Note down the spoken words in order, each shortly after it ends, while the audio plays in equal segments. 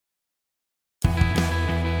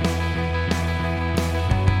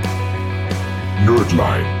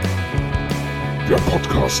Nerdline, der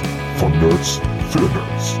Podcast von Nerds für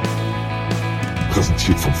Nerds.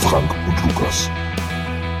 Präsentiert von Frank und Lukas.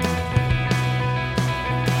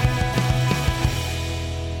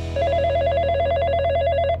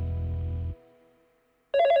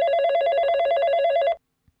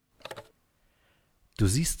 Du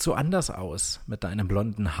siehst so anders aus mit deinem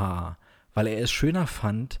blonden Haar, weil er es schöner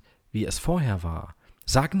fand, wie es vorher war.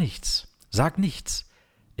 Sag nichts, sag nichts.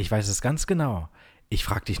 Ich weiß es ganz genau. Ich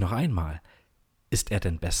frag dich noch einmal. Ist er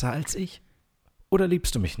denn besser als ich? Oder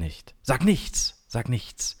liebst du mich nicht? Sag nichts, sag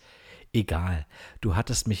nichts. Egal, du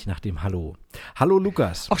hattest mich nach dem Hallo. Hallo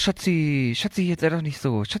Lukas. Ach Schatzi, jetzt sei doch nicht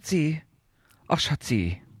so. Schatzi. Ach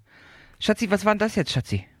Schatzi. Schatzi, was war denn das jetzt,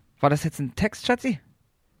 Schatzi? War das jetzt ein Text, Schatzi?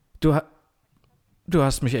 Du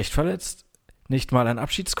hast mich echt verletzt. Nicht mal ein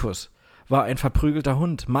Abschiedskuss. War ein verprügelter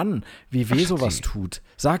Hund. Mann, wie weh sowas tut.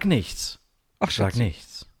 Sag nichts. Ach Schatzi. Sag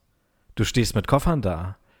nichts. Du stehst mit Koffern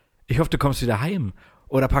da. Ich hoffe, du kommst wieder heim.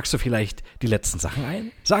 Oder packst du vielleicht die letzten Sachen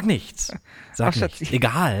ein? Sag nichts. Sag nichts.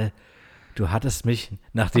 Egal. Du hattest mich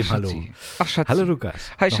nach dem Hallo. Ach Schatzi. Hallo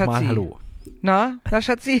Lukas. Hi Nochmal Schatzi. Hallo. Na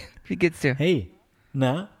Schatzi, wie geht's dir? Hey.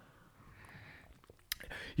 Na?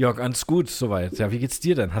 Ja, ganz gut soweit. Ja, wie geht's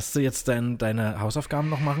dir denn? Hast du jetzt deine Hausaufgaben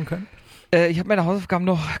noch machen können? Ich habe meine Hausaufgaben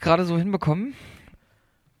noch gerade so hinbekommen.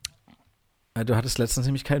 Du hattest letztens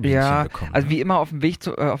nämlich kein Bienchen bekommen. Also wie immer auf dem Weg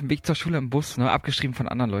zur Schule im Bus, ne, abgeschrieben von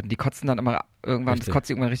anderen Leuten. Die kotzen dann immer irgendwann, Richtig. das kotzt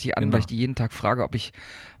sie irgendwann richtig an, Genau. weil ich die jeden Tag frage, ob ich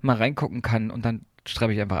mal reingucken kann und dann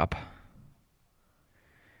schreibe ich einfach ab.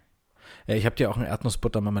 Ja, ich habe dir auch ein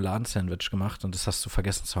Erdnussbutter-Marmeladen-Sandwich gemacht und das hast du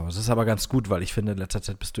vergessen zu Hause. Das ist aber ganz gut, weil ich finde, in letzter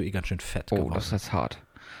Zeit bist du ganz schön fett geworden. Oh, das ist hart.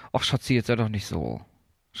 Ach Schatzi, jetzt sei doch nicht so.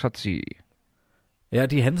 Schatzi. Ja,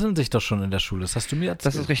 die hänseln sich doch schon in der Schule, das hast du mir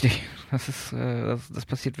erzählt. Das ist richtig. Das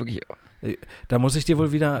passiert wirklich. Da muss ich mir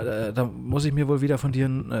wohl wieder von dir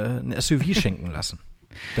ein SUV schenken lassen,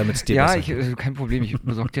 damit es dir Ja, besser geht. kein Problem, ich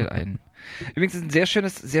besorge dir einen. Übrigens ist ein sehr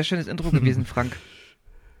schönes Intro gewesen, Frank.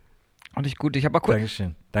 Und ich habe mal kurz.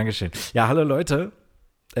 Dankeschön. Ja, hallo Leute.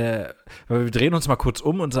 Wir drehen uns mal kurz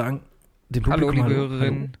um und sagen dem Publikum Hallo, liebe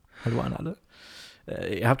Hörerinnen. Hallo an alle.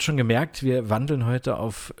 Ihr habt schon gemerkt, wir wandeln heute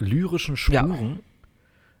auf lyrischen Spuren,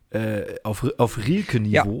 auf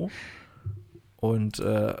Rilke-Niveau. Ja. Und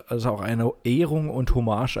also auch eine Ehrung und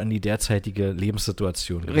Hommage an die derzeitige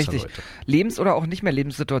Lebenssituation. Richtig. Leute. Lebens- oder auch nicht mehr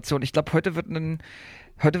Lebenssituation. Ich glaube, heute wird eine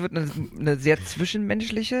sehr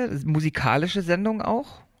zwischenmenschliche, musikalische Sendung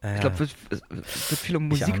auch. Ich glaube, es wird viel um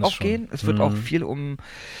Musik auch gehen. Es wird auch viel um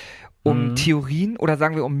Theorien oder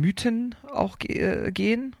sagen wir um Mythen auch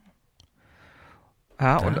gehen.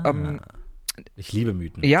 Ja, und ich liebe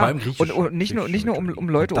Mythen. ja, vor allem griechische, und nicht nur um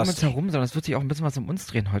Leute um uns herum, sondern es wird sich auch ein bisschen was um uns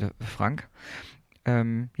drehen heute, Frank.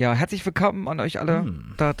 Ja, herzlich willkommen an euch alle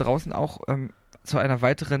da draußen auch zu einer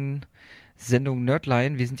weiteren Sendung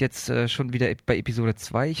Nerdline. Wir sind jetzt schon wieder bei Episode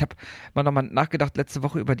 2. Ich habe mal nochmal nachgedacht letzte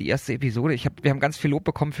Woche über die erste Episode. Wir haben ganz viel Lob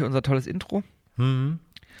bekommen für unser tolles Intro. Mhm.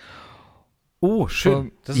 Oh,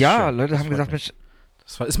 schön. Das ist ja, schön. Leute Das haben freut gesagt, mich.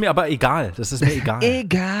 Mensch, Ist mir aber egal. Das ist mir egal.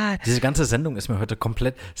 egal. Diese ganze Sendung ist mir heute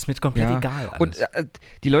komplett Ja. egal. Alles. Und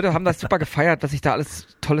die Leute haben das super gefeiert, dass ich da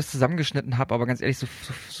alles Tolles zusammengeschnitten habe, aber ganz ehrlich, so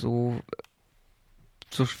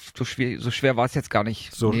schwer war es jetzt gar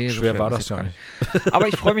nicht. So schwer war das ja nicht. Aber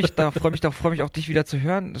ich freue mich auch, dich wieder zu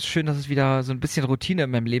hören. Es ist schön, dass es wieder so ein bisschen Routine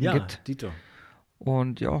in meinem Leben gibt. Dito.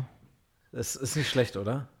 Und ja. Es ist nicht schlecht,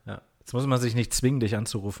 oder? Ja. Jetzt muss man sich nicht zwingen, dich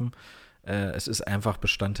anzurufen. Es ist einfach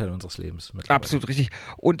Bestandteil unseres Lebens. Absolut richtig.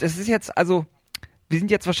 Und es ist jetzt, also, wir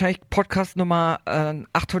sind jetzt wahrscheinlich Podcast Nummer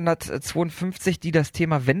 852, die das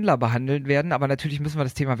Thema Wendler behandeln werden. Aber natürlich müssen wir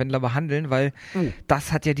das Thema Wendler behandeln, weil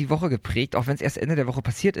das hat ja die Woche geprägt, auch wenn es erst Ende der Woche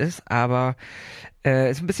passiert ist. Aber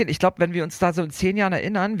es ist ein bisschen, ich glaube, wenn wir uns da so in 10 Jahren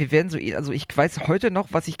erinnern, wir werden also ich weiß heute noch,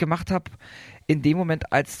 was ich gemacht habe in dem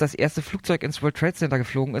Moment, als das erste Flugzeug ins World Trade Center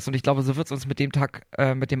geflogen ist. Und ich glaube, so wird es uns mit dem Tag,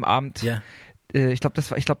 mit dem Abend ich glaube, das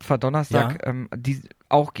war Donnerstag, die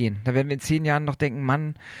auch gehen. Da werden wir in 10 Jahren noch denken,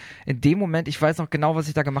 Mann, in dem Moment, ich weiß noch genau, was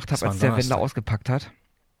ich da gemacht habe, als der Wendler ausgepackt hat.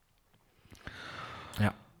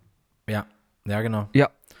 Ja, genau.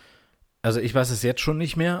 Ja. Also ich weiß es jetzt schon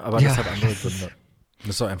nicht mehr, aber das hat andere Gründe. Das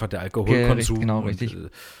ist doch einfach der Alkoholkonsum. Genau, und, richtig.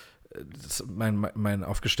 Mein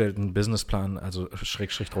aufgestellten Businessplan, also / Ach,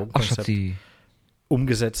 Drogenkonzept, Schatzi.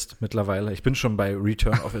 umgesetzt mittlerweile. Ich bin schon bei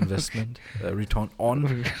Return of Investment, Return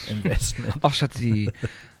on Investment. Ach, Schatzi.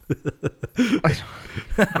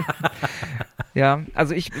 Ja,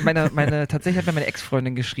 also tatsächlich hat mir meine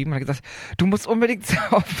Ex-Freundin geschrieben und hat gesagt, du musst unbedingt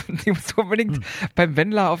beim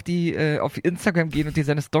Wendler auf Instagram gehen und dir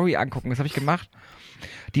seine Story angucken. Das habe ich gemacht.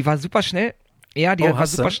 Die war super schnell. Ja, die war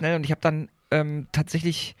super schnell und ich habe dann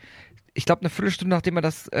tatsächlich ich glaube, eine Viertelstunde, nachdem er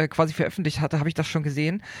das quasi veröffentlicht hatte, habe ich das schon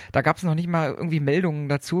gesehen. Da gab es noch nicht mal irgendwie Meldungen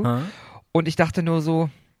dazu. Und ich dachte nur so,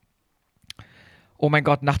 oh mein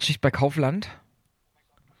Gott, Nachtschicht bei Kaufland.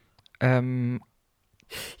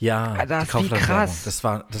 Ja, das die ist wie krass. Das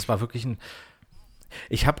war wirklich ein.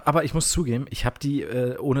 Aber ich muss zugeben, ich habe die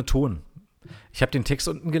ohne Ton. Ich habe den Text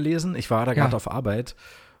unten gelesen, ich war da gerade auf Arbeit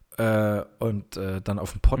und dann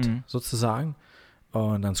auf dem Pott sozusagen.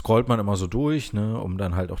 Und dann scrollt man immer so durch, ne, um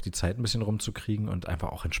dann halt auch die Zeit ein bisschen rumzukriegen und einfach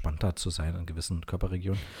auch entspannter zu sein in gewissen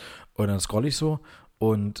Körperregionen. Und dann scroll ich so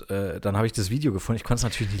und dann habe ich das Video gefunden. Ich konnte es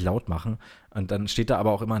natürlich nicht laut machen. Und dann steht da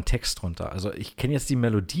aber auch immer ein Text drunter. Also ich kenne jetzt die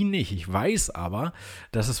Melodie nicht. Ich weiß aber,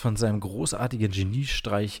 dass es von seinem großartigen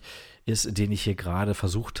Geniestreich ist, den ich hier gerade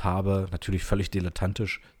versucht habe, natürlich völlig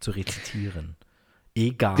dilettantisch zu rezitieren.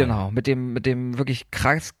 Egal. Genau, mit dem wirklich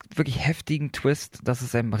krass, wirklich heftigen Twist, dass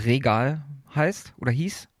es Regal heißt oder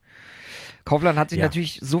hieß. Kaufland hat sich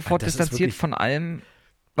natürlich sofort distanziert von allem,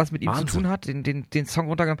 was mit ihm zu tun hat, den Song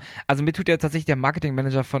runtergenommen. Also mir tut ja tatsächlich der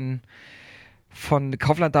Marketingmanager von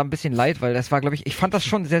Kaufland da ein bisschen leid, weil das war, glaube ich fand das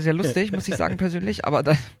schon sehr, sehr lustig, muss ich sagen persönlich, aber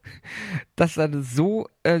dass dann so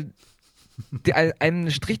einem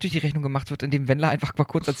einen Strich durch die Rechnung gemacht wird, indem Wendler einfach mal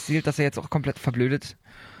kurz erzählt, dass er jetzt auch komplett verblödet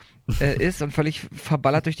ist und völlig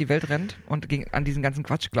verballert durch die Welt rennt und an diesen ganzen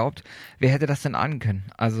Quatsch glaubt. Wer hätte das denn ahnen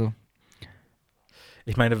können? Also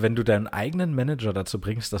ich meine, wenn du deinen eigenen Manager dazu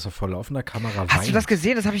bringst, dass er vor laufender Kamera weint. Hast du das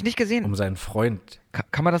gesehen? Das habe ich nicht gesehen. Um seinen Freund.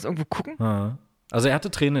 Kann man das irgendwo gucken? Ja. Also er hatte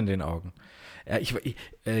Tränen in den Augen. Das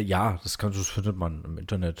findet man im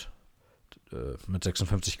Internet. Mit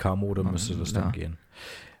 56K-Modem müsste das dann gehen.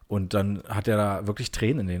 Und dann hat er da wirklich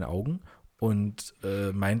Tränen in den Augen und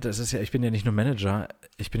meinte, ich bin ja nicht nur Manager,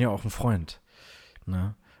 ich bin ja auch ein Freund.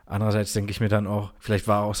 Ne? Andererseits denke ich mir dann auch, vielleicht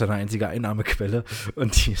war er auch seine einzige Einnahmequelle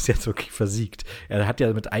und die ist jetzt wirklich versiegt. Er hat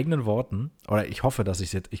ja mit eigenen Worten, oder ich hoffe, dass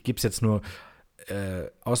ich gebe es jetzt nur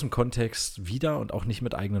aus dem Kontext wieder und auch nicht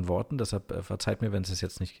mit eigenen Worten, deshalb verzeiht mir, wenn es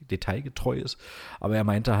jetzt nicht detailgetreu ist, aber er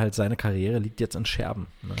meinte halt, seine Karriere liegt jetzt in Scherben.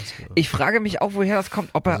 Ne? Ich frage mich auch, woher das kommt,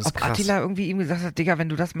 ob Attila irgendwie ihm gesagt hat, Digga, wenn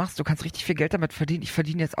du das machst, du kannst richtig viel Geld damit verdienen, ich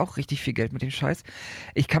verdiene jetzt auch richtig viel Geld mit dem Scheiß.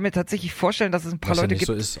 Ich kann mir tatsächlich vorstellen, dass es ein paar Leute gibt,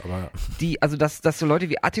 so ist, aber dass so Leute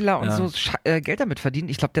wie Attila und so Geld damit verdienen.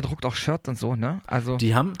 Ich glaube, der druckt auch Shirts und so, ne? Also,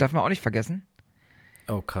 darf man auch nicht vergessen.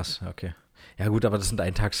 Oh, krass, okay. Ja gut, aber das sind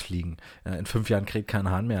Eintagsfliegen. In 5 Jahren kriegt kein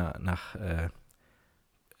Hahn mehr nach,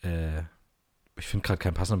 ich finde gerade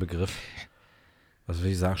keinen passenden Begriff. Was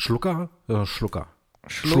will ich sagen? Schlucker? Schlucker.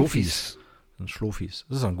 Schlofis. Schlofis.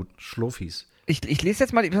 Das ist auch ein gut. Schlofis. Ich lese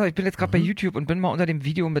jetzt mal, ich bin jetzt gerade bei YouTube und bin mal unter dem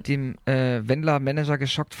Video mit dem Wendler-Manager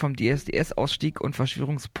geschockt vom DSDS-Ausstieg und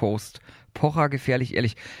Verschwörungspost. Pocher, gefährlich,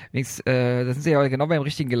 ehrlich. Wenigstens, da sind sie ja genau beim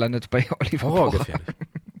Richtigen gelandet, bei Oliver Pocher. Gefährlich.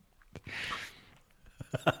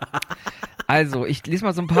 Also, ich lese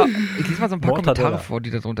mal so ein paar Kommentare vor,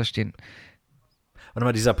 die da drunter stehen. Warte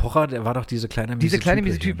mal, dieser Pocher, der war doch diese kleine miese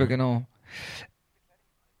Type, ne? genau.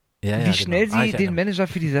 Ja, Wie schnell genau. sie den Manager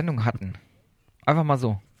für die Sendung hatten. Einfach mal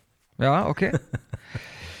so. Ja, okay.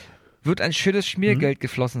 Wird ein schönes Schmiergeld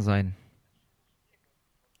geflossen sein.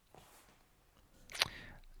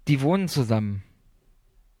 Die wohnen zusammen.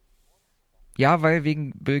 Ja, weil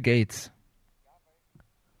wegen Bill Gates.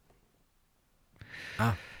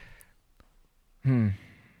 Ah.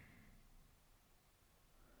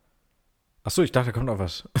 Achso, ich dachte, da kommt noch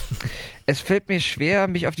was. Es fällt mir schwer,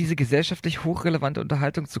 mich auf diese gesellschaftlich hochrelevante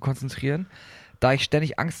Unterhaltung zu konzentrieren, da ich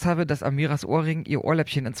ständig Angst habe, dass Amiras Ohrring ihr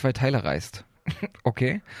Ohrläppchen in 2 Teile reißt.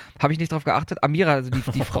 Okay, habe ich nicht drauf geachtet. Amira, also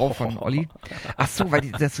die Frau von Olli. Ach so, weil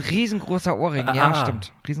das riesengroßer Ohrring. Ja,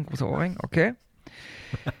 stimmt. Riesengroßer Ohrring, okay.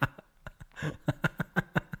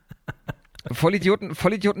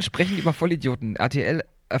 Vollidioten sprechen über Vollidioten. RTL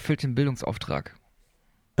erfüllt den Bildungsauftrag.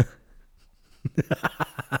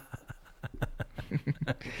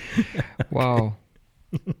 Wow.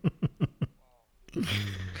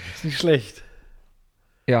 Ist nicht schlecht.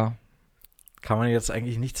 Ja. Kann man jetzt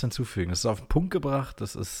eigentlich nichts hinzufügen. Das ist auf den Punkt gebracht,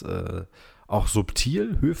 das ist auch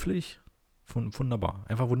subtil, höflich, wunderbar.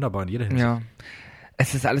 Einfach wunderbar in jeder Hinsicht. Ja.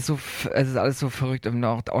 Es ist alles so verrückt. Und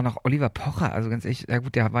auch nach Oliver Pocher, also ganz ehrlich, ja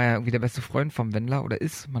gut, der war ja irgendwie der beste Freund vom Wendler oder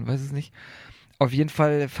ist, man weiß es nicht. Auf jeden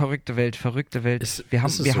Fall verrückte Welt. Wir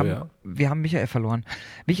haben Michael verloren.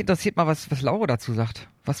 Mich interessiert mal, was Laura dazu sagt.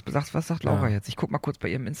 Was sagt Laura jetzt? Ich guck mal kurz bei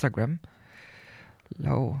ihrem Instagram.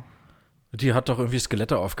 Die hat doch irgendwie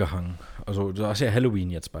Skelette aufgehangen. Also da ist ja Halloween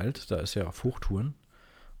jetzt bald, da ist ja auf Hochtouren.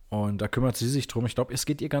 Und da kümmert sie sich drum. Ich glaube, es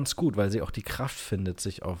geht ihr ganz gut, weil sie auch die Kraft findet,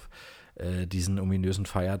 sich auf diesen ominösen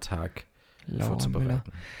Feiertag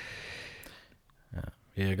vorzubereiten. Ja.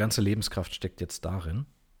 Ihre ganze Lebenskraft steckt jetzt darin.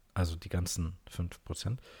 Also die ganzen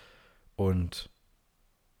 5%. Und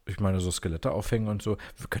Ich meine, so Skelette aufhängen und so,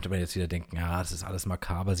 könnte man jetzt wieder denken, ja, das ist alles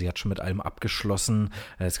makaber, sie hat schon mit allem abgeschlossen.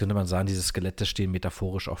 Jetzt könnte man sagen, diese Skelette stehen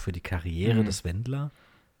metaphorisch auch für die Karriere des Wendler.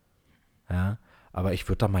 Ja, aber ich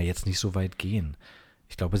würde da mal jetzt nicht so weit gehen.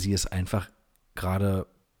 Ich glaube, sie ist einfach gerade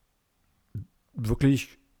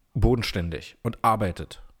wirklich bodenständig und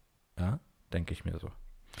arbeitet. Ja, denke ich mir so.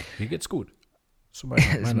 Mir geht's gut. So meine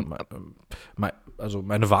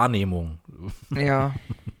Wahrnehmung. Ja.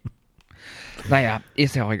 Naja,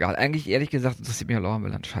 ist ja auch egal. Eigentlich, ehrlich gesagt, interessiert mich Laura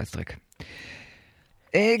Müller ein Scheißdreck.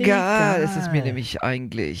 Egal, ist es mir nämlich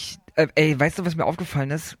eigentlich. Weißt du, was mir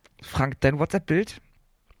aufgefallen ist? Frank, dein WhatsApp-Bild?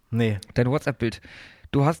 Nee. Dein WhatsApp-Bild.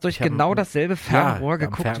 Du hast durch genau dasselbe Fernrohr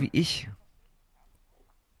geguckt wie ich.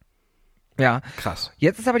 Ja. Krass.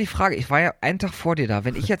 Jetzt ist aber die Frage, ich war ja einen Tag vor dir da.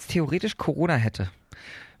 Wenn ich jetzt theoretisch Corona hätte,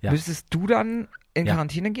 müsstest du dann in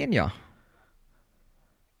Quarantäne gehen? Ja.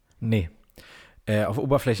 Nee. Auf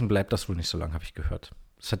Oberflächen bleibt das wohl nicht so lange, habe ich gehört.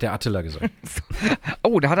 Das hat der Attila gesagt.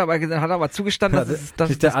 Oh, der hat aber zugestanden, dass es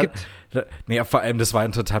das gibt. Nee, vor allem, das war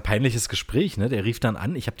ein total peinliches Gespräch, ne? Der rief dann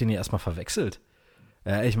an, ich habe den ja erstmal verwechselt.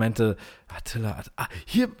 Ich meinte, Attila,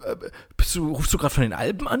 hier, rufst du gerade von den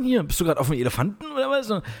Alpen an hier? Bist du gerade auf dem Elefanten oder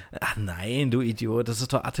was? Ach nein, du Idiot, das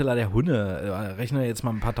ist doch Attila der Hunde. Rechne jetzt mal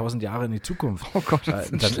ein paar tausend Jahre in die Zukunft. Oh Gott, das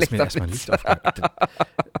ist ein dann ist mir erstmal Licht aufgegangen.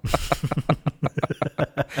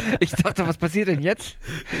 Ich dachte, was passiert denn jetzt?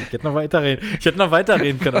 Ich hätte noch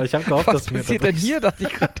weiterreden können, aber ich habe gehofft, dass mir was passiert denn hier, dachte ich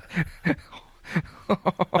gerade.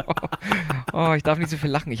 Oh, ich darf nicht so viel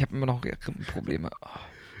lachen, ich habe immer noch Rippenprobleme.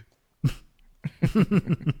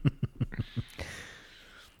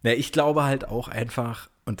 Ja, ich glaube halt auch einfach,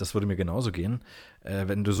 und das würde mir genauso gehen,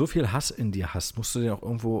 wenn du so viel Hass in dir hast, musst du den auch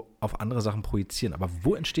irgendwo auf andere Sachen projizieren. Aber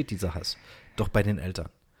wo entsteht dieser Hass? Doch bei den Eltern.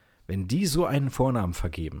 Wenn die so einen Vornamen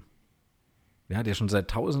vergeben, ja, der schon seit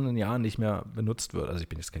tausenden Jahren nicht mehr benutzt wird. Also ich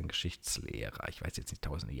bin jetzt kein Geschichtslehrer, ich weiß jetzt nicht,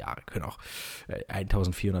 tausende Jahre, können auch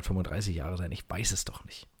 1435 Jahre sein, ich weiß es doch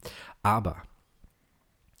nicht. Aber,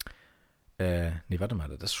 warte mal,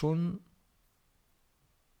 das ist schon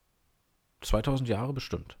 2000 Jahre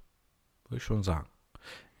bestimmt, würde ich schon sagen.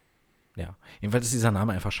 Ja, jedenfalls ist dieser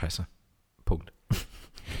Name einfach scheiße. Punkt.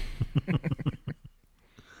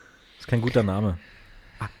 Ist kein guter Name.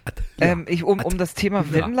 Um das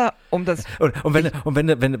Thema Wendler, und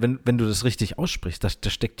wenn du das richtig aussprichst, da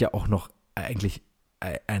steckt ja auch noch eigentlich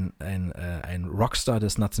ein Rockstar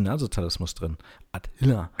des Nationalsozialismus drin.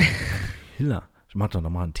 Attila. Mach doch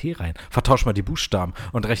nochmal einen T rein. Vertausch mal die Buchstaben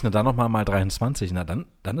und rechne da nochmal mal 23. Na, dann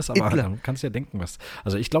ist aber, Hitler. Dann kannst du ja denken, was.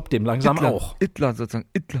 Also ich glaube dem langsam Hitler, auch. Hitler sozusagen.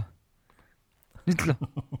 Hitler. Ja,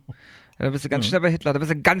 da bist du ganz schnell bei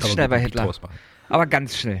Hitler. Aber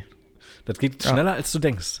ganz schnell. Das geht schneller, als du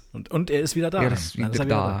denkst. Und er ist wieder da. Ja, das ist wieder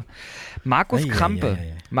da. Markus Krampe.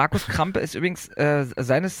 Markus Krampe ist übrigens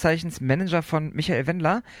seines Zeichens Manager von Michael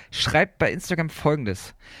Wendler, schreibt bei Instagram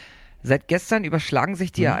Folgendes. Seit gestern überschlagen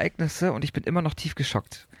sich die Ereignisse und ich bin immer noch tief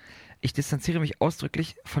geschockt. Ich distanziere mich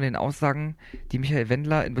ausdrücklich von den Aussagen, die Michael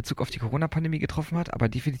Wendler in Bezug auf die Corona-Pandemie getroffen hat, aber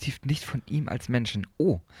definitiv nicht von ihm als Menschen.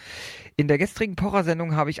 Oh, in der gestrigen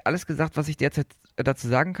Pocher-Sendung habe ich alles gesagt, was ich derzeit dazu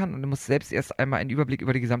sagen kann und muss selbst erst einmal einen Überblick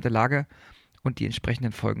über die gesamte Lage und die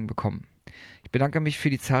entsprechenden Folgen bekommen. Ich bedanke mich für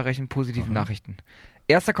die zahlreichen positiven Nachrichten.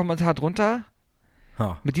 Erster Kommentar drunter.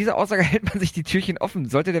 Mit dieser Aussage hält man sich die Türchen offen.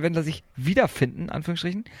 Sollte der Wendler sich wiederfinden,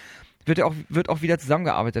 Anführungsstrichen, wird auch wieder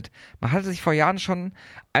zusammengearbeitet. Man hatte sich vor Jahren schon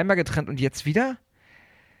einmal getrennt und jetzt wieder?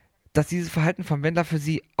 Dass dieses Verhalten von Wendler für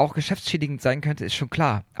sie auch geschäftsschädigend sein könnte, ist schon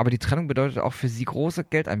klar. Aber die Trennung bedeutet auch für sie große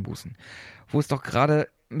Geldeinbußen. Wo es doch gerade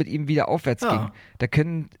mit ihm wieder aufwärts ging. Da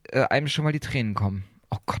können einem schon mal die Tränen kommen.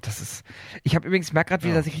 Oh Gott, das ist... Ich habe übrigens merkt gerade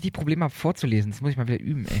wieder, dass ich richtig Probleme habe vorzulesen. Das muss ich mal wieder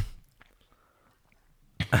üben, ey.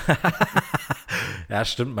 Ja,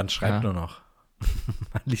 stimmt, man schreibt nur noch.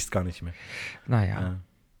 Man liest gar nicht mehr. Naja.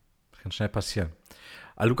 Das kann schnell passieren.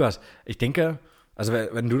 Lukas, ich denke, also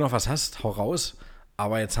wenn du noch was hast, hau raus.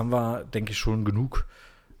 Aber jetzt haben wir, denke ich, schon genug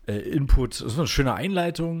Input. Das ist eine schöne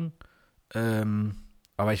Einleitung.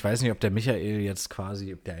 Aber ich weiß nicht, ob der Michael jetzt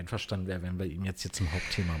quasi, ob der einverstanden wäre, wenn wir ihn jetzt hier zum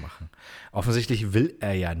Hauptthema machen. Offensichtlich will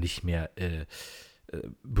er ja nicht mehr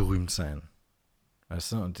berühmt sein.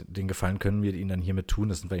 Weißt du? Und den Gefallen können wir ihn dann hiermit tun,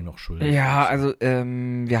 das sind wir ihm noch schuldig. Ja, also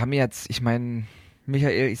wir haben jetzt, ich meine,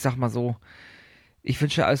 Michael, ich sag mal so, ich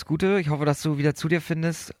wünsche dir alles Gute, ich hoffe, dass du wieder zu dir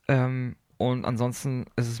findest und ansonsten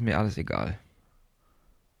ist es mir alles egal.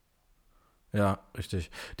 Ja, richtig.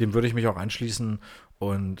 Dem würde ich mich auch anschließen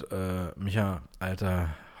und Micha,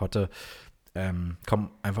 alter Hotte,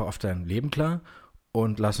 komm einfach auf dein Leben klar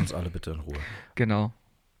und lass uns alle bitte in Ruhe. Genau.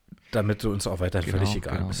 Damit du uns auch weiterhin völlig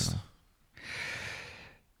egal bist.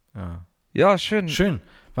 Genau. Ja, schön. Schön.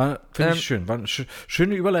 Finde ich schön. War eine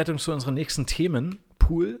schöne Überleitung zu unseren nächsten Themen.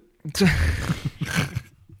 cool.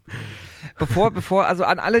 Bevor, also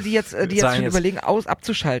an alle, die jetzt schon jetzt überlegen,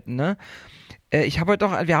 abzuschalten, ne? Wir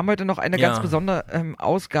haben heute noch eine ganz besondere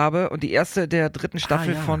Ausgabe und die erste der 3.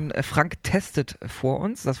 Staffel von Frank testet vor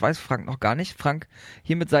uns. Das weiß Frank noch gar nicht. Frank,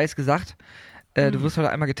 hiermit sei es gesagt, du wirst heute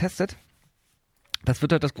einmal getestet. Das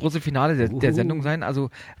wird heute das große Finale der Sendung sein.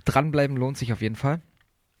 Also dranbleiben lohnt sich auf jeden Fall.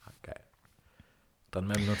 Okay. Dann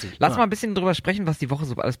benutze ich Lass mal ein bisschen drüber sprechen, was die Woche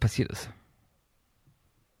so alles passiert ist.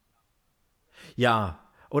 Ja,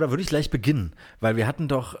 oder würde ich gleich beginnen? Weil wir hatten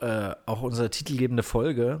doch auch unsere titelgebende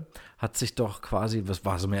Folge hat sich doch quasi, das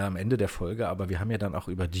war so mehr am Ende der Folge, aber wir haben ja dann auch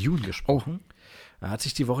über Dune gesprochen. Da hat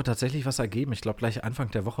sich die Woche tatsächlich was ergeben. Ich glaube, gleich Anfang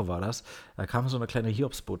der Woche war das. Da kam so eine kleine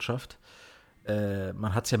Hiobsbotschaft.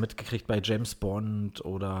 Man hat es ja mitgekriegt bei James Bond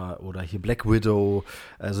oder hier Black Widow.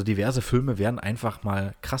 Also diverse Filme werden einfach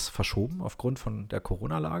mal krass verschoben aufgrund von der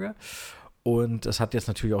Corona-Lage. Und es hat jetzt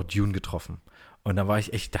natürlich auch Dune getroffen. Und dann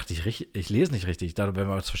dachte ich lese nicht richtig. Ich dachte, wenn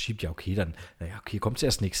man das verschiebt, kommt es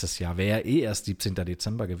erst nächstes Jahr. Wäre ja erst 17.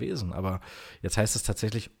 Dezember gewesen. Aber jetzt heißt es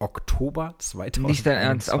tatsächlich Oktober 2021. Nicht dein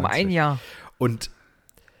Ernst, um ein Jahr. Und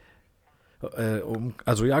ein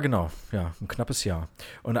knappes Jahr.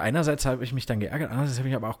 Und einerseits habe ich mich dann geärgert, andererseits habe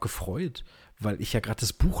ich mich aber auch gefreut, weil ich ja gerade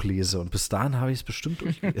das Buch lese und bis dahin habe ich es bestimmt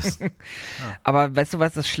durchgelesen. Aber weißt du,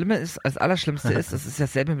 was das Schlimme ist, das Allerschlimmste ist, das ist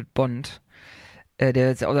dasselbe mit Bond, der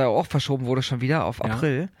jetzt auch verschoben wurde schon wieder auf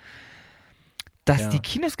April, dass die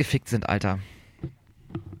Kinos gefickt sind, Alter.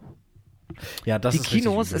 Ja, das die ist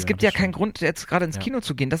Kinos, übel, es gibt ja keinen Grund, jetzt gerade ins Kino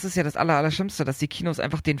zu gehen. Das ist ja das Allerschlimmste, dass die Kinos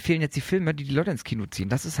einfach, denen fehlen jetzt die Filme, die Leute ins Kino ziehen.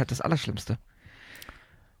 Das ist halt das Allerschlimmste.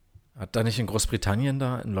 Hat da nicht in Großbritannien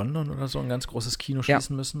in London oder so ein ganz großes Kino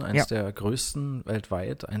schließen müssen? Eins der größten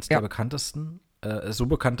weltweit, eins der bekanntesten. So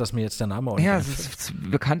bekannt, dass mir jetzt der Name auch nicht einfällt. Es ist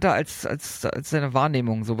bekannter als seine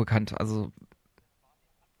Wahrnehmung so bekannt. Also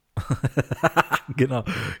genau.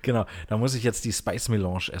 Da muss ich jetzt die Spice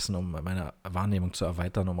Melange essen, um meine Wahrnehmung zu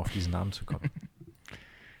erweitern, um auf diesen Namen zu kommen.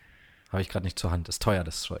 Habe ich gerade nicht zur Hand. Ist teuer,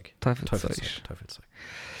 das Zeug. Teufelszeug.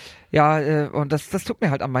 Ja, und das tut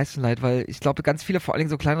mir halt am meisten leid, weil ich glaube, ganz viele, vor allen Dingen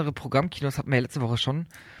so kleinere Programmkinos, hatten wir ja letzte Woche schon,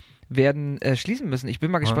 werden schließen müssen. Ich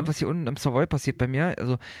bin mal gespannt, was hier unten im Savoy passiert bei mir.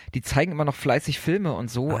 Also, die zeigen immer noch fleißig Filme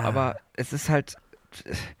und so, aber es ist halt,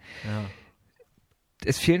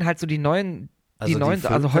 es fehlen halt so die neuen,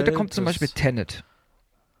 also heute kommt zum Beispiel Tenet.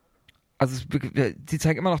 Also sie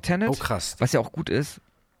zeigen immer noch Tenet, oh, krass. Was ja auch gut ist.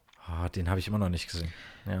 Oh, den habe ich immer noch nicht gesehen.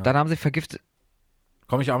 Ja. Dann haben sie vergiftet.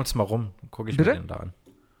 Komme ich abends mal rum, gucke ich mir den da an.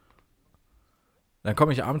 Dann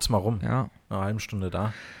komme ich abends mal rum. Ja. Eine halbe Stunde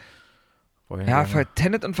da.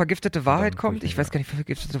 Tenet und Vergiftete Wahrheit kommt. Ich weiß gar nicht,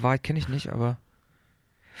 Vergiftete Wahrheit kenne ich nicht, aber.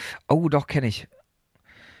 Oh, doch, kenne ich.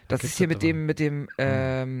 Das ist hier mit dem,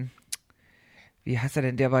 wie heißt er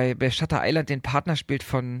denn, der bei Shutter Island den Partner spielt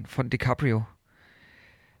von DiCaprio.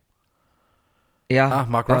 Ja.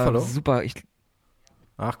 Mark Ruffalo? Super.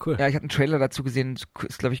 Ach, cool. Ja, ich habe einen Trailer dazu gesehen,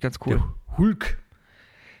 ist, glaube ich, ganz cool. Der Hulk.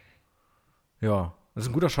 Ja, das ist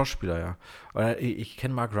ein guter Schauspieler, ja. Ich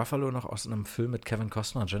kenne Mark Ruffalo noch aus einem Film mit Kevin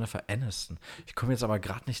Costner und Jennifer Aniston. Ich komme jetzt aber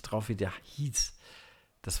gerade nicht drauf, wie der hieß.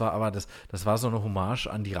 Das war so eine Hommage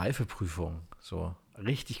an die Reifeprüfung. So,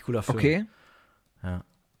 richtig cooler Film. Okay. Ja.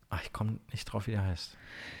 Ach, ich komme nicht drauf, wie der heißt.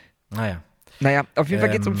 Naja, auf jeden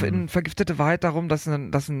Fall geht es in Vergiftete Wahrheit darum, dass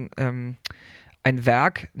ein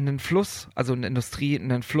Werk einen Fluss, also eine Industrie,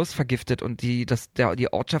 einen Fluss vergiftet und die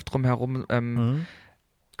Ortschaft drumherum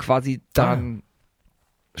quasi dann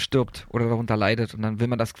stirbt oder darunter leidet und dann will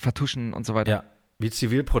man das vertuschen und so weiter. Ja, wie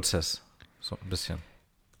Zivilprozess, so ein bisschen.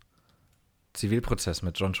 Zivilprozess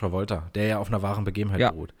mit John Travolta, der ja auf einer wahren Begebenheit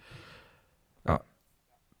beruht. Ja.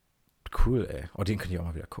 Cool, ey. Oh, den könnte ich auch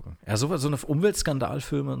mal wieder gucken. Ja, so eine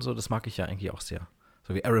Umweltskandalfilme und so, das mag ich ja eigentlich auch sehr.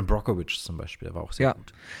 So wie Aaron Brockovich zum Beispiel, der war auch sehr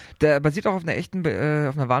gut. Der basiert auch auf einer echten,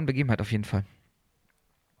 auf einer wahren Begebenheit auf jeden Fall.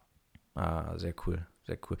 Ah, sehr cool,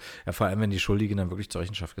 sehr cool. Ja, vor allem, wenn die Schuldigen dann wirklich zur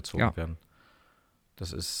Rechenschaft gezogen werden.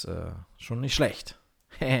 Das ist schon nicht schlecht.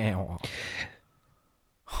 Ja,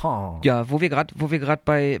 wo wir gerade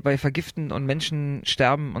bei Vergiften und Menschen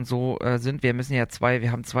sterben und so sind, wir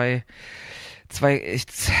haben zwei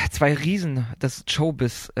Riesen des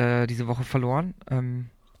Showbiz diese Woche verloren.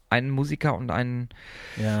 Einen Musiker und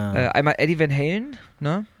einmal Eddie Van Halen,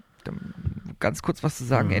 ne? Ganz kurz was zu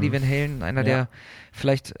sagen. Eddie Van Halen, einer der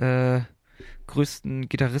vielleicht größten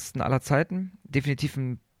Gitarristen aller Zeiten. Definitiv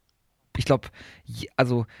ich glaube,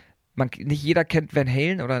 nicht jeder kennt Van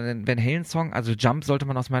Halen oder einen Van Halen-Song. Also Jump sollte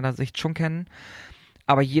man aus meiner Sicht schon kennen.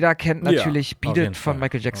 Aber jeder kennt natürlich Beat It von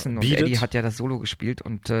Michael Jackson und Eddie hat ja das Solo gespielt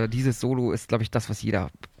und dieses Solo ist, glaube ich, das, was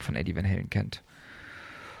jeder von Eddie Van Halen kennt.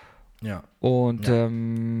 Ja. Und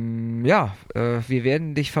wir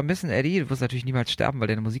werden dich vermissen, Eddie. Du wirst natürlich niemals sterben, weil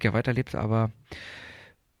deine Musik ja weiterlebt, aber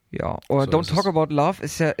ja. So Don't ist Talk es. About Love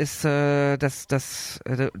ist das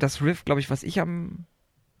Riff, glaube ich, was ich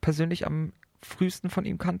persönlich am frühesten von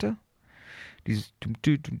ihm kannte. Dieses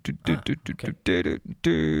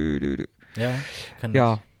Ja, kann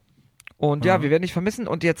ja. Und ja, Mhm. wir werden dich vermissen.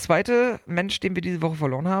 Und der zweite Mensch, den wir diese Woche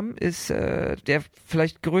verloren haben, ist der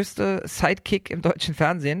vielleicht größte Sidekick im deutschen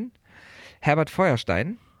Fernsehen, Herbert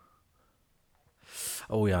Feuerstein.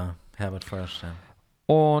 Oh ja, Herbert Feuerstein.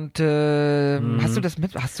 Und hast du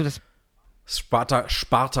das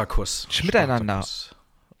Spartacus. Schmiteinander. Spartacus.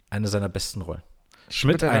 Eine seiner besten Rollen.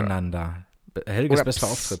 Schmiteinander. Schmiteinander. Helges Oder bester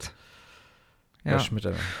Psst. Auftritt. Ja. Bei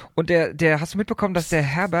Schmiteinander. Und der hast du mitbekommen, dass der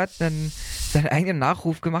Herbert seinen eigenen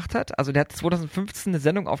Nachruf gemacht hat? Also der hat 2015 eine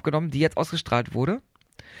Sendung aufgenommen, die jetzt ausgestrahlt wurde.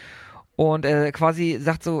 Und quasi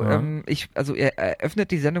sagt so, Ja. er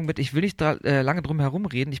eröffnet die Sendung mit, ich will nicht lange drum herum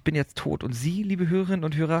reden, ich bin jetzt tot. Und Sie, liebe Hörerinnen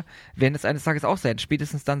und Hörer, werden es eines Tages auch sein.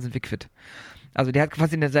 Spätestens dann sind wir quitt. Also der hat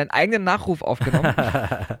quasi seinen eigenen Nachruf aufgenommen.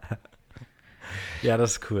 Ja,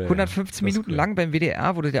 das ist cool. 115 Das ist Minuten cool. lang beim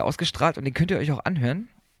WDR wurde der ausgestrahlt und den könnt ihr euch auch anhören.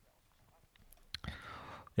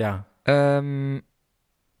 Ja.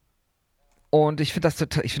 Und ich finde das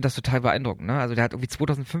total beeindruckend, ne? Also der hat irgendwie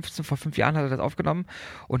 2015, vor 5 Jahren hat er das aufgenommen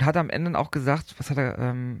und hat am Ende auch gesagt, was hat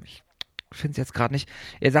er, ich finde es jetzt gerade nicht,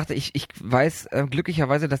 er sagte, ich weiß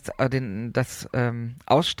glücklicherweise das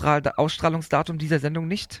Ausstrahlungsdatum dieser Sendung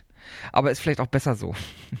nicht, aber ist vielleicht auch besser so.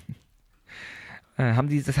 Das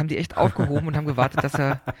haben die echt aufgehoben und haben gewartet,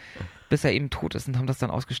 bis er eben tot ist und haben das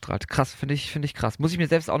dann ausgestrahlt. Krass, finde ich krass. Muss ich mir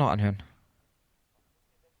selbst auch noch anhören.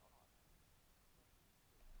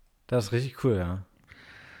 Das ist richtig cool, ja.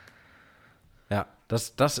 Ja,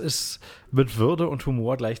 das ist mit Würde und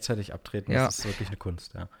Humor gleichzeitig abtreten. Ja. Das ist wirklich eine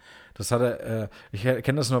Kunst, ja. Das hat er, ich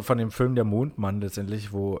kenne das nur von dem Film Der Mondmann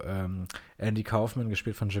letztendlich, wo Andy Kaufman,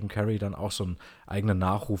 gespielt von Jim Carrey, dann auch so einen eigenen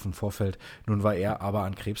Nachruf im Vorfeld. Nun war er aber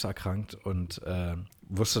an Krebs erkrankt und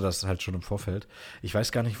wusste das halt schon im Vorfeld. Ich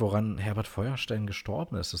weiß gar nicht, woran Herbert Feuerstein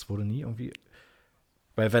gestorben ist. Das wurde nie irgendwie.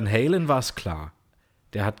 Bei Van Halen war es klar.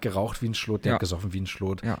 Der hat geraucht wie ein Schlot, der Ja. hat gesoffen wie ein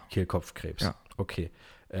Schlot, Ja. Kehlkopfkrebs. Ja. Okay.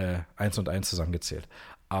 1 und 1 zusammengezählt.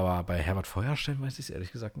 Aber bei Herbert Feuerstein weiß ich es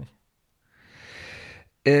ehrlich gesagt nicht.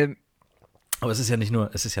 Aber es ist ja nicht nur,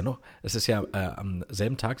 es ist ja am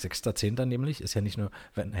selben Tag, 6.10. nämlich, ist ja nicht nur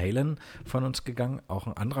Van Halen von uns gegangen, auch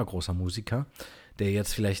ein anderer großer Musiker, der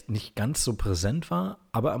jetzt vielleicht nicht ganz so präsent war,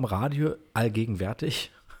 aber am Radio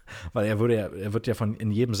allgegenwärtig, weil er wird ja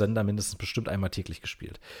in jedem Sender mindestens bestimmt einmal täglich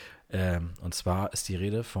gespielt. Und zwar ist die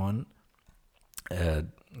Rede von,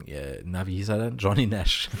 wie hieß er denn? Johnny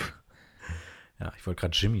Nash. Ja, ich wollte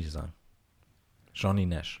gerade Jimmy sagen. Johnny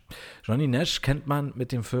Nash. Johnny Nash kennt man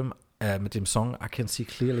mit dem Film, mit dem Song I Can See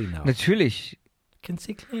Clearly Now. Natürlich. Can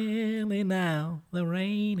see clearly now, the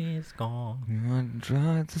rain is gone.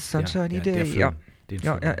 It's a sunshiny der day. Film, Ja. den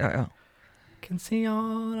Ja, Film. ja. Can see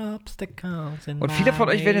all obstacles in Und viele von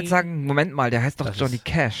my euch werden jetzt way. sagen, Moment mal, der heißt doch Das Johnny ist-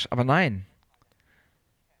 Cash. Aber nein.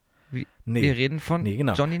 Nee. Wir reden von Nee,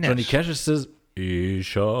 genau. Johnny Nash. Johnny Cash ist das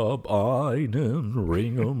Ich hab einen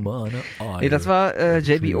Ring um meine Eier. Nee, das war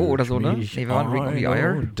JBO oder so, ne? Mich Nee, wir waren Ring um the ein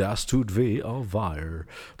Eier. und Das tut weh auf Eier.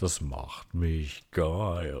 Das macht mich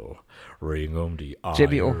geil. Ring um die Eier.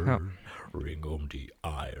 JBO, ja. Ring um die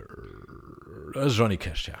Eier. Das ist Johnny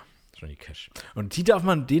Cash, ja. Johnny Cash. Und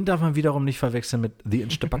den darf man wiederum nicht verwechseln mit The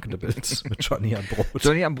Instabuckables, mit Johnny am Brot.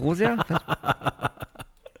 Johnny Ambrosia?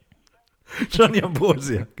 Johnny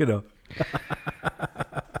Ambrosia, genau.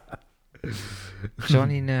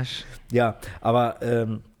 Johnny Nash. Ja, aber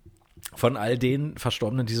von all den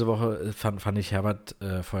Verstorbenen diese Woche fand ich Herbert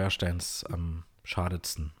Feuersteins am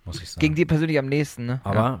schadetsten, muss ich sagen. Gegen dir persönlich am nächsten, ne?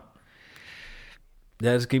 Aber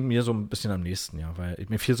ja, es ging mir so ein bisschen am nächsten, ja, weil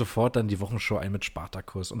mir fiel sofort dann die Wochenshow ein mit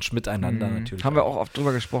Spartacus und Schmiteinander natürlich. Haben wir auch oft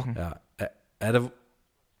drüber gesprochen.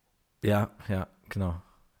 Ja, genau.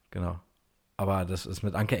 Aber das ist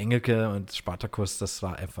mit Anke Engelke und Spartacus, das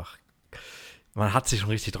war einfach, man hat sich schon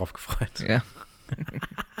richtig drauf gefreut. Ja.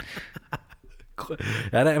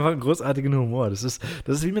 Er hat einfach einen großartigen Humor. Das ist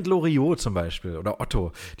wie mit Loriot zum Beispiel oder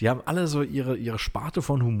Otto. Die haben alle so ihre Sparte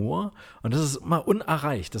von Humor und das ist immer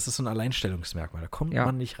unerreicht. Das ist so ein Alleinstellungsmerkmal. Da kommt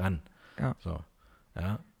man nicht ran. Ja. So,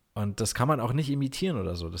 ja. Und das kann man auch nicht imitieren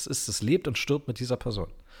oder so. Das lebt und stirbt mit dieser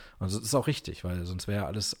Person. Und das ist auch richtig, weil sonst wäre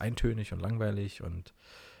alles eintönig und langweilig und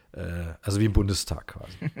also wie im Bundestag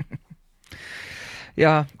quasi.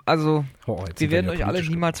 Ja, also Jetzt wir sind werden ja euch alle politisch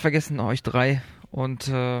niemals vergessen, euch drei.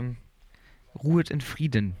 Und ruhet in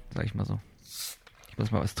Frieden, sag ich mal so. Ich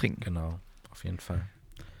muss mal was trinken. Genau, auf jeden Fall.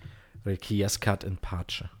 Requiescat in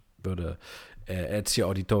Pace, würde Ezio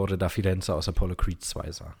Auditore da Firenze aus Apollo Creed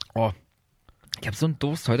 2 sah. Oh, ich habe so einen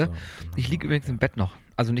Durst heute. So, Ich liege übrigens im Bett noch.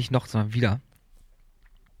 Also nicht noch, sondern wieder.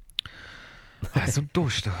 So ein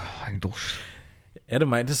Durst. Ein Durst. Ja, du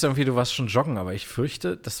meintest irgendwie, du warst schon joggen, aber ich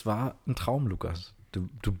fürchte, das war ein Traum, Lukas.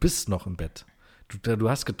 Du bist noch im Bett. Du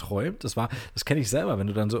hast geträumt, das kenne ich selber, wenn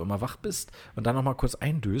du dann so immer wach bist und dann nochmal kurz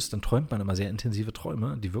eindöst, dann träumt man immer sehr intensive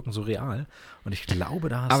Träume, die wirken so real. Und ich glaube,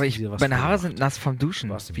 da hast Aber du dir was meine Haare vorgemacht. sind nass vom Duschen.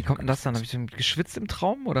 Du warst Wie nämlich kommt denn gar das dann? Habe ich denn geschwitzt im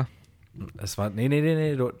Traum, oder? Es war,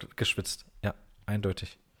 nee, du geschwitzt. Ja,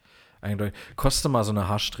 eindeutig. Koste mal so eine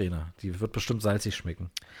Haarsträhne, die wird bestimmt salzig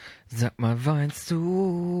schmecken. Sag mal, weinst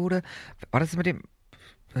du, oder? War das mit dem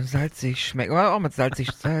salzig schmeckt? Oder auch mit salzig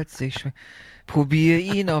schmeckt. Probier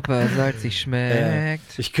ihn, ob er salzig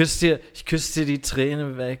schmeckt. Ich küsse dir die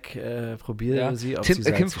Träne weg, probiere sie, ob sie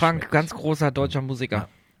salzig Kim Frank, schmeckt. ganz großer deutscher Musiker. Ja.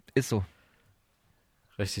 Ist so.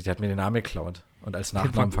 Richtig, der hat mir den Namen geklaut und als Frank.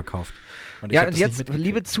 Nachnamen verkauft. Und ich Ja, hab und das jetzt, nicht mitgekriegt.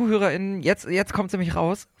 liebe ZuhörerInnen, jetzt kommt es nämlich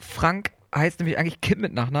raus. Frank heißt nämlich eigentlich Kim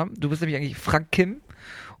mit Nachnamen. Du bist nämlich eigentlich Frank Kim.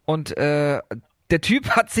 Und der Typ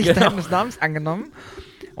hat sich Genau. deines Namens angenommen.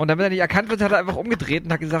 Und damit er nicht erkannt wird, hat er einfach umgedreht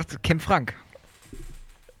und hat gesagt, Kim Frank.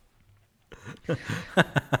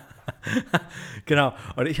 Genau,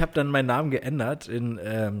 und ich habe dann meinen Namen geändert in,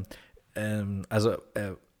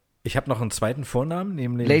 ich habe noch einen zweiten Vornamen,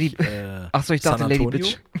 nämlich Lady. Achso, ich dachte San Lady Antonio.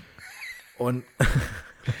 Bitch. Und,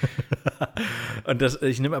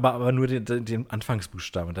 ich nehme aber nur den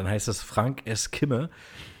Anfangsbuchstaben. Und dann heißt es Frank S. Kimme.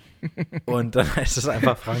 Und dann heißt es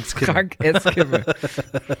einfach Franks Kimme. Frank S. Kimme.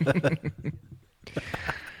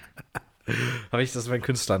 Das ist mein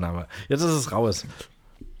Künstlername. Jetzt ist es raus.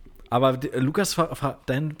 Aber Lukas,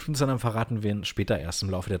 deinen Künstlernamen verraten wir ihn später erst im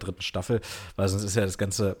Laufe der 3. Staffel, weil sonst ist ja das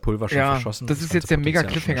ganze Pulver schon Ja, verschossen. das ist ganze jetzt der mega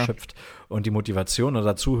Potenzial schon Cliffhanger. erschöpft. Und die Motivation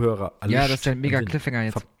unserer Zuhörer alle Ja, das ist der mega Cliffhanger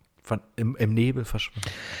jetzt. Im Nebel verschwunden.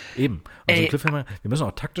 Eben. Und so Ey. ein Cliffhanger, wir müssen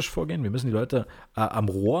auch taktisch vorgehen. Wir müssen die Leute am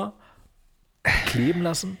Rohr kleben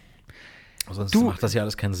lassen. Sonst macht das ja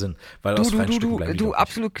alles keinen Sinn. Weil aus freien Stücken bleiben die doch nicht.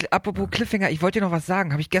 absolut, apropos Cliffhanger, ich wollte dir noch was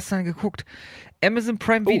sagen, habe ich gestern geguckt. Amazon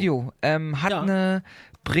Prime Video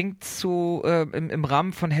bringt im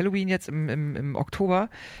Rahmen von Halloween jetzt im Oktober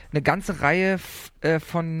eine ganze Reihe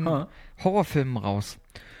von Horrorfilmen raus.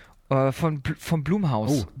 Von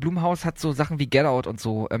Blumhouse. Oh. Blumhouse hat so Sachen wie Get Out und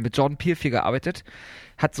so, mit Jordan Peele viel gearbeitet,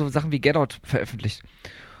 hat so Sachen wie Get Out veröffentlicht.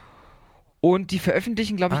 Und die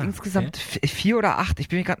veröffentlichen, glaube ich, insgesamt 4 oder 8, ich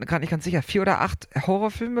bin mir gerade nicht ganz sicher, 4 oder 8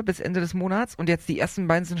 Horrorfilme bis Ende des Monats und jetzt die ersten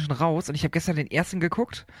beiden sind schon raus und ich habe gestern den ersten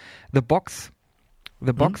geguckt, The Box.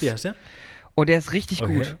 Wie heißt der? Und der ist richtig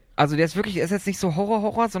Okay. gut. Also der ist jetzt nicht so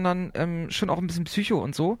Horror, sondern schon auch ein bisschen Psycho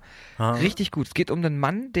und so. Richtig gut. Es geht um einen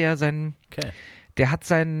Mann, der hat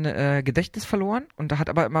sein Gedächtnis verloren und hat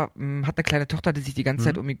aber immer hat eine kleine Tochter, die sich die ganze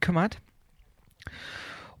Zeit um ihn kümmert.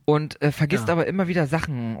 Und vergisst aber immer wieder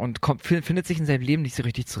Sachen und findet sich in seinem Leben nicht so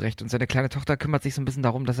richtig zurecht. Und seine kleine Tochter kümmert sich so ein bisschen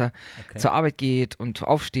darum, dass er zur Arbeit geht und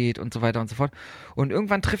aufsteht und so weiter und so fort. Und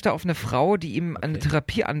irgendwann trifft er auf eine Frau, die ihm eine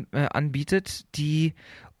Therapie anbietet, die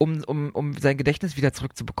um sein Gedächtnis wieder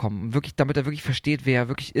zurückzubekommen. Wirklich, damit er wirklich versteht, wer er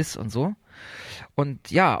wirklich ist und so. Und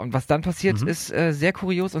ja, und was dann passiert, ist sehr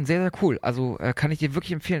kurios und sehr, sehr cool. Also kann ich dir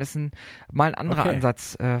wirklich empfehlen. Das ist mal ein anderer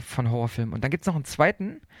Ansatz von Horrorfilmen. Und dann gibt's noch einen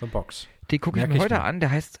zweiten. The Box. Den gucke ich mir heute an, der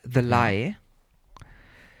heißt The Lie.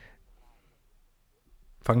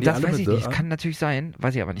 Fangen die Das alle weiß mit ich The nicht, an? kann natürlich sein,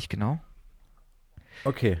 weiß ich aber nicht genau.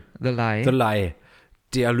 Okay. The Lie. The Lie.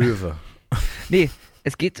 Der Löwe. Nee,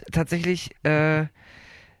 es geht tatsächlich dann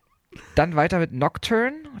weiter mit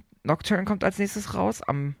Nocturne. Nocturne kommt als nächstes raus.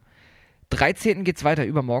 Am 13. geht's weiter,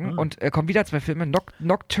 übermorgen. Und kommen wieder 2 Filme,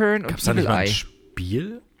 Nocturne Gab's und da nicht Evil mal ein Eye.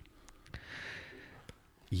 Spiel?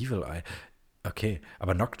 Evil Eye. Okay,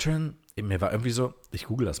 aber Nocturne, mir war irgendwie so, ich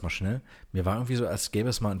google das mal schnell, mir war irgendwie so, als gäbe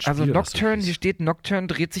es mal ein Spiel. Also was so Nocturne, hieß. hier steht, Nocturne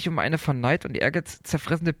dreht sich um eine von Neid und Ehrgeiz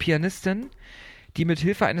zerfressene Pianistin, die mit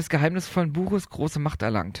Hilfe eines geheimnisvollen Buches große Macht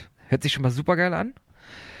erlangt. Hört sich schon mal super geil an.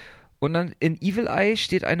 Und dann in Evil Eye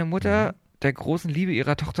steht eine Mutter der großen Liebe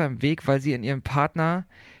ihrer Tochter im Weg, weil sie in ihrem Partner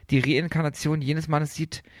die Reinkarnation jenes Mannes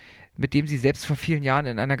sieht, mit dem sie selbst vor vielen Jahren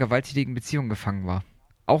in einer gewalttätigen Beziehung gefangen war.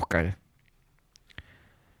 Auch geil.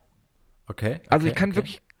 Okay. Also ich kann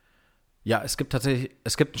wirklich, Ja, es gibt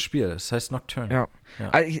ein Spiel, das heißt Nocturne. ja. Ja.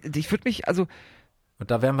 Also ich würde mich, also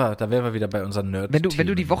Und da wären wir wieder bei unseren Nerd. wenn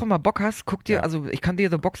du die Woche mal Bock hast, guck dir, Ja. also ich kann dir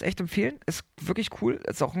The Box echt empfehlen. Ist wirklich cool.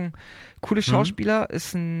 Ist auch ein cooler Schauspieler.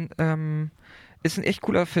 Ist ein echt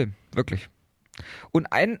cooler Film. Wirklich. Und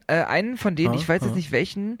einen von denen, ich weiß jetzt nicht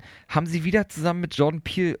welchen, haben sie wieder zusammen mit Jordan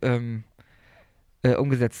Peele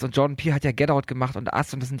umgesetzt. Und Jordan Peele hat ja Get Out gemacht und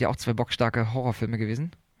Us und das sind ja auch 2 bockstarke Horrorfilme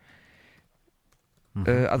gewesen.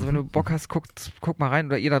 Also wenn du Bock hast, guck mal rein,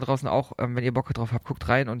 oder ihr da draußen auch, wenn ihr Bock drauf habt, guckt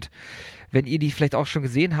rein, und wenn ihr die vielleicht auch schon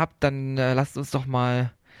gesehen habt, dann lasst uns doch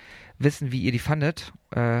mal wissen, wie ihr die fandet,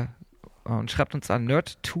 und schreibt uns an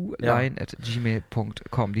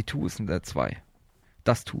nerd2line@gmail.com. Die 2 ist eine 2.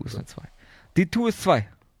 Das 2 ist eine 2. Die 2 ist 2.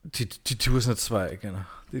 Die Tür ist eine 2, genau.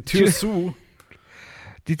 Die Tür ist zu.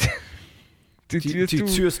 Die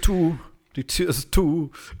Tür ist zu. Die Tür ist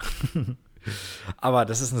zu. Aber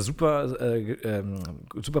das ist ein super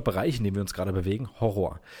Bereich, in dem wir uns gerade bewegen,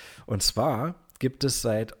 Horror. Und zwar gibt es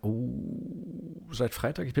seit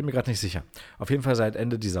Freitag, ich bin mir gerade nicht sicher, auf jeden Fall seit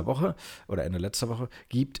Ende dieser Woche oder Ende letzter Woche,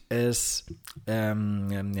 gibt es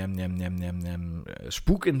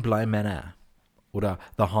Spuk in Bly Manor oder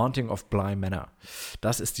The Haunting of Bly Manor.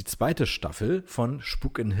 Das ist die 2. Staffel von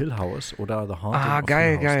Spuk in Hill House oder The Haunting of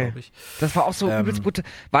Hill House, glaube ich. Das war auch so übelst gut.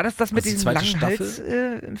 War das mit diesem langen Staffel? Hals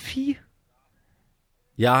im Vieh?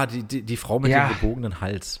 Ja, die Frau mit dem gebogenen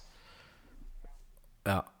Hals.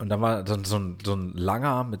 Ja, und dann war dann so ein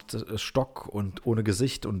langer mit Stock und ohne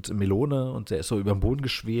Gesicht und Melone, und der ist so über den Boden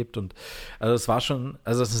geschwebt, und also es war schon,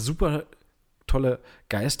 also es ist eine super tolle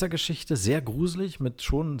Geistergeschichte, sehr gruselig, mit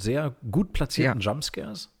schon sehr gut platzierten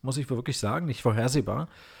Jumpscares, muss ich wirklich sagen, nicht vorhersehbar.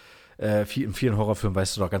 In vielen Horrorfilmen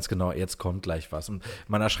weißt du doch ganz genau, jetzt kommt gleich was. Und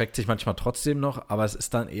man erschreckt sich manchmal trotzdem noch, aber es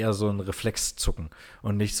ist dann eher so ein Reflexzucken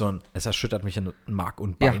und nicht so ein, es erschüttert mich in Mark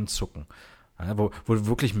und Bein zucken. Ja, wo du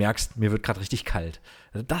wirklich merkst, mir wird gerade richtig kalt.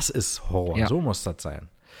 Das ist Horror, so muss das sein.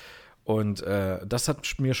 Und das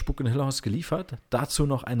hat mir Spuk in Hill House geliefert. Dazu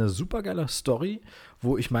noch eine supergeile Story,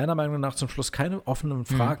 wo ich meiner Meinung nach zum Schluss keine offenen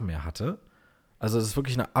Fragen mehr hatte. Also es ist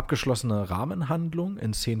wirklich eine abgeschlossene Rahmenhandlung,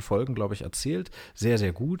 in 10 Folgen, glaube ich, erzählt. Sehr,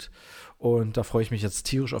 sehr gut. Und da freue ich mich jetzt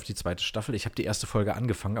tierisch auf die 2. Staffel. Ich habe die erste Folge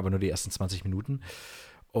angefangen, aber nur die ersten 20 Minuten.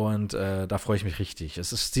 Und da freue ich mich richtig.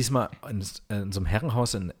 Es ist diesmal in so einem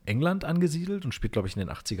Herrenhaus in England angesiedelt und spielt, glaube ich, in den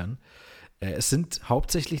 80ern. Es sind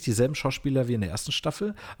hauptsächlich dieselben Schauspieler wie in der ersten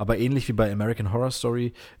Staffel, aber ähnlich wie bei American Horror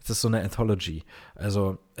Story, es ist so eine Anthology.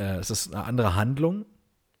 Also es ist eine andere Handlung.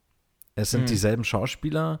 Es sind dieselben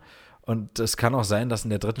Schauspieler. Und es kann auch sein, dass in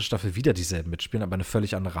der 3. Staffel wieder dieselben mitspielen, aber eine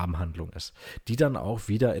völlig andere Rahmenhandlung ist, die dann auch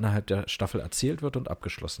wieder innerhalb der Staffel erzählt wird und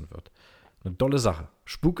abgeschlossen wird. Eine tolle Sache.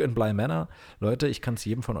 Spuk in Bly Manor. Leute, ich kann es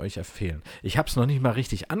jedem von euch empfehlen. Ich habe es noch nicht mal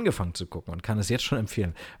richtig angefangen zu gucken und kann es jetzt schon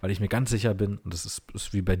empfehlen, weil ich mir ganz sicher bin, und das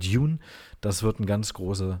ist wie bei Dune, das wird eine ganz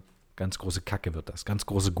große Kacke wird das. Ganz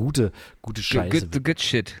große, gute Scheiße. Good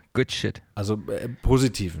shit. Also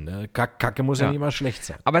positiven. Ne? Kacke muss ja nicht mal schlecht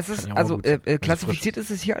sein. Aber es ist, klassifiziert ist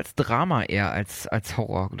es hier als Drama eher als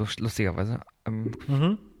Horror, lustigerweise.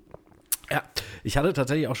 Ja, ich hatte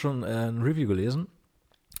tatsächlich auch schon ein Review gelesen.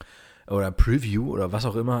 Oder Preview oder was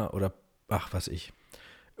auch immer. Oder,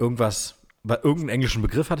 irgendeinen englischen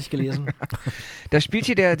Begriff hatte ich gelesen. Da spielt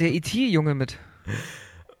hier der E.T.-Junge mit.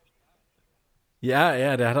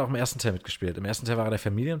 Ja, der hat auch im ersten Teil mitgespielt. Im ersten Teil war er der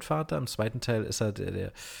Familienvater, im zweiten Teil ist er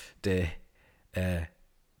der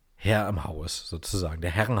Herr im Haus, sozusagen.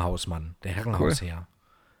 Der Herrenhausmann, der Herrenhausherr.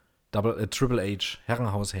 Triple H,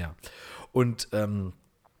 Herrenhausherr. Und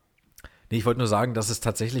ich wollte nur sagen, dass es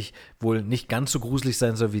tatsächlich wohl nicht ganz so gruselig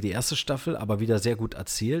sein soll wie die erste Staffel, aber wieder sehr gut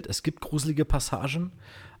erzählt. Es gibt gruselige Passagen,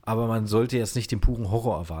 aber man sollte jetzt nicht den puren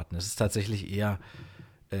Horror erwarten. Es ist tatsächlich eher,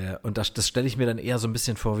 und das stelle ich mir dann eher so ein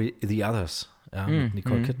bisschen vor wie The Others, mit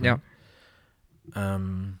Nicole Kidman. Ja.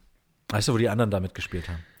 Weißt du, wo die anderen da mitgespielt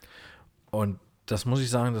haben? Und das muss ich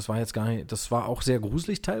sagen, das war jetzt gar nicht, das war auch sehr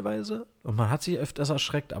gruselig teilweise und man hat sich öfters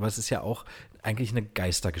erschreckt, aber es ist ja auch eigentlich eine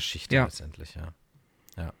Geistergeschichte letztendlich, ja.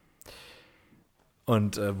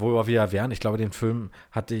 Und wo wir wieder wären, ich glaube, den Film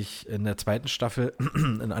hatte ich in der 2. Staffel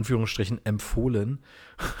in Anführungsstrichen empfohlen.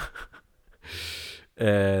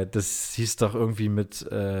 Das hieß doch irgendwie mit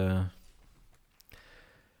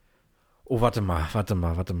warte mal.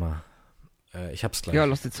 Ich hab's gleich. Ja,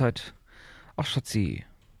 lass die Zeit. Ach, Schatzi.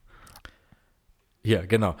 Hier,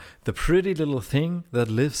 genau. The Pretty Little Thing That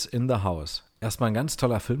Lives in the House. Erstmal ein ganz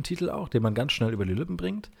toller Filmtitel auch, den man ganz schnell über die Lippen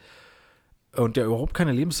bringt. Und der überhaupt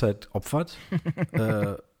keine Lebenszeit opfert.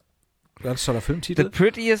 Ganz toller Filmtitel. The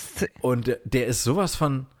Prettiest. Und der ist sowas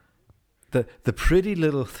von The Pretty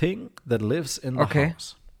Little Thing That Lives in the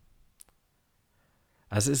House.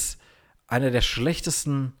 Also es ist einer der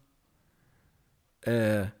schlechtesten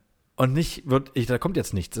und nicht, da kommt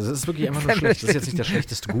jetzt nichts. Das ist wirklich einfach nur schlecht. Das ist jetzt nicht der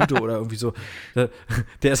schlechteste Gute oder irgendwie so.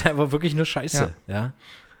 Der ist einfach wirklich nur scheiße. Ja.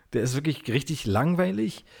 Der ist wirklich richtig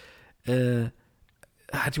langweilig.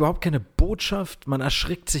 Hat überhaupt keine Botschaft, man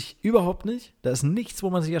erschreckt sich überhaupt nicht. Da ist nichts, wo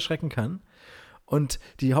man sich erschrecken kann. Und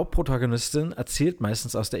die Hauptprotagonistin erzählt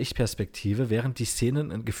meistens aus der Ich-Perspektive, während die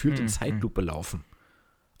Szenen gefühlt in Zeitlupe laufen.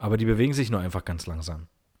 Aber die bewegen sich nur einfach ganz langsam.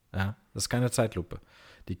 Ja, das ist keine Zeitlupe.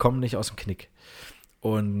 Die kommen nicht aus dem Knick.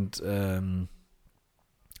 Und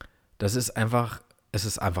es ist einfach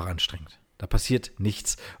anstrengend. Da passiert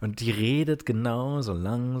nichts. Und die redet genauso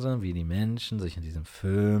langsam, wie die Menschen sich in diesem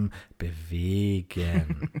Film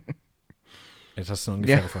bewegen. Jetzt hast du eine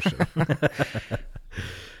ungefähre Vorstellung.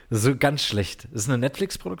 Das ist so ganz schlecht. Das ist eine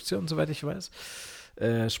Netflix-Produktion, soweit ich weiß.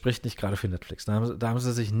 Spricht nicht gerade für Netflix. Da haben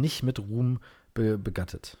sie sich nicht mit Ruhm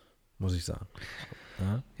begattet, muss ich sagen.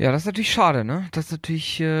 Ja, das ist natürlich schade, ne? Das ist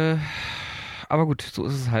natürlich, aber gut, so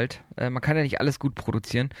ist es halt. Man kann ja nicht alles gut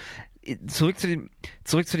produzieren. Zurück zu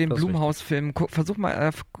den Blumhaus-Filmen. Versuch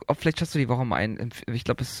mal, vielleicht hast du die Woche mal einen. Ich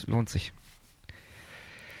glaube, es lohnt sich.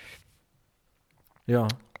 Ja.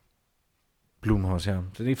 Blumhaus, ja.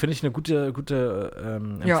 Die finde ich eine gute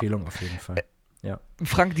Empfehlung auf jeden Fall. Ja.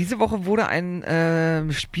 Frank, diese Woche wurde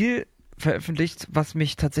ein Spiel veröffentlicht, was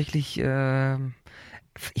mich tatsächlich, ich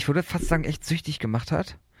würde fast sagen, echt süchtig gemacht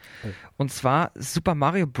hat. Oh. Und zwar Super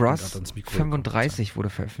Mario Bros. 35 wurde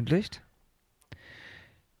veröffentlicht.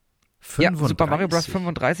 35? Ja, Super Mario Bros.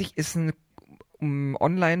 35 ist ein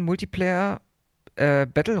Online-Multiplayer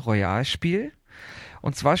Battle Royale-Spiel.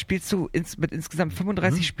 Und zwar spielst du mit insgesamt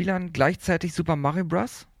 35 Spielern gleichzeitig Super Mario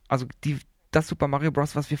Bros. Also das Super Mario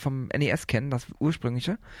Bros., was wir vom NES kennen, das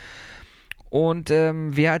ursprüngliche. Und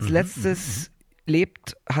wer als letztes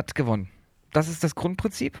lebt, hat gewonnen. Das ist das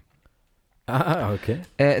Grundprinzip. Ah, okay.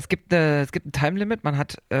 Es gibt ein Time-Limit. Man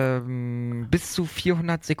hat bis zu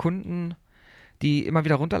 400 Sekunden, die immer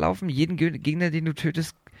wieder runterlaufen. Jeder Gegner, den du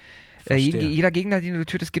tötest,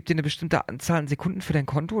 gibt dir eine bestimmte Anzahl an Sekunden für dein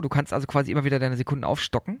Konto. Du kannst also quasi immer wieder deine Sekunden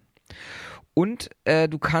aufstocken. Und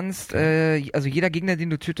du kannst, also jeder Gegner, den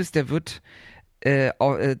du tötest, der wird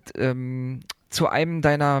zu einem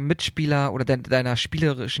deiner Mitspieler oder deiner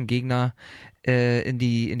spielerischen Gegner in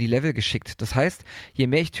die Level geschickt. Das heißt, je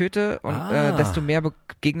mehr ich töte, und desto mehr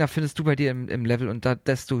Gegner findest du bei dir im Level und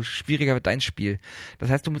desto schwieriger wird dein Spiel. Das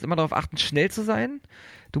heißt, du musst immer darauf achten, schnell zu sein.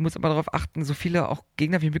 Du musst immer darauf achten, so viele auch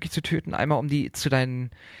Gegner wie möglich zu töten. Einmal, um die zu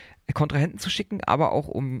deinen Kontrahenten zu schicken, aber auch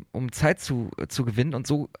um Zeit zu gewinnen. Und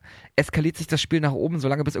so eskaliert sich das Spiel nach oben,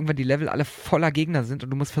 solange bis irgendwann die Level alle voller Gegner sind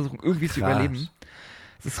und du musst versuchen, irgendwie zu überleben.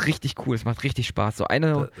 Das ist richtig cool, es macht richtig Spaß. So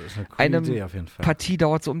eine Idee auf jeden Fall. Partie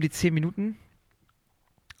dauert so um die 10 Minuten.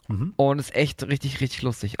 Und ist echt richtig, richtig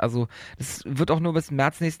lustig. Also, das wird auch nur bis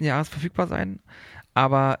März nächsten Jahres verfügbar sein.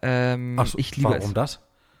 Aber ich liebe es. Warum das?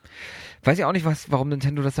 Weiß ich auch nicht, warum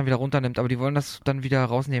Nintendo das dann wieder runternimmt, aber die wollen das dann wieder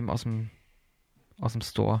rausnehmen aus dem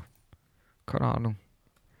Store. Keine Ahnung.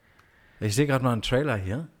 Ich sehe gerade mal einen Trailer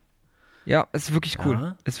hier. Ja, ist wirklich cool.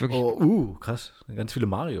 Ja. Ist wirklich krass. Ganz viele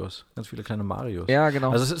Marios. Ganz viele kleine Marios. Ja,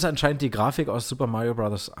 genau. Also es ist anscheinend die Grafik aus Super Mario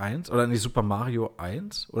Bros. 1 oder nicht Super Mario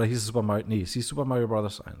 1 oder hieß es Super Mario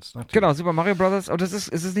Bros. 1. Natürlich. Genau, Super Mario Bros. Und es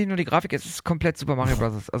ist nicht nur die Grafik, es ist komplett Super Mario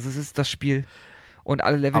Bros. Also es ist das Spiel und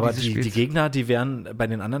alle Level dieses Spiels. Aber die Gegner, die werden bei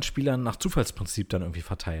den anderen Spielern nach Zufallsprinzip dann irgendwie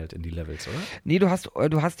verteilt in die Levels, oder? Nee, du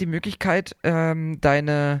hast die Möglichkeit,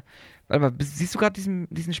 warte mal, siehst du gerade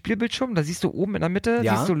diesen Spielbildschirm? Da siehst du oben in der Mitte,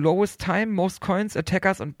 siehst du Lowest Time, Most Coins,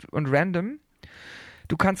 Attackers und Random.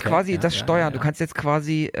 Du kannst quasi das steuern. Du kannst jetzt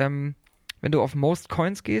quasi, wenn du auf Most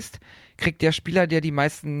Coins gehst, kriegt der Spieler, der die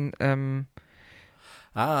meisten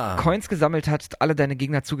Coins gesammelt hat, alle deine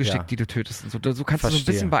Gegner zugeschickt, die du tötest. Und so kannst du so ein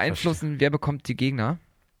bisschen beeinflussen, wer bekommt die Gegner.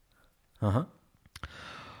 Aha.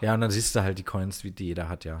 Ja, und dann siehst du halt die Coins, die jeder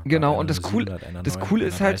hat, ja. Genau, und das Coole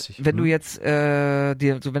ist halt, wenn du jetzt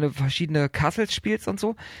wenn du verschiedene Castles spielst und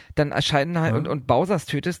so, dann erscheinen halt und Bowsers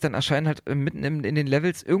tötest, dann erscheinen halt mitten in den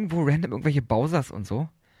Levels irgendwo random irgendwelche Bowsers und so.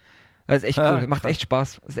 Das ist echt cool, macht echt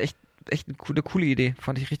Spaß. Das ist echt eine coole Idee,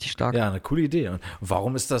 fand ich richtig stark. Ja, eine coole Idee. Und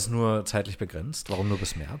warum ist das nur zeitlich begrenzt? Warum nur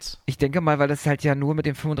bis März? Ich denke mal, weil das halt ja nur mit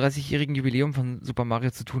dem 35-jährigen Jubiläum von Super Mario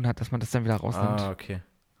zu tun hat, dass man das dann wieder rausnimmt. Okay.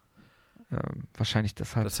 Wahrscheinlich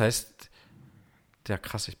deshalb. Das heißt, ja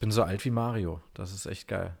krass, ich bin so alt wie Mario. Das ist echt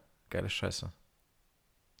geil. Geile Scheiße.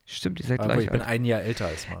 Stimmt, ihr seid gleich alt. Ich bin ein Jahr älter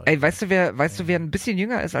als Mario. Ey, weißt du, wer ein bisschen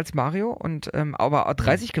jünger ist als Mario und aber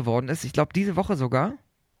 30 geworden ist? Ich glaube, diese Woche sogar.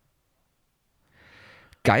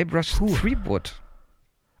 Guybrush Threepwood.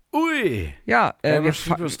 Ui! Ja, Guybrush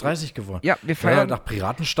Threepwood ist 30 geworden. Ja, wir feiern. Ja, nach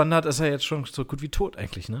Piratenstandard ist er jetzt schon so gut wie tot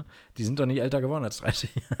eigentlich, ne? Die sind doch nicht älter geworden als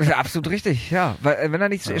 30. Ja, absolut richtig, ja. Weil wenn er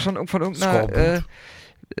nicht schon von irgendeiner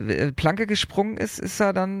Planke gesprungen ist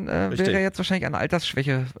er dann, wäre er jetzt wahrscheinlich an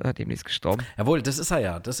Altersschwäche demnächst gestorben. Jawohl, das ist er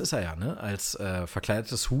ja, ne? Als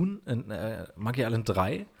verkleidetes Huhn in Monkey Island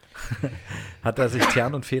 3 hat er sich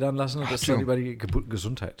teeren und federn lassen und ist dann über die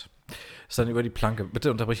Gesundheit. Ist dann über die Planke,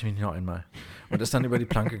 bitte unterbrich mich nicht noch einmal. Und ist dann über die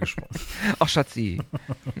Planke gesprungen. Ach, Schatzi.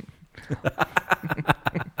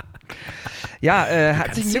 Ja,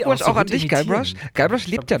 herzlichen sie Glückwunsch auch so auch an gut dich, imitieren. Guybrush. Guybrush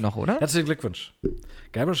lebt ja noch, oder? Herzlichen Glückwunsch.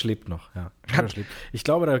 Guybrush lebt noch, ja. Guybrush lebt. Ich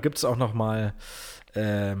glaube, da gibt es auch noch mal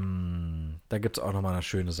eine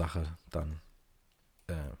schöne Sache dann.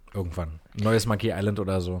 Irgendwann. Ein neues Monkey Island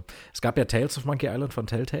oder so. Es gab ja Tales of Monkey Island von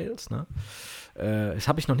Telltales, ne? Das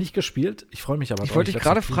habe ich noch nicht gespielt. Ich freue mich aber drauf. Ich wollte dich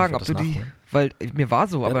gerade fragen, ob du die, weil mir war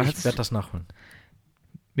so, aber ich werde das nachholen.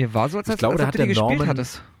 Mir war so, als glaube, ob da hat du der die gespielt Norman-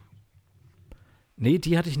 hattest. Nee,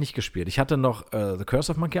 die hatte ich nicht gespielt. Ich hatte noch The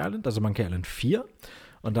Curse of Monkey Island, also Monkey Island 4.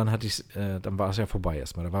 Und dann dann war es ja vorbei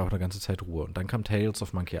erstmal. Da war auch eine ganze Zeit Ruhe. Und dann kam Tales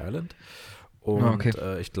of Monkey Island. Und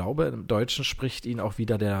ich glaube, im Deutschen spricht ihn auch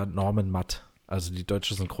wieder der Norman Matt. Also die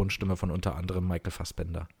deutsche Synchronstimme von unter anderem Michael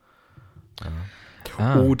Fassbender.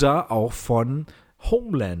 Ja. Oder auch von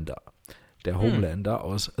Homelander. Der Homelander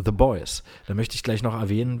aus The Boys. Da möchte ich gleich noch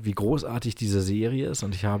erwähnen, wie großartig diese Serie ist.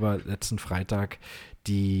 Und ich habe letzten Freitag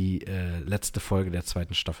die letzte Folge der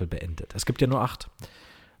 2. Staffel beendet. Es gibt ja nur 8.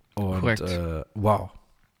 Und Korrekt. Wow.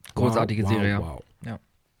 Großartige Serie. Wow. Ja.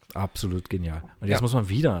 Absolut genial. Und jetzt muss man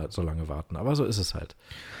wieder so lange warten. Aber so ist es halt.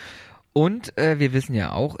 Und wir wissen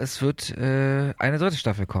ja auch, es wird eine 3.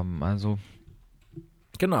 Staffel kommen. Also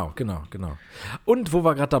Genau. Und wo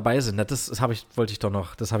wir gerade dabei sind, das habe ich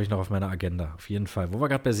noch auf meiner Agenda, auf jeden Fall. Wo wir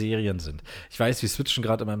gerade bei Serien sind. Ich weiß, wir switchen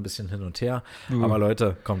gerade immer ein bisschen hin und her, aber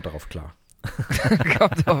Leute, kommt darauf klar.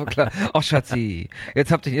 kommt auch klar. Ach, Schatzi,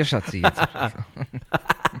 jetzt habt ihr Schatzi.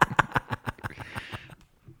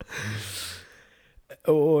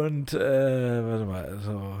 Und, warte mal,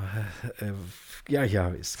 so,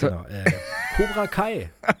 genau. Cobra Kai.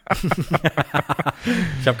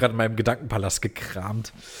 Ich habe gerade in meinem Gedankenpalast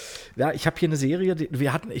gekramt. Ja, ich habe hier eine Serie,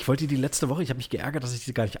 ich wollte die letzte Woche, ich habe mich geärgert, dass ich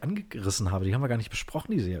die gar nicht angerissen habe. Die haben wir gar nicht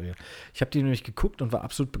besprochen, die Serie. Ich habe die nämlich geguckt und war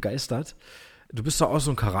absolut begeistert. Du bist doch auch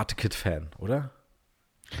so ein Karate-Kid-Fan, oder?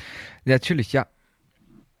 Ja, natürlich, ja.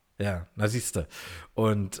 Ja, na siehste.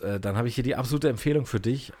 Und dann habe ich hier die absolute Empfehlung für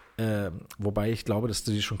dich, wobei ich glaube, dass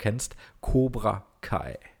du die schon kennst, Cobra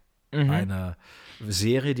Kai. Eine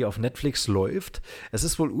Serie, die auf Netflix läuft. Es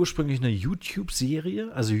ist wohl ursprünglich eine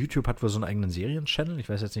YouTube-Serie, also YouTube hat wohl so einen eigenen Serien-Channel, ich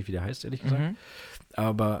weiß jetzt nicht, wie der heißt, ehrlich gesagt,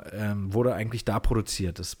 aber wurde eigentlich da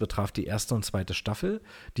produziert. Das betraf die 1. und 2. Staffel,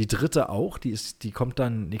 die 3. auch, die kommt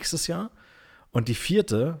dann nächstes Jahr. Und die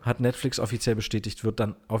 4. hat Netflix offiziell bestätigt, wird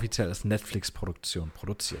dann offiziell als Netflix-Produktion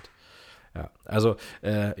produziert. Ja, also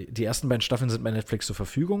die ersten beiden Staffeln sind bei Netflix zur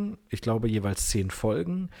Verfügung. Ich glaube jeweils 10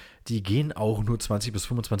 Folgen. Die gehen auch nur 20 bis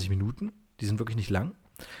 25 Minuten. Die sind wirklich nicht lang.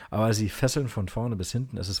 Aber sie fesseln von vorne bis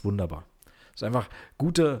hinten. Es ist wunderbar. Es ist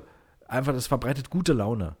einfach das verbreitet gute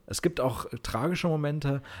Laune. Es gibt auch tragische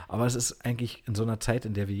Momente, aber es ist eigentlich in so einer Zeit,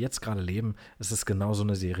 in der wir jetzt gerade leben, es ist genau so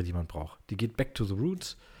eine Serie, die man braucht. Die geht back to the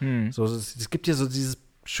roots. So, es gibt ja so dieses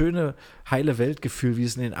schöne, heile Weltgefühl, wie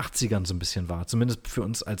es in den 80ern so ein bisschen war. Zumindest für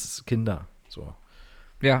uns als Kinder. So.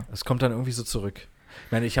 Ja. Es kommt dann irgendwie so zurück.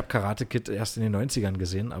 Ich meine, ich habe Karate Kid erst in den 90ern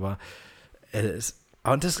gesehen, aber es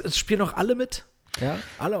spielen auch alle mit. Ja,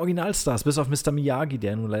 alle Originalstars, bis auf Mr. Miyagi,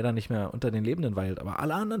 der nun leider nicht mehr unter den Lebenden weilt, aber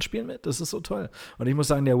alle anderen spielen mit, das ist so toll. Und ich muss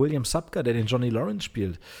sagen, der William Sapka, der den Johnny Lawrence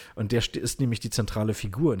spielt, und der ist nämlich die zentrale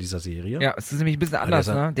Figur in dieser Serie. Ja, es ist nämlich ein bisschen anders,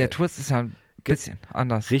 ne? Der Twist ist ja ein bisschen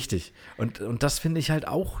anders. Richtig. Und das finde ich halt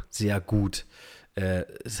auch sehr gut.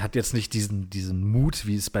 Es hat jetzt nicht diesen Mut,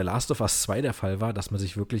 wie es bei Last of Us 2 der Fall war, dass man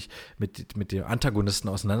sich wirklich mit dem Antagonisten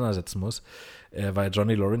auseinandersetzen muss. Weil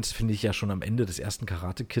Johnny Lawrence, finde ich, ja schon am Ende des ersten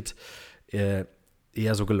Karate Kid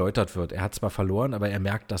eher so geläutert wird. Er hat zwar verloren, aber er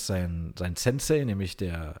merkt, dass sein Sensei, nämlich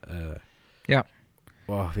der hier,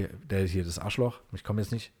 das Arschloch, ich komme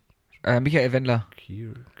jetzt nicht. Michael Wendler.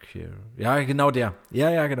 Ja, genau der.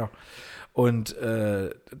 Ja, genau. Und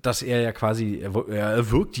dass er ja quasi, er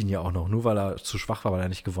wirkt ihn ja auch noch, nur weil er zu schwach war, weil er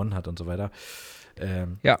nicht gewonnen hat und so weiter.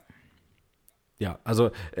 Ja, also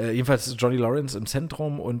jedenfalls Johnny Lawrence im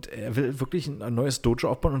Zentrum und er will wirklich ein neues Dojo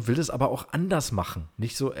aufbauen und will das aber auch anders machen.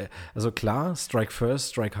 Nicht so, also klar, Strike First,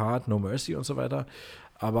 Strike Hard, No Mercy und so weiter,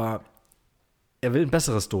 aber er will ein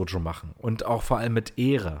besseres Dojo machen und auch vor allem mit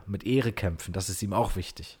Ehre kämpfen, das ist ihm auch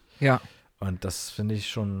wichtig. Ja. Und das finde ich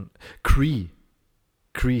schon, Cree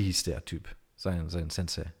hieß der Typ, sein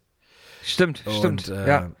Sensei. Stimmt.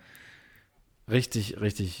 Ja. Richtig,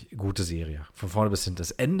 richtig gute Serie. Von vorne bis hinten.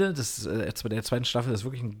 Das Ende der 2. Staffel ist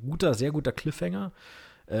wirklich ein sehr guter Cliffhanger.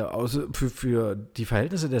 Für die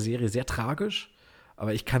Verhältnisse der Serie sehr tragisch.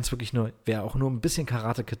 Aber ich kann es wirklich nur, wer auch nur ein bisschen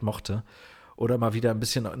Karate Kid mochte oder mal wieder ein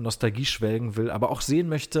bisschen Nostalgie schwelgen will, aber auch sehen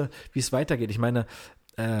möchte, wie es weitergeht. Ich meine,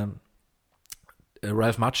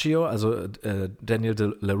 Ralph Macchio, also Daniel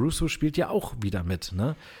De LaRusso spielt ja auch wieder mit.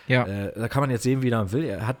 Ne? Ja. Da kann man jetzt sehen, wie er will.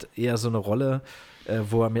 Er hat eher so eine Rolle,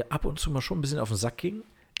 wo er mir ab und zu mal schon ein bisschen auf den Sack ging.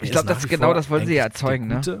 Ich glaube, das wollen sie ja erzeugen,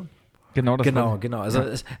 ne? Genau das. Genau. Also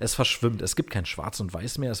es verschwimmt. Es gibt kein Schwarz und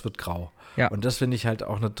Weiß mehr, es wird grau. Ja. Und das finde ich halt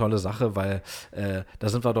auch eine tolle Sache, weil da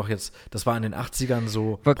sind wir doch jetzt, das war in den 80ern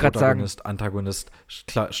so, Wollte grad Protagonist, Antagonist,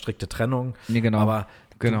 strikte Trennung. Nee, genau. Aber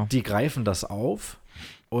Genau. die greifen das auf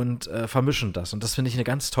und vermischen das. Und das finde ich eine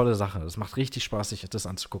ganz tolle Sache. Das macht richtig Spaß, sich das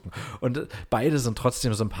anzugucken. Und beide sind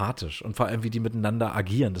trotzdem sympathisch. Und vor allem, wie die miteinander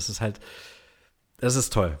agieren. Das ist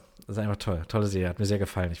toll. Das ist einfach toll. Tolle Serie. Hat mir sehr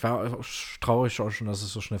gefallen. Ich war traurig auch schon, dass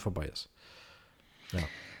es so schnell vorbei ist. Ja.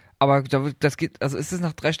 Aber das geht, also ist es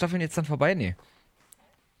nach 3 Staffeln jetzt dann vorbei? Nee.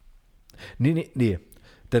 Nee.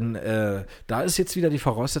 Denn da ist jetzt wieder die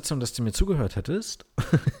Voraussetzung, dass du mir zugehört hättest.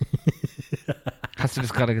 Hast du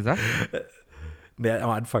das gerade gesagt? Nee,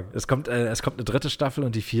 am Anfang. Es kommt eine 3. Staffel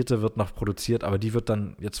und die 4. wird noch produziert, aber die wird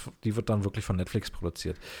dann wirklich von Netflix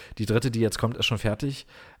produziert. Die 3., die jetzt kommt, ist schon fertig.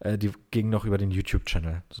 Die ging noch über den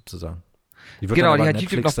YouTube-Channel sozusagen. Die wird Genau, dann die aber hat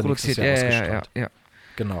YouTube noch produziert. Ja.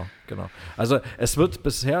 Genau. Also es wird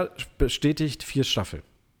bisher bestätigt 4 Staffeln.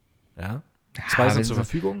 Ja. 2 sind zur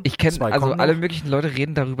Verfügung. Ich kenne, 2 also kommen alle noch. möglichen Leute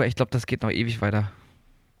reden darüber. Ich glaube, das geht noch ewig weiter.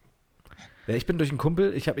 Ja, ich bin durch einen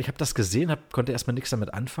Kumpel, ich hab das gesehen, konnte erstmal nichts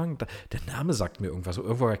damit anfangen. Der Name sagt mir irgendwas,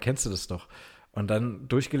 irgendwo erkennst du das doch. Und dann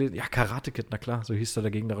durchgelesen, ja, Karate Kid, na klar, so hieß da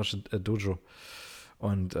der gegnerische Dojo.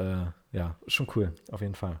 Und ja, schon cool, auf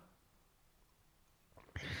jeden Fall.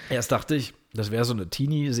 Erst dachte ich, das wäre so eine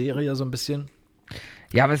Teenie-Serie so ein bisschen.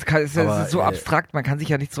 Ja, aber es ist so abstrakt, man kann sich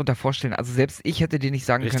ja nichts darunter vorstellen. Also selbst ich hätte dir nicht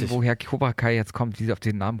sagen können, woher Cobra Kai jetzt kommt, wie sie auf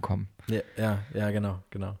den Namen kommen. Ja, genau.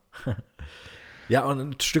 Ja, und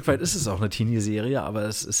ein Stück weit ist es auch eine Teenie-Serie, aber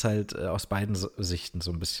es ist halt aus beiden Sichten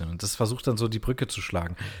so ein bisschen. Und das versucht dann so die Brücke zu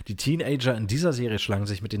schlagen. Die Teenager in dieser Serie schlagen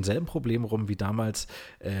sich mit denselben Problemen rum wie damals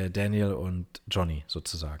Daniel und Johnny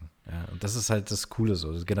sozusagen. Ja, und das ist halt das Coole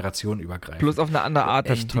so, generationenübergreifend. Bloß auf eine andere Art,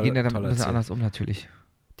 Echt die gehen ja damit ein bisschen erzählt. anders um natürlich.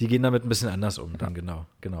 Die gehen damit ein bisschen anders um, dann genau.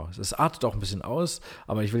 Es artet auch ein bisschen aus,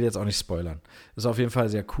 aber ich will jetzt auch nicht spoilern. Ist auf jeden Fall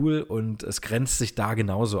sehr cool und es grenzt sich da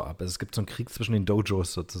genauso ab. Also es gibt so einen Krieg zwischen den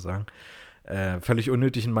Dojos sozusagen. Völlig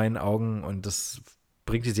unnötig in meinen Augen und das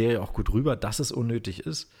bringt die Serie auch gut rüber, dass es unnötig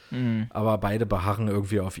ist. Mhm. Aber beide beharren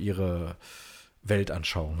irgendwie auf ihre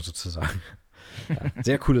Weltanschauung sozusagen. Ja,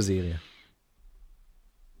 sehr coole Serie.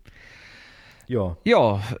 Ja,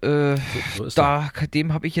 so ist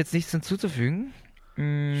dem habe ich jetzt nichts hinzuzufügen.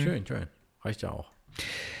 Schön. Reicht ja auch.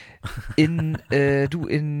 In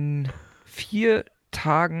 4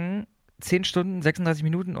 Tagen, 10 Stunden, 36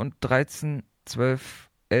 Minuten und 13, 12,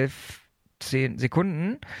 11, 10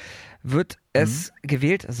 Sekunden wird es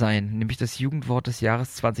gewählt sein, nämlich das Jugendwort des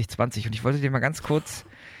Jahres 2020. Und ich wollte dir mal ganz kurz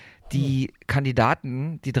die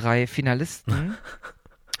Kandidaten, die 3 Finalisten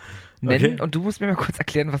nennen. Okay. Und du musst mir mal kurz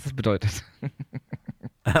erklären, was das bedeutet.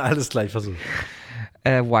 Alles gleich, versuch.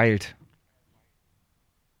 Wild.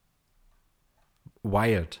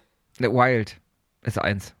 Wild ist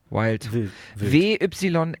 1. Wild. Wild.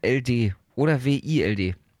 WYLD oder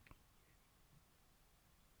WILD.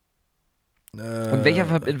 Und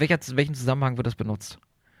in welchem Zusammenhang wird das benutzt?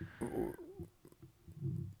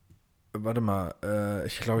 Warte mal,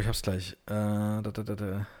 ich glaube, ich hab's gleich.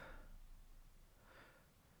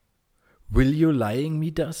 Will you lying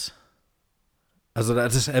me das? Also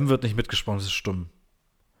das M wird nicht mitgesprochen, das ist stumm.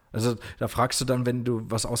 Also da fragst du dann, wenn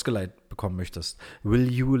du was ausgeleiht bekommen möchtest.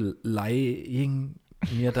 Will you lying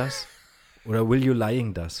mir das? Oder will you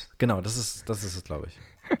lying das? Genau, das ist es, glaube ich.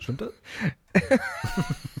 Stimmt das?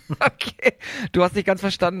 Okay, du hast nicht ganz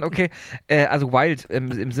verstanden. Okay, also wild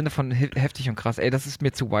im Sinne von heftig und krass. Ey, das ist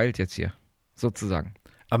mir zu wild jetzt hier, sozusagen.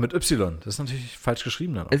 Aber mit Y, das ist natürlich falsch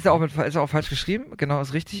geschrieben dann auch. Ist auch falsch geschrieben, genau,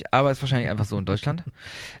 ist richtig, aber ist wahrscheinlich einfach so in Deutschland.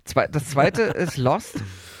 Das zweite ist Lost.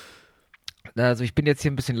 Also ich bin jetzt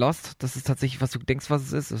hier ein bisschen lost. Das ist tatsächlich, was du denkst,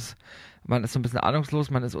 was es ist. Man ist so ein bisschen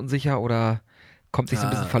ahnungslos, man ist unsicher oder kommt sich so ein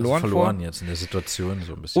bisschen verloren vor. Jetzt in der Situation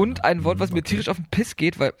so ein bisschen. Und ein Wort, was mir tierisch auf den Piss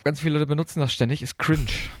geht, weil ganz viele Leute benutzen das ständig, ist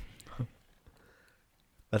cringe.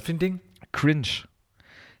 Was für ein Ding? Cringe.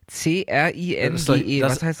 CRINGE.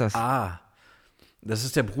 Was heißt das? Das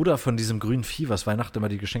ist der Bruder von diesem grünen Vieh, was Weihnachten immer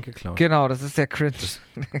die Geschenke klaut. Genau, das ist der Cringe.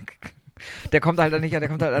 Der kommt halt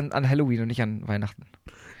an Halloween und nicht an Weihnachten.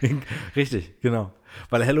 Richtig, genau.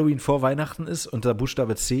 Weil Halloween vor Weihnachten ist und der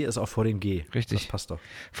Buchstabe C ist auch vor dem G. Richtig. Das passt doch.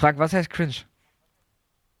 Frag, was heißt cringe?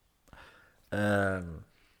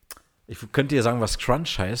 Ich könnte dir sagen, was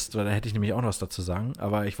Crunch heißt, weil da hätte ich nämlich auch noch was dazu sagen,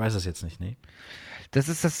 aber ich weiß es jetzt nicht, nee. Das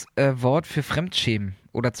ist das Wort für Fremdschämen.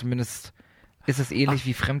 Oder zumindest ist es ähnlich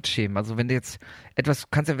wie Fremdschämen. Also wenn du jetzt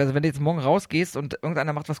wenn du jetzt morgen rausgehst und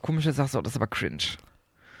irgendeiner macht was Komisches, sagst du, oh, das ist aber cringe.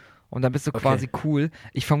 Und dann bist du quasi cool.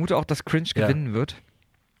 Ich vermute auch, dass cringe gewinnen wird.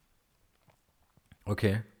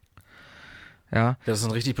 Okay. Ja. Das ist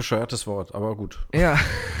ein richtig bescheuertes Wort, aber gut. Ja.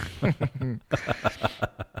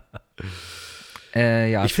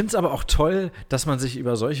 Ja. Ich finde es aber auch toll, dass man sich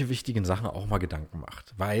über solche wichtigen Sachen auch mal Gedanken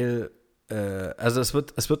macht. Weil, also es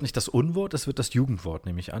wird nicht das Unwort, es wird das Jugendwort,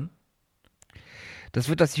 nehme ich an. Das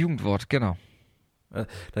wird das Jugendwort, genau.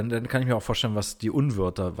 Dann kann ich mir auch vorstellen, was die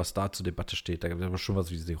Unwörter, was da zur Debatte steht. Da gibt es aber schon was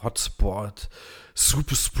wie die Hotspot,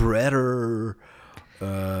 Superspreader.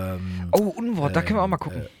 Unwort, da können wir auch mal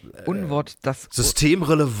gucken. Unwort, das.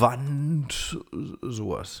 Systemrelevant,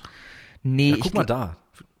 sowas. Nee, ja, guck mal da.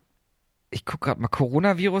 Ich guck gerade mal.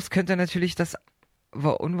 Coronavirus könnte natürlich das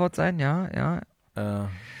Unwort sein, ja. Das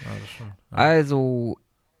schon. Ja. Also,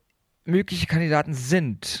 mögliche Kandidaten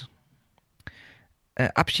sind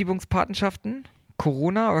Abschiebungspatenschaften,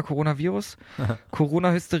 Corona oder Coronavirus,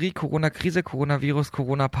 Corona-Hysterie, Corona-Krise, Coronavirus,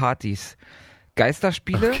 Corona-Partys,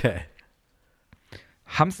 Geisterspiele, Okay.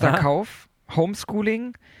 Hamsterkauf,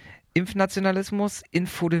 Homeschooling, Impfnationalismus,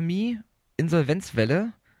 Infodemie,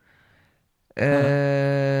 Insolvenzwelle,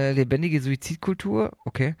 lebendige Suizidkultur,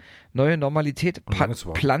 okay, neue Normalität,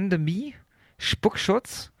 Plandemie,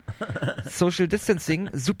 Spuckschutz, Social Distancing,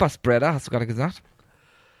 Superspreader, hast du gerade gesagt?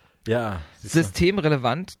 Ja.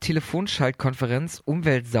 Systemrelevant, Telefonschaltkonferenz,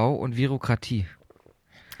 Umweltsau und Bürokratie.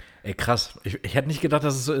 Ey, krass. Ich hätte nicht gedacht,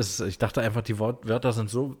 dass es so ist. Ich dachte einfach, die Wörter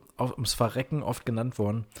sind so ums Verrecken oft genannt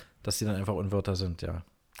worden, dass sie dann einfach Unwörter sind, ja.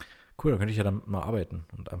 Cool, dann könnte ich ja damit mal arbeiten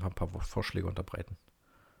und einfach ein paar Vorschläge unterbreiten.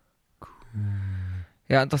 Cool.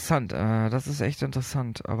 Ja, interessant. Das ist echt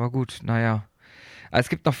interessant. Aber gut, naja. Es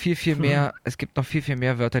gibt noch viel mehr,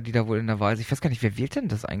 Wörter, die da wohl in der Wahl sind. Ich weiß gar nicht, wer wählt denn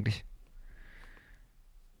das eigentlich?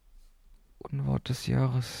 Unwort des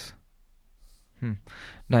Jahres.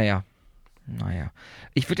 Naja.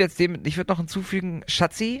 Ich würde noch hinzufügen,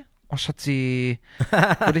 Schatzi. Oh, Schatzi.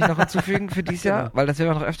 Würde ich noch hinzufügen für dieses Jahr, weil das werden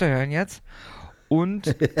wir noch öfter hören jetzt.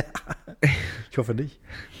 Und. Ich hoffe nicht.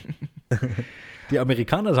 Die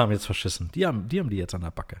Amerikaner haben jetzt verschissen. Die haben die jetzt an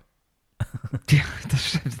der Backe. Ja, das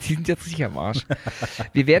stimmt. Die sind jetzt richtig am Arsch.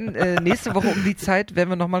 Wir werden nächste Woche um die Zeit, werden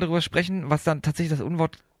wir nochmal darüber sprechen, was dann tatsächlich das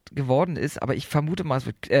Unwort geworden ist, aber ich vermute mal, es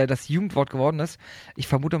wird das Jugendwort geworden ist. Ich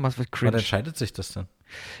vermute mal, es wird cringe. Wann entscheidet sich das denn?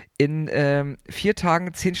 In 4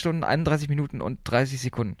 Tagen, 10 Stunden, 31 Minuten und 30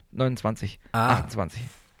 Sekunden. 29, 28.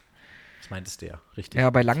 Das meintest du ja, richtig. Ja,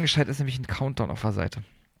 bei Langenscheid ist nämlich ein Countdown auf der Seite.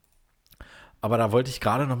 Aber da wollte ich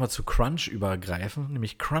gerade nochmal zu Crunch übergreifen,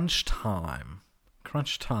 nämlich Crunch Time.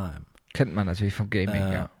 Crunch Time. Kennt man natürlich vom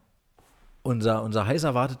Gaming, ja. Unser heiß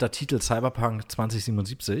erwarteter Titel Cyberpunk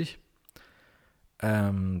 2077,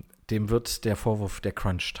 dem wird der Vorwurf der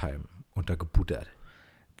Crunch Time untergebuttert.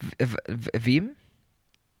 Wem?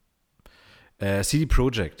 CD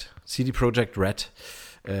Projekt Red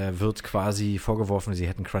wird quasi vorgeworfen, sie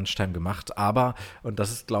hätten Crunch Time gemacht, aber, und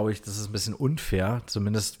das ist, glaube ich, das ist ein bisschen unfair,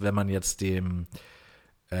 zumindest wenn man jetzt dem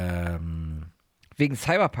wegen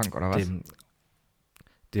Cyberpunk oder was?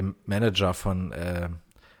 Dem Manager von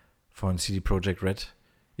CD Projekt Red,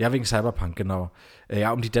 ja, wegen Cyberpunk, genau.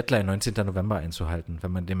 Ja, um die Deadline 19. November einzuhalten,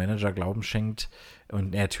 wenn man dem Manager Glauben schenkt,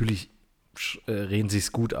 und natürlich reden sie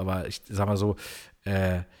es gut, aber ich sag mal so,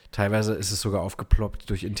 teilweise ist es sogar aufgeploppt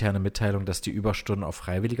durch interne Mitteilung, dass die Überstunden auf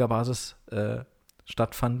freiwilliger Basis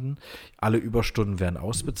stattfanden. Alle Überstunden werden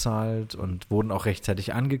ausbezahlt und wurden auch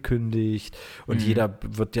rechtzeitig angekündigt. Und jeder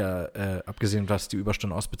wird ja, abgesehen, dass die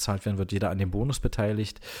Überstunden ausbezahlt werden, wird jeder an dem Bonus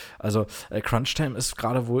beteiligt. Also Crunchtime ist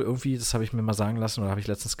gerade wohl irgendwie, das habe ich mir mal sagen lassen oder habe ich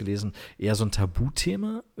letztens gelesen, eher so ein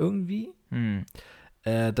Tabuthema irgendwie.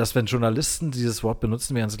 Dass wenn Journalisten dieses Wort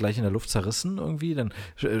benutzen, werden sie gleich in der Luft zerrissen irgendwie, dann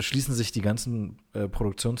schließen sich die ganzen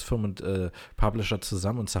Produktionsfirmen und Publisher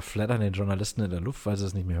zusammen und zerfleddern den Journalisten in der Luft, weil sie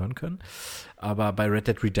es nicht mehr hören können. Aber bei Red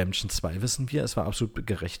Dead Redemption 2 wissen wir, es war absolut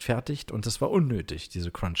gerechtfertigt und es war unnötig, diese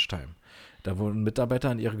Crunch-Time. Da wurden Mitarbeiter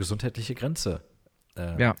an ihre gesundheitliche Grenze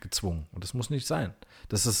gezwungen. Und das muss nicht sein.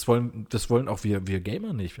 Das wollen auch wir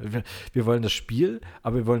Gamer nicht. Wir wollen das Spiel,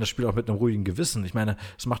 aber wir wollen das Spiel auch mit einem ruhigen Gewissen. Ich meine,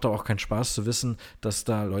 es macht doch auch keinen Spaß zu wissen, dass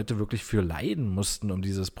da Leute wirklich für leiden mussten, um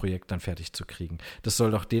dieses Projekt dann fertig zu kriegen. Das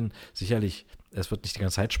soll doch denen sicherlich, es wird nicht die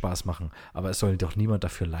ganze Zeit Spaß machen, aber es soll doch niemand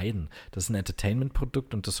dafür leiden. Das ist ein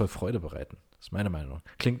Entertainment-Produkt und das soll Freude bereiten. Das ist meine Meinung.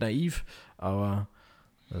 Klingt naiv, aber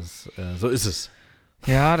so ist es.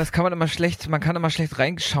 Ja, das kann man immer schlecht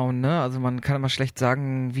reinschauen, ne? Also man kann immer schlecht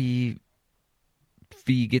sagen, wie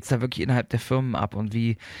geht's da wirklich innerhalb der Firmen ab und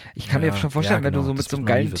ich kann mir schon vorstellen, wenn du so mit so einem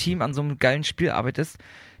geilen Team an so einem geilen Spiel arbeitest,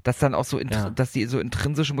 dass dann auch so, dass die so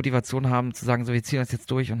intrinsische Motivation haben, zu sagen, so, wir ziehen das jetzt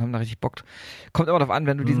durch und haben da richtig Bock. Kommt immer darauf an,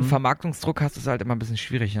 wenn du diesen Vermarktungsdruck hast, ist halt immer ein bisschen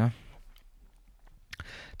schwierig, ne?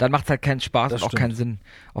 Dann macht's halt keinen Spaß und auch keinen Sinn.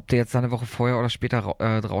 Ob du jetzt da eine Woche vorher oder später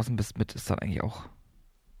draußen bist ist dann eigentlich auch.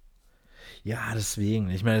 Ja, deswegen.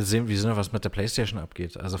 Ich meine, sehen wir noch, was mit der PlayStation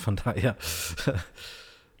abgeht. Also von daher.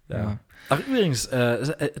 Ja. Ach, übrigens, das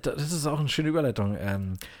ist auch eine schöne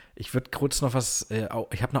Überleitung. Ich würde kurz noch was, ich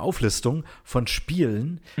habe eine Auflistung von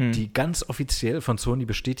Spielen, die ganz offiziell von Sony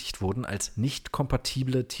bestätigt wurden als nicht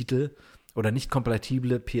kompatible Titel oder nicht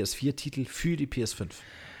kompatible PS4-Titel für die PS5.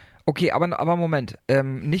 Okay, aber Moment.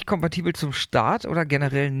 Nicht kompatibel zum Start oder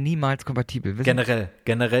generell niemals kompatibel?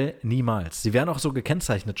 Generell niemals. Sie werden auch so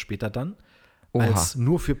gekennzeichnet später dann, als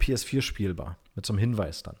nur für PS4 spielbar. Mit so einem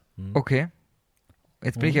Hinweis dann. Okay.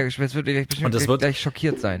 Jetzt bin ich ja gespannt, jetzt wird bestimmt gleich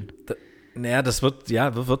schockiert sein. Naja,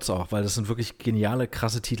 wird's auch, weil das sind wirklich geniale,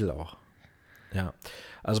 krasse Titel auch. Ja,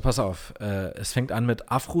 also pass auf, es fängt an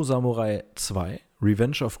mit Afro Samurai 2,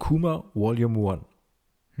 Revenge of Kuma, Volume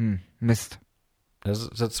 1. Mist. Das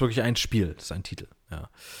ist wirklich ein Spiel, das ist ein Titel, ja.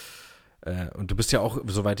 Und du bist ja auch,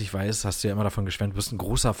 soweit ich weiß, hast du ja immer davon geschwärmt, du bist ein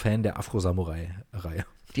großer Fan der Afro Samurai-Reihe.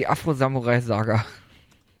 Die Afro Samurai-Saga.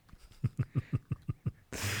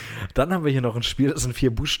 Dann haben wir hier noch ein Spiel, das sind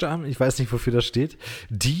 4 Buchstaben, ich weiß nicht, wofür das steht.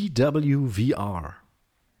 DWVR.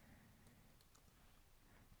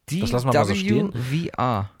 Das lassen wir mal so stehen.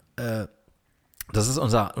 DWVR. Das ist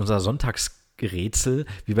unser Sonntagsrätsel,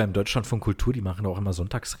 wie beim Deutschlandfunk Kultur, die machen auch immer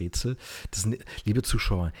Sonntagsrätsel. Liebe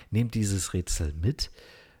Zuschauer, nehmt dieses Rätsel mit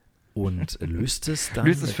und löst es dann.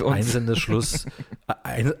 Löst es für uns.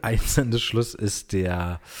 Einsendeschluss ist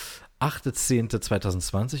der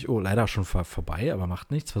 8.10.2020, leider schon vorbei, aber macht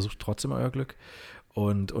nichts, versucht trotzdem euer Glück.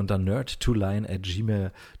 Und unter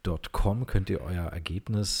nerd2line@gmail.com könnt ihr euer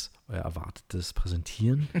Ergebnis, euer Erwartetes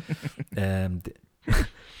präsentieren. Der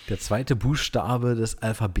zweite Buchstabe des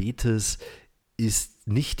Alphabetes ist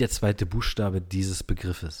nicht der zweite Buchstabe dieses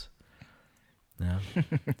Begriffes. Ja.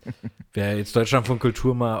 Wer jetzt Deutschland von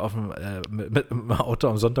Kultur mal mit dem Auto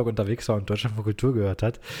am Sonntag unterwegs war und Deutschland von Kultur gehört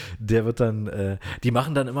hat, der wird dann, die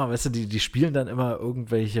machen dann immer, weißt du, die spielen dann immer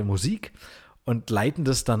irgendwelche Musik und leiten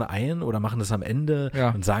das dann ein oder machen das am Ende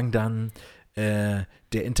und sagen dann, der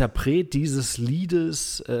Interpret dieses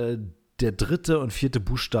Liedes, der 3. und 4.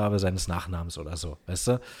 Buchstabe seines Nachnamens oder so, weißt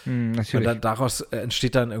du? Natürlich. Und dann, daraus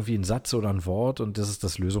entsteht dann irgendwie ein Satz oder ein Wort und das ist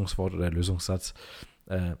das Lösungswort oder der Lösungssatz.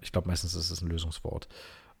 Ich glaube, meistens ist es ein Lösungswort.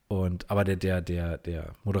 Aber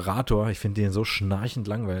der Moderator, ich finde den so schnarchend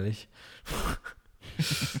langweilig.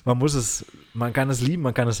 Man kann es lieben,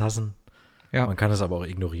 man kann es hassen. Ja. Man kann es aber auch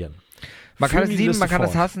ignorieren. Man kann es lieben, man kann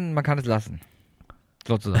es hassen, man kann es lassen.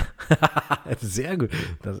 Sozusagen. Sehr gut.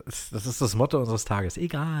 Das ist das Motto unseres Tages.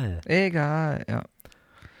 Egal, ja.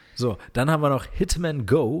 So, dann haben wir noch Hitman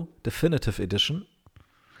Go Definitive Edition.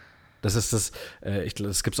 Das ist das,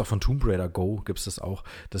 das gibt's auch von Tomb Raider Go, gibt's das auch.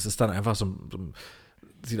 Das ist dann einfach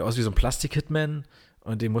sieht aus wie so ein Plastik-Hitman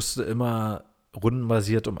und den musst du immer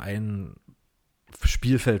rundenbasiert um ein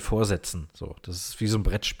Spielfeld vorsetzen. So, das ist wie so ein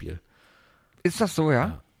Brettspiel. Ist das so,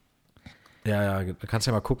 ja? Ja, da kannst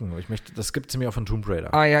du ja mal gucken. Das gibt's mir auch von Tomb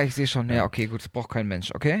Raider. Ah ja, ich sehe schon. Ja, okay, gut, das braucht kein Mensch.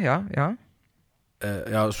 Okay, ja.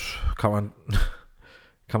 Das kann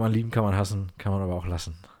man lieben, kann man hassen, kann man aber auch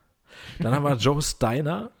lassen. Dann haben wir Joe's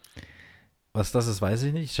Diner. Was das ist, weiß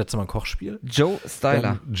ich nicht. Ich schätze mal ein Kochspiel. Joe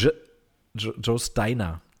Styler. Joe's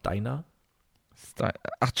Diner. Diner?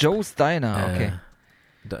 Ach, Joe's Diner, okay.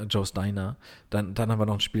 Joe's Diner. Dann haben wir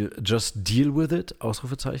noch ein Spiel Just Deal With It,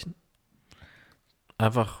 Ausrufezeichen.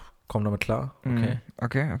 Einfach, komm damit klar.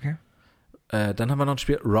 Okay. Dann haben wir noch ein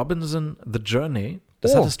Spiel Robinson The Journey.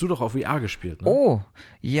 Das hattest du doch auf VR gespielt, ne? Oh,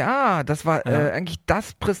 ja, das war eigentlich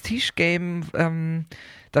das Prestige-Game,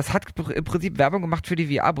 das hat im Prinzip Werbung gemacht für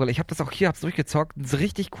die VR-Brille. Ich habe das auch hier, hab's durchgezockt. Ein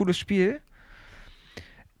richtig cooles Spiel.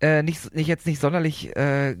 Nicht sonderlich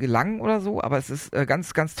lang oder so, aber es ist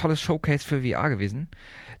ganz, ganz tolles Showcase für VR gewesen.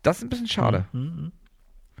 Das ist ein bisschen schade.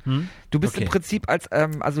 Du bist im Prinzip ist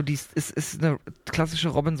eine klassische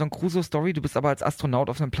Robinson Crusoe-Story, du bist aber als Astronaut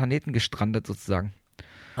auf einem Planeten gestrandet sozusagen.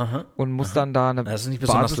 Und musst dann da eine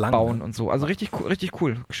Basis bauen und so. Also richtig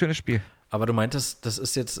cool, schönes Spiel. Aber du meintest, das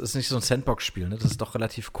ist nicht so ein Sandbox-Spiel, ne? Das ist doch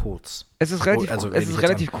relativ kurz. Es ist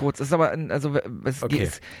relativ kurz. Es ist aber,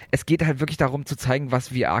 es geht halt wirklich darum zu zeigen, was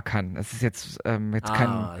VR kann. Es ist jetzt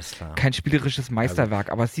kein spielerisches Meisterwerk,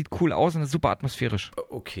 aber es sieht cool aus und ist super atmosphärisch.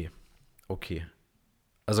 Okay.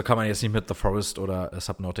 Also kann man jetzt nicht mit The Forest oder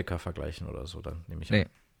Subnautica vergleichen oder so, dann nehme ich an. Nee.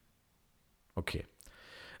 Okay.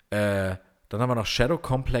 Dann haben wir noch Shadow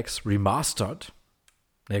Complex Remastered.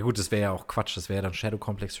 Na gut, das wäre ja auch Quatsch. Das wäre ja dann Shadow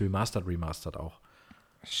Complex Remastered auch.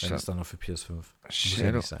 Wenn es dann noch für PS5. Muss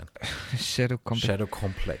ja nicht sein. Shadow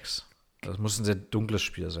Complex. Das muss ein sehr dunkles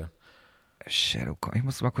Spiel sein. Ich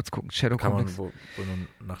muss mal kurz gucken. Shadow Complex. Kann man wohl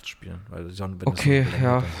nur nachts spielen. Weil okay,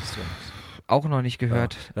 ja. Auch noch nicht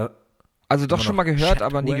gehört. Ja. Also doch schon mal gehört,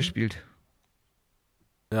 aber nie gespielt.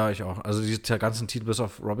 Ja, ich auch. Also die ganzen Titel, bis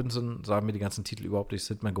auf Robinson, sagen mir die ganzen Titel überhaupt nicht.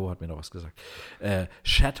 Sidman Go hat mir noch was gesagt.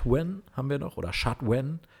 Shadwen haben wir noch, oder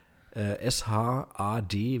Shadwen. Shadwen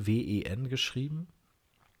geschrieben.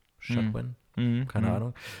 Shadwen. Keine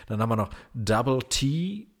Ahnung. Dann haben wir noch Double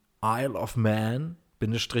T, Isle of Man,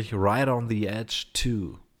 Bindestrich, Right on the Edge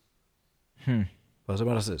 2. Was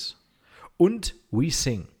immer das ist. Und We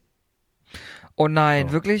Sing. Oh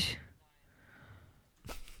nein, wirklich?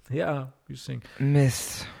 Ja, We Sing.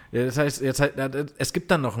 Mist. Ja, das heißt, es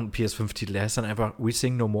gibt dann noch einen PS5-Titel, der heißt dann einfach We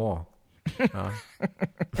Sing No More. Ja.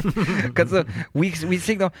 Kannst du,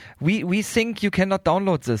 we think you cannot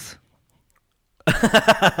download this.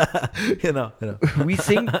 Genau. We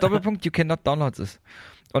think, Doppelpunkt, you cannot download this.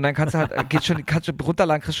 Und dann kannst du halt, kannst du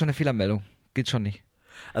runterladen, kriegst schon eine Fehlermeldung. Geht schon nicht.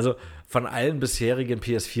 Also von allen bisherigen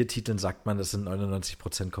PS4-Titeln sagt man, das sind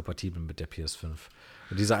 99% kompatibel mit der PS5.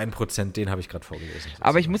 Und dieser 1%, den habe ich gerade vorgelesen.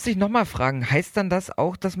 Aber ich muss dich nochmal fragen, heißt dann das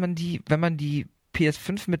auch, dass man wenn man die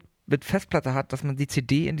PS5 mit Festplatte hat, dass man die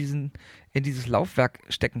CD in dieses Laufwerk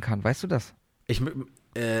stecken kann? Weißt du das?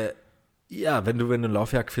 Ja, wenn du ein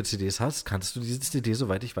Laufwerk für CDs hast, kannst du diese CD,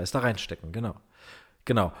 soweit ich weiß, da reinstecken.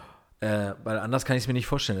 Genau. Weil anders kann ich es mir nicht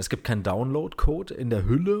vorstellen. Es gibt keinen Download-Code in der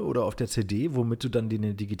Hülle oder auf der CD, womit du dann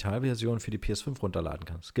die Digitalversion für die PS5 runterladen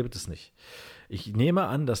kannst. Gibt es nicht. Ich nehme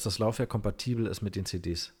an, dass das Laufwerk kompatibel ist mit den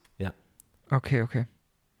CDs. Ja. Okay.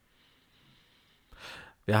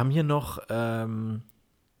 Wir haben hier noch,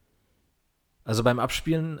 also beim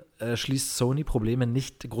Abspielen schließt Sony Probleme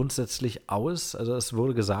nicht grundsätzlich aus. Also es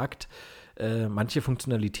wurde gesagt, manche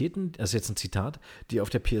Funktionalitäten, das ist jetzt ein Zitat, die auf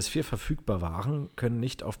der PS4 verfügbar waren, können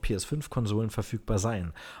nicht auf PS5-Konsolen verfügbar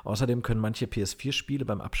sein. Außerdem können manche PS4-Spiele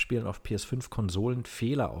beim Abspielen auf PS5-Konsolen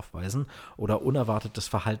Fehler aufweisen oder unerwartetes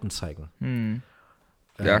Verhalten zeigen.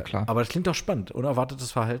 Ja, klar. Aber das klingt doch spannend.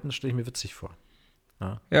 Unerwartetes Verhalten stelle ich mir witzig vor.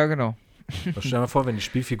 Ja, genau. Stell dir mal vor, wenn die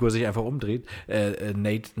Spielfigur sich einfach umdreht,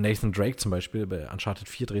 Nathan Drake zum Beispiel bei Uncharted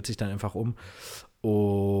 4 dreht sich dann einfach um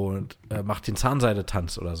und macht den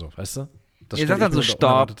Zahnseidetanz oder so, weißt du? Ihr sagt dann so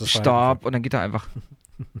Stopp und dann geht er einfach.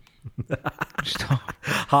 Stopp.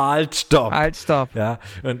 Halt, Stopp. Ja,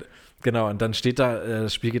 und genau, und dann steht da,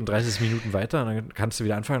 das Spiel geht in 30 Minuten weiter und dann kannst du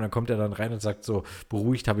wieder anfangen und dann kommt er dann rein und sagt so,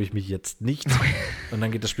 beruhigt habe ich mich jetzt nicht und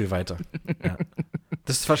dann geht das Spiel weiter. Ja.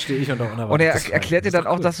 Das verstehe ich und auch unerwartet. Und er erklärt dir dann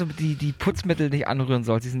auch, dass du die Putzmittel nicht anrühren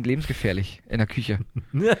sollst, die sind lebensgefährlich in der Küche.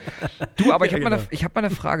 Du, aber ich habe mal eine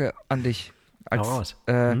Frage an dich.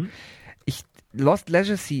 Lost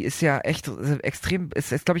Legacy ist ja echt extrem,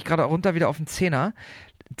 ist glaube ich gerade runter wieder auf den 10er.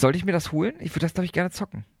 Sollte ich mir das holen? Ich würde das, glaube ich, gerne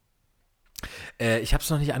zocken. Ich habe es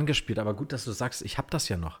noch nicht angespielt, aber gut, dass du sagst, ich habe das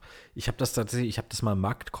ja noch. Ich habe das mal im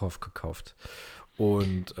Marktkauf gekauft.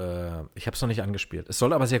 Und ich habe es noch nicht angespielt. Es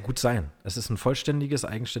soll aber sehr gut sein. Es ist ein vollständiges,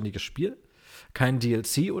 eigenständiges Spiel. Kein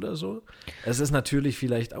DLC oder so. Es ist natürlich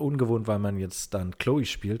vielleicht ungewohnt, weil man jetzt dann Chloe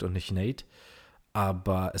spielt und nicht Nate.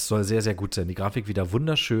 Aber es soll sehr, sehr gut sein. Die Grafik wieder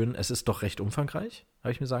wunderschön. Es ist doch recht umfangreich,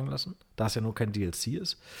 habe ich mir sagen lassen. Da es ja nur kein DLC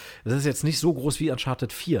ist. Es ist jetzt nicht so groß wie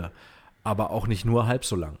Uncharted 4, aber auch nicht nur halb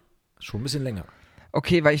so lang. Schon ein bisschen länger.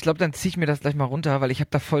 Okay, weil ich glaube, dann ziehe ich mir das gleich mal runter, weil ich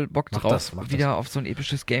habe da voll Bock drauf. Mach wieder auf so ein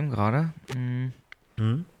episches Game gerade.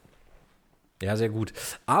 Ja, sehr gut.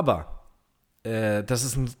 Aber das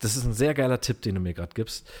ist ein sehr geiler Tipp, den du mir gerade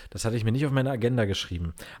gibst. Das hatte ich mir nicht auf meine Agenda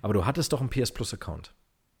geschrieben. Aber du hattest doch einen PS Plus-Account.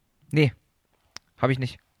 Nee, habe ich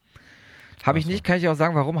nicht. Habe ich nicht, kann ich auch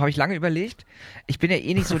sagen, warum. Habe ich lange überlegt. Ich bin ja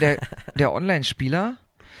eh nicht so der Online-Spieler.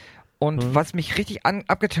 Und was mich richtig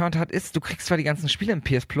abgeturnt hat, ist, du kriegst zwar die ganzen Spiele im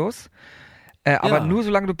PS Plus, aber nur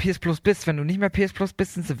solange du PS Plus bist. Wenn du nicht mehr PS Plus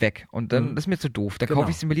bist, sind sie weg. Und dann ist mir zu doof. Dann kaufe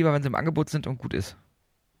ich sie mir lieber, wenn sie im Angebot sind und gut ist.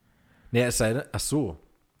 Nee, es sei denn, ach so.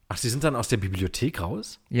 Ach, sie sind dann aus der Bibliothek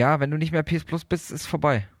raus? Ja, wenn du nicht mehr PS Plus bist, ist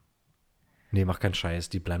vorbei. Nee, mach keinen Scheiß,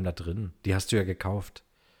 die bleiben da drin. Die hast du ja gekauft.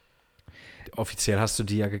 Offiziell hast du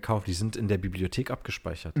die ja gekauft, die sind in der Bibliothek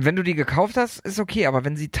abgespeichert. Wenn du die gekauft hast, ist okay, aber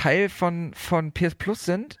wenn sie Teil von PS Plus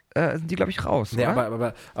sind die, glaube ich, raus, nee,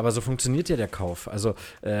 oder? aber so funktioniert ja der Kauf. Also,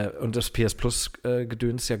 und das PS Plus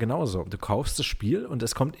Gedöns ja genauso. Du kaufst das Spiel und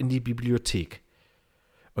es kommt in die Bibliothek.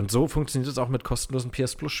 Und so funktioniert es auch mit kostenlosen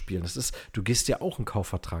PS Plus Spielen. Du gehst ja auch einen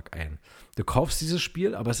Kaufvertrag ein. Du kaufst dieses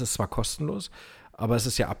Spiel, aber es ist zwar kostenlos, aber es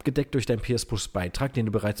ist ja abgedeckt durch deinen PS Plus Beitrag, den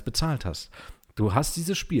du bereits bezahlt hast. Du hast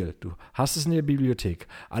dieses Spiel, du hast es in der Bibliothek.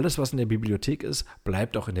 Alles, was in der Bibliothek ist,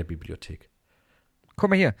 bleibt auch in der Bibliothek. Guck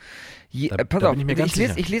mal hier. Pass auf,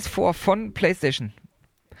 ich lese vor von PlayStation.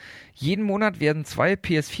 Jeden Monat werden 2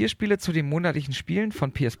 PS4-Spiele zu den monatlichen Spielen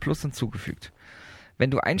von PS Plus hinzugefügt.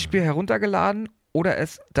 Wenn du ein Spiel heruntergeladen oder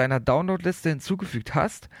es deiner Downloadliste hinzugefügt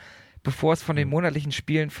hast, bevor es von den monatlichen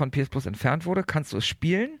Spielen von PS Plus entfernt wurde, kannst du es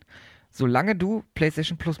spielen, solange du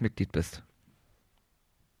PlayStation Plus Mitglied bist.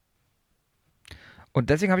 Und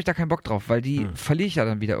deswegen habe ich da keinen Bock drauf, weil die verliere ich ja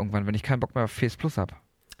dann wieder irgendwann, wenn ich keinen Bock mehr auf PS Plus habe.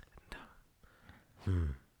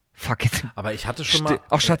 Fuck it. Aber ich hatte schon mal...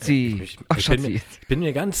 Ach, Schatzi. Ich bin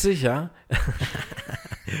mir ganz sicher...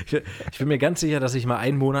 ich bin mir ganz sicher, dass ich mal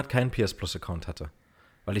einen Monat keinen PS Plus-Account hatte.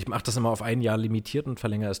 Weil ich mache das immer auf ein Jahr limitiert und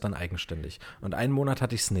verlängere es dann eigenständig. Und einen Monat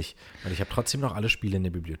hatte ich es nicht. Weil ich habe trotzdem noch alle Spiele in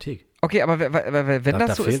der Bibliothek. Okay, aber wenn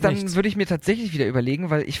das so ist, dann nichts. würde ich mir tatsächlich wieder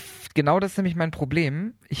überlegen, weil genau das ist nämlich mein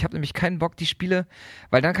Problem. Ich habe nämlich keinen Bock, die Spiele,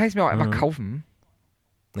 weil dann kann ich es mir auch einfach kaufen.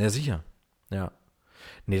 Ja, sicher. Ja.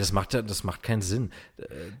 Nee, das macht keinen Sinn.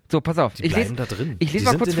 So, pass auf. Die bleiben da drin. Ich lese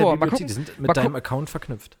mal kurz vor. Mal gucken, die sind mit deinem Account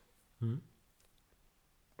verknüpft.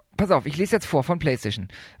 Pass auf, ich lese jetzt vor von PlayStation.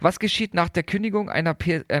 Was geschieht nach der Kündigung einer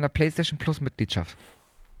PlayStation Plus Mitgliedschaft?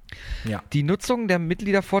 Ja. Die Nutzung der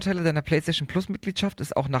Mitgliedervorteile deiner PlayStation Plus Mitgliedschaft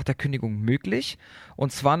ist auch nach der Kündigung möglich,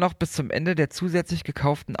 und zwar noch bis zum Ende der zusätzlich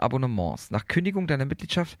gekauften Abonnements. Nach Kündigung deiner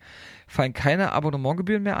Mitgliedschaft fallen keine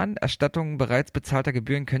Abonnementgebühren mehr an. Erstattungen bereits bezahlter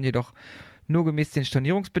Gebühren können jedoch nur gemäß den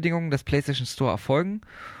Stornierungsbedingungen des PlayStation Store erfolgen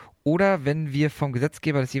oder wenn wir vom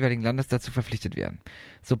Gesetzgeber des jeweiligen Landes dazu verpflichtet werden.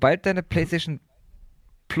 Sobald deine PlayStation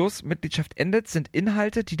Plus Mitgliedschaft endet, sind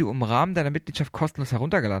Inhalte, die du im Rahmen deiner Mitgliedschaft kostenlos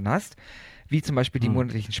heruntergeladen hast, wie zum Beispiel die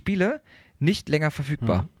monatlichen Spiele, nicht länger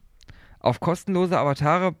verfügbar. Auf kostenlose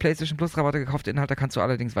Avatare, PlayStation Plus Rabatte gekaufte Inhalte kannst du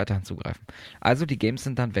allerdings weiterhin zugreifen. Also die Games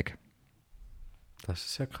sind dann weg. Das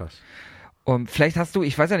ist ja krass. Und vielleicht hast du,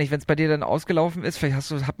 ich weiß ja nicht, wenn es bei dir dann ausgelaufen ist,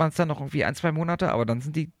 vielleicht hat man es dann noch irgendwie 1-2 Monate, aber dann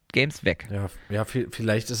sind die Games weg. Ja,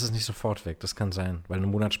 vielleicht ist es nicht sofort weg, das kann sein, weil einen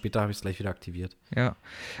Monat später habe ich es gleich wieder aktiviert. Ja.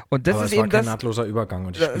 Und das aber ist es war eben kein nahtloser Übergang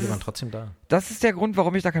und die Spiele waren trotzdem da. Das ist der Grund,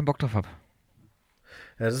 warum ich da keinen Bock drauf habe.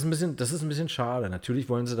 Ja, das ist ein bisschen schade. Natürlich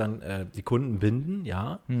wollen sie dann die Kunden binden,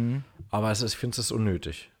 ja, aber ich finde es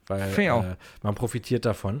unnötig, weil man profitiert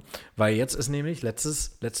davon. Weil jetzt ist nämlich,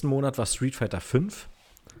 letzten Monat war Street Fighter 5.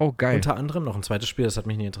 Oh, geil. Unter anderem noch ein zweites Spiel, das hat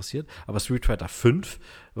mich nicht interessiert, aber Street Fighter 5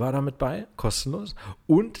 war da mit bei, kostenlos.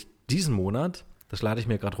 Und diesen Monat, das lade ich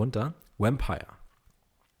mir gerade runter, Vampire.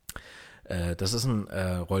 Das ist ein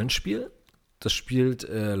Rollenspiel. Das spielt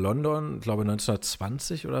London, glaube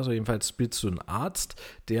 1920 oder so. Jedenfalls spielst du einen Arzt,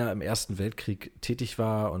 der im Ersten Weltkrieg tätig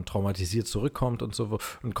war und traumatisiert zurückkommt und so.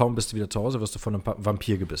 Und kaum bist du wieder zu Hause, wirst du von einem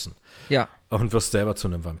Vampir gebissen. Ja. Und wirst selber zu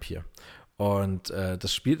einem Vampir. Und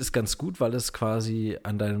das Spiel ist ganz gut, weil es quasi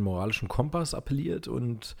an deinen moralischen Kompass appelliert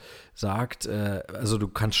und sagt, also du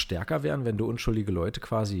kannst stärker werden, wenn du unschuldige Leute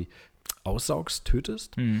quasi aussaugst,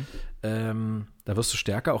 tötest. Da wirst du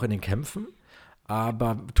stärker auch in den Kämpfen,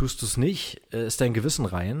 aber tust du es nicht, ist dein Gewissen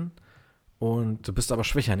rein und du bist aber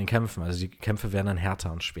schwächer in den Kämpfen. Also die Kämpfe werden dann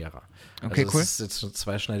härter und schwerer. Okay, also cool. Es ist jetzt ein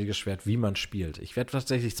zweischneidiges Schwert, wie man spielt. Ich werde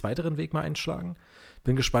tatsächlich zweiteren Weg mal einschlagen.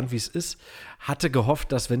 Bin gespannt, wie es ist. Hatte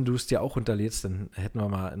gehofft, dass wenn du es dir auch runterlädst, dann hätten wir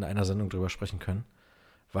mal in einer Sendung drüber sprechen können.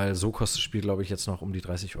 Weil so kostet das Spiel, glaube ich, jetzt noch um die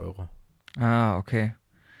 30 €. Ah, okay.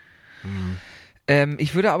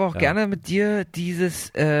 Ich würde aber auch gerne mit dir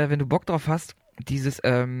dieses, wenn du Bock drauf hast, dieses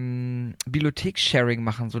Bibliothek-Sharing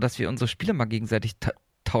machen, sodass wir unsere Spiele mal gegenseitig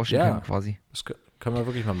tauschen können quasi. Das können wir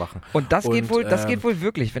wirklich mal machen. Und das geht wohl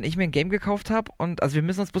wirklich. Wenn ich mir ein Game gekauft habe und, also wir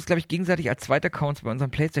müssen uns bloß, glaube ich, gegenseitig als zweite Accounts bei unseren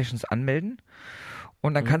Playstations anmelden.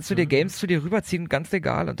 Und dann kannst du dir Games zu dir rüberziehen, ganz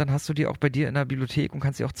legal. Und dann hast du die auch bei dir in der Bibliothek und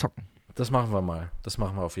kannst die auch zocken. Das machen wir mal. Das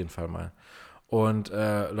machen wir auf jeden Fall mal. Und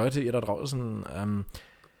Leute, ihr da draußen,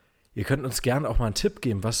 ihr könnt uns gerne auch mal einen Tipp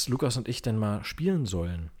geben, was Lukas und ich denn mal spielen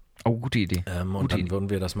sollen. Oh, gute Idee. Und dann würden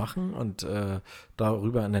wir das machen und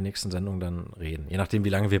darüber in der nächsten Sendung dann reden. Je nachdem, wie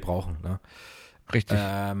lange wir brauchen. Ne? Richtig.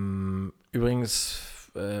 Übrigens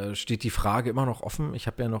steht die Frage immer noch offen. Ich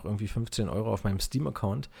habe ja noch irgendwie 15 € auf meinem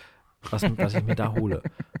Steam-Account, was ich mir da hole.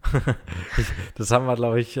 Das haben wir,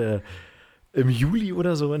 glaube ich, im Juli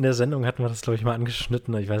oder so in der Sendung hatten wir das, glaube ich, mal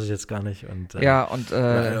angeschnitten. Ich weiß es jetzt gar nicht. Und,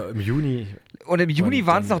 im Juni. Und im Juni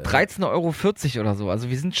waren es noch 13,40 € oder so. Also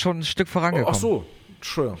wir sind schon ein Stück vorangekommen. Ach so.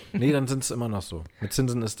 Sure. Nee, dann sind es immer noch so. Mit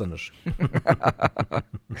Zinsen ist da nicht.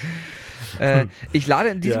 Ich lade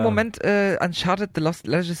in diesem Moment Uncharted The Lost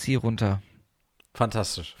Legacy runter.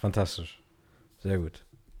 Fantastisch. Sehr gut.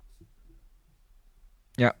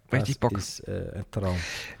 Ja, richtig Bock. Das ist ein Traum.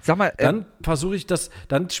 Sag mal, dann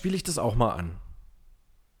dann spiele ich das auch mal an.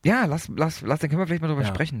 Ja, lass, dann können wir vielleicht mal drüber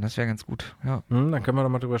sprechen. Das wäre ganz gut. Ja. Dann können wir doch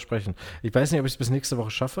mal drüber sprechen. Ich weiß nicht, ob ich es bis nächste Woche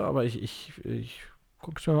schaffe, aber ich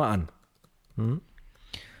gucke es mir mal an.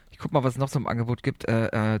 Ich guck mal, was es noch so im Angebot gibt.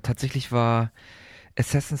 Tatsächlich war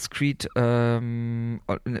Assassin's Creed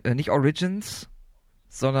nicht Origins,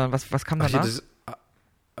 sondern was kam danach?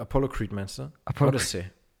 Apollo Creed meinst du?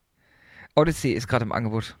 Odyssey ist gerade im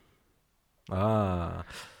Angebot. Ah.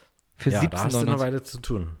 Für 17,99. Da hast du eine Weile zu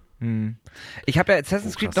tun. Ich habe ja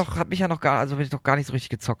Assassin's Creed noch gar nicht so richtig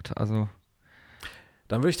gezockt. Also.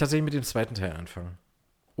 Dann würde ich tatsächlich mit dem zweiten Teil anfangen.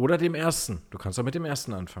 Oder dem ersten. Du kannst auch mit dem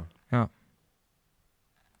ersten anfangen. Ja.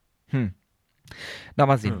 Na,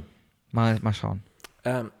 mal sehen. Mal schauen.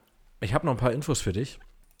 Ich habe noch ein paar Infos für dich.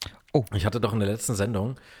 Oh. Ich hatte doch in der letzten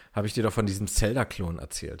Sendung, habe ich dir doch von diesem Zelda-Klon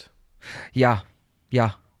erzählt. Ja.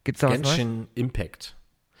 Gibt's da was Neues? Genshin Impact.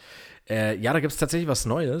 Ja, da gibt es tatsächlich was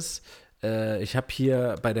Neues. Ich habe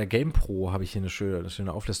hier bei der GamePro habe ich hier eine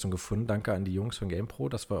schöne Auflistung gefunden. Danke an die Jungs von GamePro,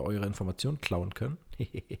 dass wir eure Informationen klauen können.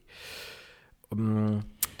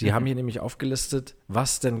 Die haben hier nämlich aufgelistet,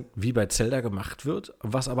 was denn wie bei Zelda gemacht wird,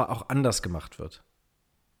 was aber auch anders gemacht wird.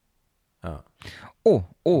 Ja. Oh,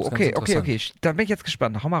 Das ist okay. ganz interessant. Da bin ich jetzt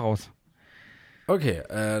gespannt. Hau mal raus. Okay,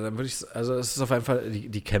 dann würde ich, also es ist auf jeden Fall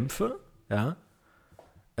die Kämpfe, ja.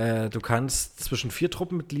 Du kannst zwischen 4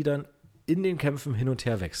 Truppenmitgliedern in den Kämpfen hin und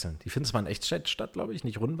her wechseln. Die finden zwar in Echtzeit statt, glaube ich,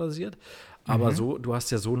 nicht rundenbasiert, aber so, du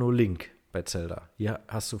hast ja so nur Link bei Zelda. Hier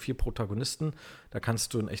hast du 4 Protagonisten, da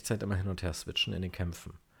kannst du in Echtzeit immer hin und her switchen in den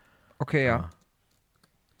Kämpfen. Okay, ja.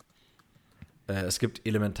 Es gibt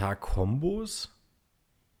Elementar-Kombos.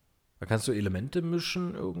 Da kannst du Elemente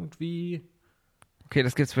mischen irgendwie. Okay,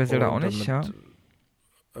 das gibt's bei Zelda auch nicht, ja.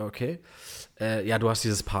 Okay. Ja, du hast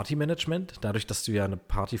dieses Party-Management. Dadurch, dass du ja eine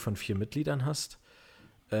Party von 4 Mitgliedern hast,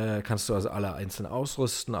 kannst du also alle einzeln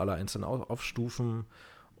ausrüsten, alle einzeln aufstufen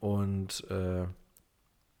und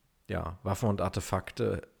Waffen und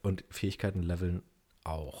Artefakte und Fähigkeiten leveln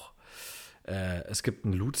auch. Es gibt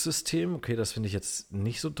ein Loot-System. Okay, das finde ich jetzt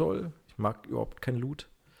nicht so toll. Ich mag überhaupt kein Loot.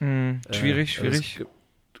 Schwierig.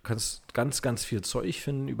 Du kannst ganz, ganz viel Zeug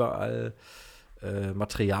finden überall.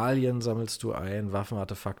 Materialien sammelst du ein, Waffen,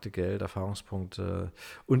 Artefakte, Geld, Erfahrungspunkte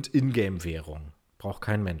und Ingame-Währung. Braucht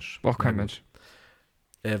kein Mensch. Mensch.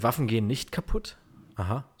 Waffen gehen nicht kaputt.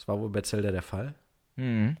 Aha, das war wohl bei Zelda der Fall.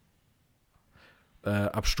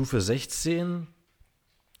 Ab Stufe 16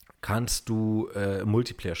 kannst du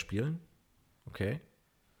Multiplayer spielen. Okay.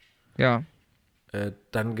 Ja.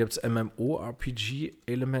 Dann gibt es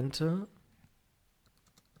MMORPG-Elemente.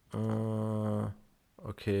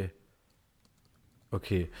 Okay.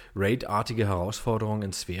 Raid-artige Herausforderungen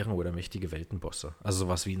in Sphären oder mächtige Weltenbosse. Also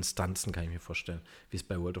sowas wie Instanzen kann ich mir vorstellen, wie es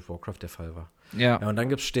bei World of Warcraft der Fall war. Ja. Und dann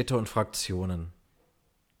gibt es Städte und Fraktionen.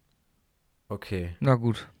 Okay. Na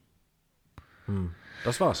gut.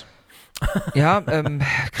 Das war's. Ja,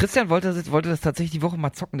 Christian wollte das tatsächlich die Woche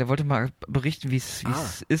mal zocken. Der wollte mal berichten, wie es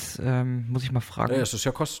ist. Muss ich mal fragen. Ja, es ist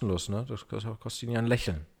ja kostenlos, ne? Das kostet ihn ja ein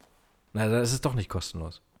Lächeln. Na, das ist doch nicht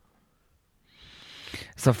kostenlos.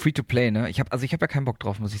 Ist doch free to play, ne? Ich hab ja keinen Bock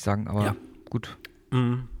drauf, muss ich sagen, aber gut.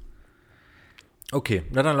 Okay,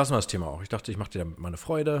 na dann lassen wir das Thema auch. Ich dachte, ich mache dir damit mal eine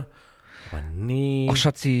Freude. Aber nee. Ach,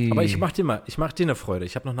 Schatzi. Aber ich mach dir eine Freude.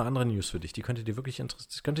 Ich habe noch eine andere News für dich. Die könnte dir wirklich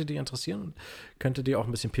interessieren und könnte dir auch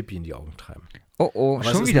ein bisschen Pipi in die Augen treiben. Oh, aber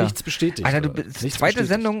schon es ist wieder. Nichts bestätigt. Alter, du bist zweite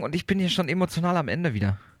Sendung und ich bin hier schon emotional am Ende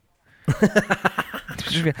wieder.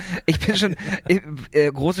 Ich bin schon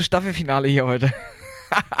große Staffelfinale hier heute.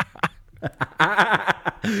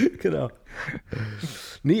 Genau.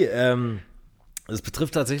 Nee, es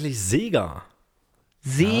betrifft tatsächlich Sega.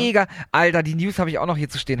 Sega. Alter, die News habe ich auch noch hier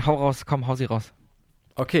zu stehen. Hau raus, komm, hau sie raus.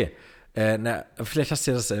 Okay. Vielleicht hast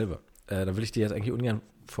du ja dasselbe. Da will ich dir jetzt eigentlich ungern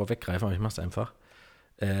vorweggreifen, aber ich mach's einfach.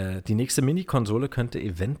 Die nächste Mini-Konsole könnte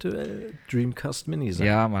eventuell Dreamcast Mini sein.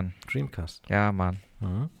 Ja, Mann. Dreamcast. Ja, Mann.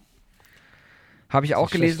 Habe ich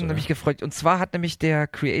auch gelesen und mich gefreut. Und zwar hat nämlich der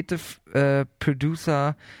Creative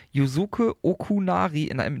Producer Yusuke Okunari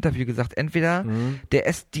in einem Interview gesagt, entweder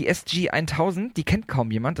die SG 1000, die kennt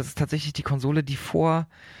kaum jemand, das ist tatsächlich die Konsole, die vorm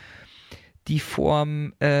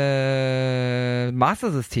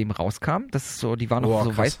Master System rauskam. Das ist so, die war noch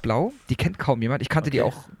so weiß-blau. Die kennt kaum jemand. Ich kannte die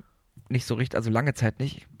auch nicht so richtig, also lange Zeit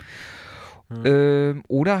nicht.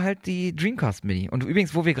 Oder halt die Dreamcast Mini. Und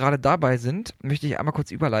übrigens, wo wir gerade dabei sind, möchte ich einmal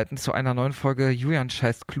kurz überleiten zu einer neuen Folge Julian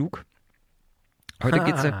scheißt klug. Heute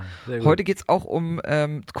geht's auch um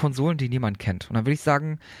Konsolen, die niemand kennt. Und dann würde ich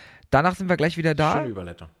sagen, danach sind wir gleich wieder da. Schöne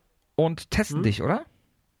Überleitung. Und testen dich, oder?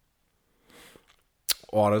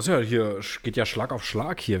 Oh, das ist ja hier, geht ja Schlag auf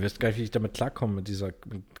Schlag hier. Wirst gar nicht, wie ich damit klarkomme mit dieser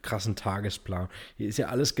krassen Tagesplan. Hier ist ja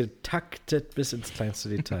alles getaktet bis ins kleinste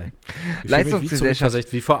Detail.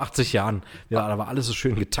 Leistungsgesellschaft. Wie vor 80 Jahren. Ja, da war alles so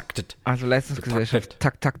schön getaktet. Also Leistungsgesellschaft.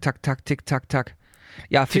 Tak, tak, tak, tak, tick, tak, tak.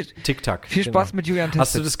 Ja, Tick-Tack. Viel Spaß mit Julian testet.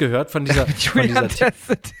 Hast du das gehört von dieser... Julian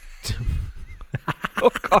testet.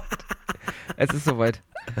 Oh Gott. Es ist soweit.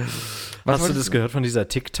 Hast du das gehört von dieser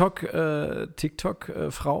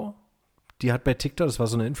TikTok-Frau? Die hat bei TikTok, das war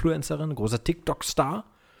so eine Influencerin, ein großer TikTok-Star,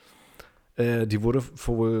 die wurde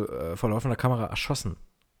vor laufender Kamera erschossen.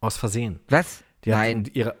 Aus Versehen. Was? Die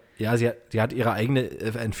hat ihre eigene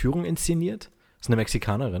Entführung inszeniert. Das ist eine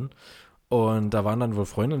Mexikanerin. Und da waren dann wohl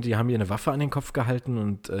Freunde und die haben ihr eine Waffe an den Kopf gehalten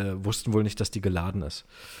und wussten wohl nicht, dass die geladen ist.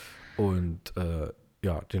 Und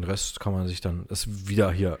ja, den Rest kann man sich dann, ist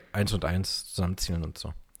wieder hier 1 und 1 zusammenziehen und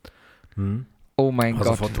so. Oh mein Gott.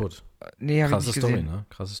 Sofort tot. Nee, hab ich Krasse nicht Story, gesehen. ne?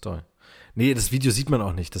 Krasse Story. Nee, das Video sieht man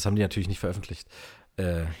auch nicht. Das haben die natürlich nicht veröffentlicht.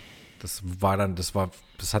 Das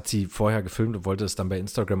hat sie vorher gefilmt und wollte es dann bei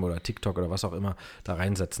Instagram oder TikTok oder was auch immer da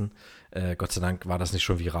reinsetzen. Gott sei Dank war das nicht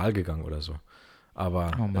schon viral gegangen oder so.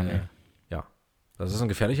 Aber Oh Mann, ey. ja, das ist ein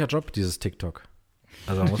gefährlicher Job, dieses TikTok.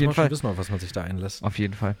 Also da muss jeden man schon Fall. wissen, auf was man sich da einlässt. Auf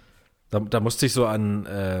jeden Fall. Da musste ich so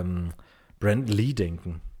an Brandon Lee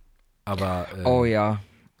denken. Aber Oh ja.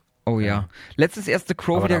 Oh ja. ja. Letztes erste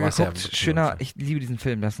Crow Aber wieder da war's ja geguckt. wirklich Schöner, Unfall. ich liebe diesen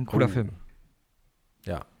Film. Das ist ein cooler Film.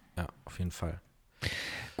 ja, auf jeden Fall.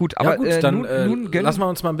 Gut, aber ja gut, dann nun gönnen. lassen wir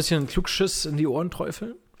uns mal ein bisschen Klugschiss in die Ohren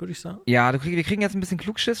träufeln, würde ich sagen. Ja, wir kriegen jetzt ein bisschen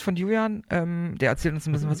Klugschiss von Julian. Der erzählt uns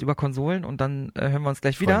ein bisschen was über Konsolen und dann hören wir uns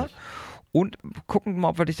gleich wieder mich. und gucken mal,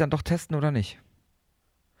 ob wir dich dann doch testen oder nicht.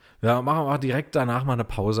 Ja, machen wir direkt danach mal eine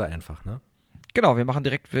Pause einfach, ne? Genau, wir machen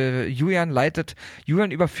direkt, Julian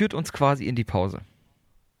überführt uns quasi in die Pause.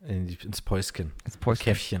 Ins Päuschen. Ins Päuschen.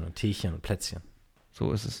 Käffchen und Teechen und Plätzchen.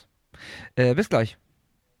 So ist es. Bis gleich.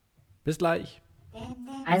 Bis gleich.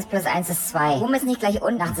 1 plus 1 ist 2. Oben ist nicht gleich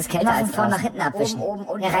unten. Nachts ist kälter als vorne nach hinten abwischen.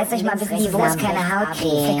 Oben, ja, reißt euch mal ein bisschen die Wurst, keine Haut kriegen.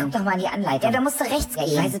 Vielleicht guck doch mal in die Anleitung. Ja, da musst du rechts gehen.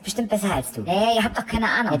 Ich weiß es bestimmt besser als du. Ja, ihr habt doch keine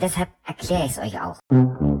Ahnung. Ja, deshalb erkläre ich es euch auch.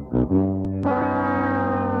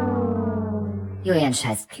 Julian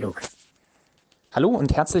scheißt klug. Hallo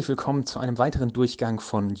und herzlich willkommen zu einem weiteren Durchgang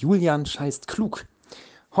von Julian scheißt klug.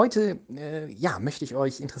 Heute möchte ich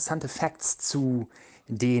euch interessante Facts zu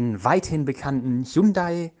den weithin bekannten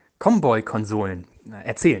Hyundai Comboy-Konsolen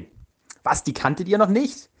erzählen. Was, die kanntet ihr noch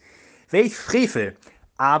nicht? Welch Frevel!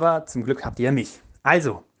 Aber zum Glück habt ihr ja mich.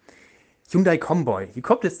 Also, Hyundai Comboy. Wie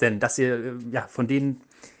kommt es denn, dass ihr von den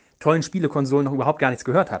tollen Spielekonsolen noch überhaupt gar nichts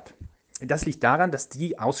gehört habt? Das liegt daran, dass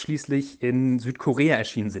die ausschließlich in Südkorea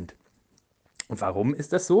erschienen sind. Und warum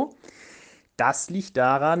ist das so? Das liegt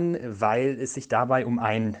daran, weil es sich dabei um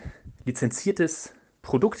ein lizenziertes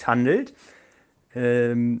Produkt handelt,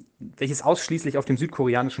 welches ausschließlich auf dem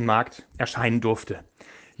südkoreanischen Markt erscheinen durfte.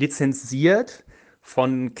 Lizenziert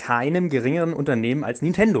von keinem geringeren Unternehmen als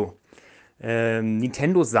Nintendo.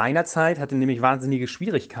 Nintendo seinerzeit hatte nämlich wahnsinnige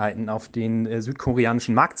Schwierigkeiten, auf den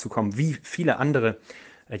südkoreanischen Markt zu kommen, wie viele andere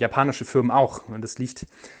japanische Firmen auch. Und das liegt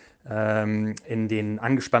in den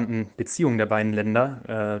angespannten Beziehungen der beiden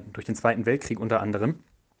Länder durch den Zweiten Weltkrieg unter anderem.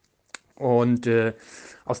 Und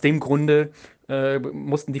aus dem Grunde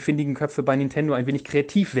mussten die findigen Köpfe bei Nintendo ein wenig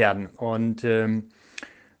kreativ werden. Und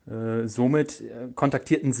somit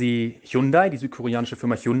kontaktierten sie Hyundai, die südkoreanische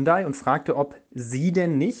Firma Hyundai, und fragte, ob sie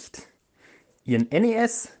denn nicht ihren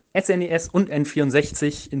NES, SNES und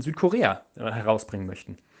N64 in Südkorea herausbringen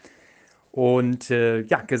möchten. Und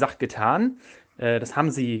gesagt, getan. Das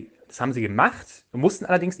haben sie gemacht, mussten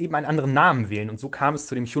allerdings eben einen anderen Namen wählen. Und so kam es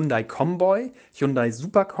zu dem Hyundai Comboy, Hyundai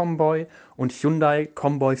Super Comboy und Hyundai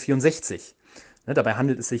Comboy 64. Dabei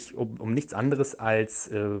handelt es sich um nichts anderes als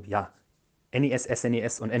NES,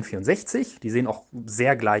 SNES und N64. Die sehen auch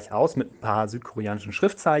sehr gleich aus mit ein paar südkoreanischen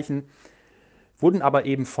Schriftzeichen, wurden aber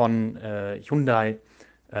eben von Hyundai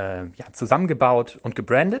zusammengebaut und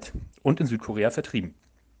gebrandet und in Südkorea vertrieben.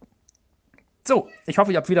 So, ich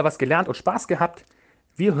hoffe, ihr habt wieder was gelernt und Spaß gehabt.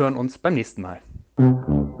 Wir hören uns beim nächsten Mal.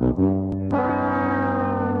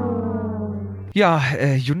 Ja,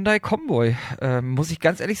 Hyundai Comboy. Muss ich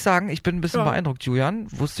ganz ehrlich sagen, ich bin ein bisschen beeindruckt, Julian.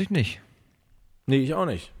 Wusste ich nicht. Nee, ich auch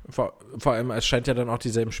nicht. Vor allem, es scheint ja dann auch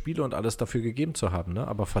dieselben Spiele und alles dafür gegeben zu haben, ne?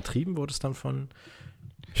 Aber vertrieben wurde es dann von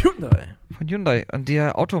Hyundai. Von Hyundai, an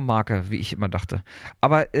der Automarke, wie ich immer dachte.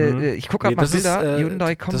 Aber ich gucke gerade mal Bilder.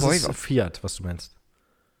 Hyundai Comboy. Das ist Fiat, was du meinst.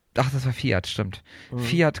 Ach, das war Fiat, stimmt.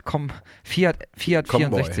 Fiat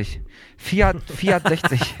 64. Fiat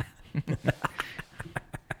 60.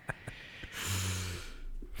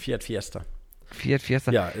 Fiat Fiesta. Fiat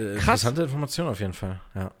Fiesta. Ja, Krass. interessante Information auf jeden Fall.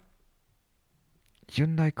 Ja.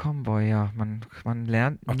 Hyundai Comboy, ja, man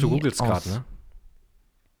lernt Ach, du nie googelst aus. gerade, ne?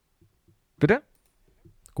 Bitte?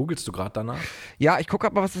 Googelst du gerade danach? Ja, ich gucke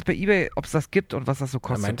mal, was das bei eBay, ob es das gibt und was das so Er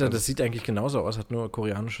kostet. meinte, das sieht eigentlich genauso aus, hat nur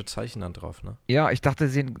koreanische Zeichen dann drauf, ne? Ja, ich dachte,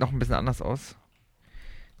 sie sehen noch ein bisschen anders aus.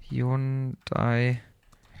 Hyundai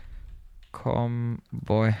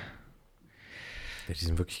Comboy. Ja, die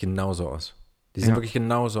sehen wirklich genauso aus. Die sehen wirklich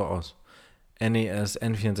genauso aus. NES,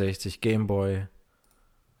 N64, Game Boy.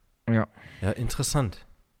 Ja. Ja, interessant.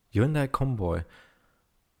 Hyundai Comboy.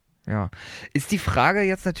 Ja. Ist die Frage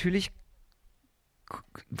jetzt natürlich,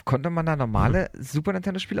 konnte man da normale Super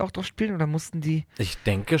Nintendo-Spiele auch drauf spielen oder mussten die? Ich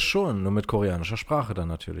denke schon, nur mit koreanischer Sprache dann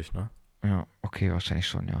natürlich, ne? Ja, okay, wahrscheinlich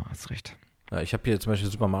schon, ja, hast recht. Ja, ich habe hier zum Beispiel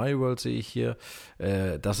Super Mario World, sehe ich hier.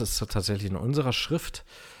 Das ist tatsächlich in unserer Schrift,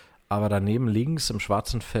 aber daneben links im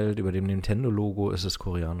schwarzen Feld über dem Nintendo-Logo ist es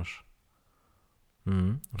koreanisch.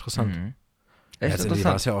 Interessant. Mhm. Ja, Echt letztendlich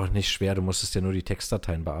war es interessant. ja auch nicht schwer, du musstest ja nur die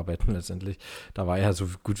Textdateien bearbeiten letztendlich. Da war ja so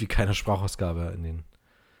gut wie keine Sprachausgabe in den.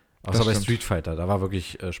 Außer Das bei stimmt. Street Fighter, da war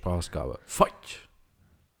wirklich Sprachausgabe. Fight!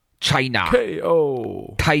 China,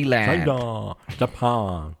 KO! Thailand, China!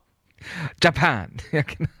 Japan! Japan, ja,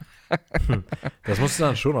 genau. Das musst du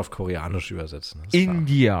dann schon auf Koreanisch übersetzen. das ist klar.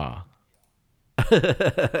 India.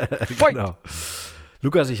 Genau.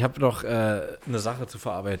 Lukas, ich habe noch eine Sache zu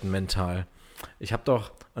verarbeiten mental. Ich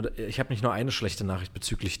habe nicht nur eine schlechte Nachricht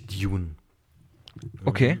bezüglich Dune.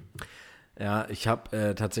 Okay. Ja, ich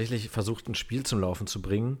habe tatsächlich versucht, ein Spiel zum Laufen zu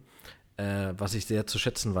bringen, was ich sehr zu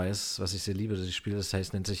schätzen weiß, was ich sehr liebe, das Spiel, das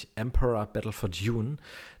heißt, nennt sich Emperor Battle for Dune.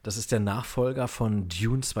 Das ist der Nachfolger von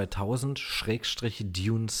Dune 2000 /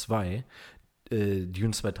 Dune 2.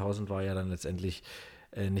 Dune 2000 war ja dann letztendlich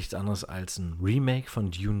nichts anderes als ein Remake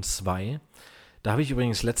von Dune 2. Da habe ich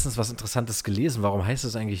übrigens letztens was Interessantes gelesen. Warum heißt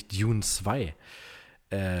es eigentlich Dune 2?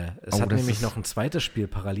 Es hat das nämlich ist- noch ein zweites Spiel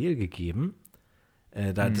parallel gegeben.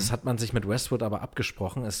 Das hat man sich mit Westwood aber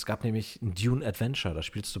abgesprochen. Es gab nämlich ein Dune Adventure. Da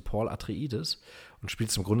spielst du Paul Atreides und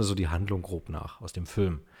spielst im Grunde so die Handlung grob nach aus dem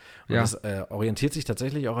Film. Und Ja. das orientiert sich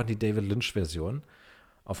tatsächlich auch an die David Lynch-Version.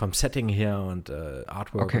 Auch vom Setting her und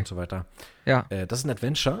Artwork Okay. und so weiter. Ja. Das ist ein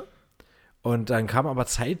Adventure. Und dann kam aber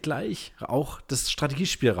zeitgleich auch das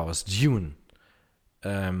Strategiespiel raus, Dune.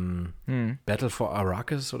 Battle for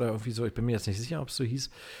Arrakis oder irgendwie so. Ich bin mir jetzt nicht sicher, ob es so hieß.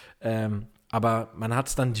 Aber man hat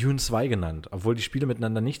es dann Dune 2 genannt, obwohl die Spiele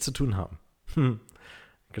miteinander nichts zu tun haben.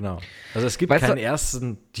 Genau. Also es gibt Weißt du- keinen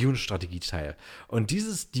ersten Dune-Strategieteil. Und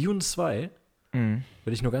dieses Dune 2, will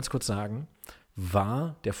ich nur ganz kurz sagen,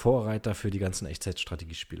 war der Vorreiter für die ganzen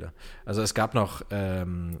Echtzeit-Strategiespiele. Also es gab noch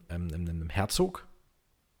Herzog.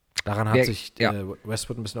 Daran hat Wer- sich ja.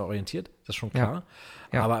 Westwood ein bisschen orientiert, das ist schon Ja. klar.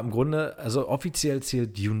 Ja. Aber im Grunde, also offiziell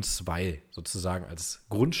zählt Dune 2 sozusagen als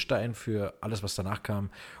Grundstein für alles, was danach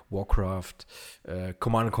kam. Warcraft,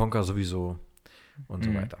 Command & Conquer sowieso und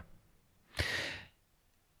so weiter.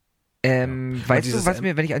 Weißt du, dieses was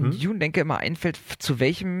mir, wenn ich an Dune denke, immer einfällt,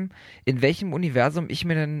 in welchem Universum ich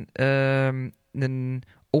mir einen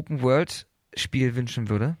Open-World-Spiel wünschen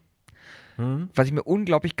würde? Was ich mir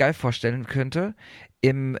unglaublich geil vorstellen könnte,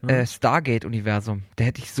 im Stargate-Universum. Da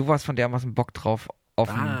hätte ich sowas von dermaßen Bock drauf auf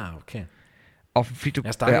ein Okay. Free-to-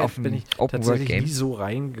 Ja, Stargate auf bin ein ich tatsächlich Open-World-Game. nie so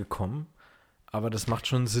reingekommen, aber das macht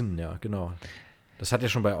schon Sinn, ja, genau. Das hat ja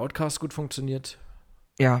schon bei Outcast gut funktioniert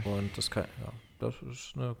Ja, und das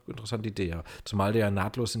ist eine interessante Idee, ja. Zumal du ja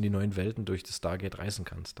nahtlos in die neuen Welten durch das Stargate reisen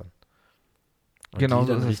kannst dann. Und Genau die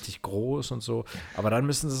so dann ist es. richtig groß und so. Aber dann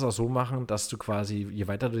müssen sie es auch so machen, dass du quasi, je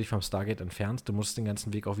weiter du dich vom Stargate entfernst, du musst den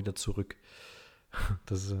ganzen Weg auch wieder zurück.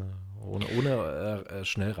 Das ist ohne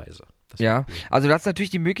Schnellreise. Das ja. wäre cool. Also du hast natürlich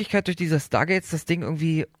die Möglichkeit, durch diese Stargates das Ding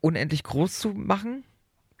irgendwie unendlich groß zu machen.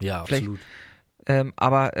 Ja, Vielleicht- absolut.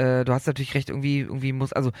 Aber du hast natürlich recht, irgendwie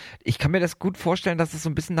muss, also ich kann mir das gut vorstellen, dass es so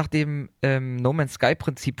ein bisschen nach dem No Man's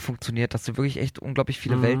Sky-Prinzip funktioniert, dass du wirklich echt unglaublich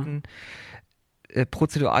viele Welten,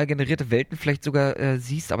 prozedural generierte Welten vielleicht sogar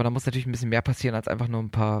siehst, aber da muss natürlich ein bisschen mehr passieren als einfach nur ein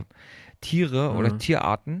paar Tiere oder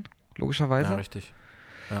Tierarten, logischerweise. Ja, richtig.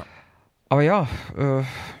 Ja. Aber ja,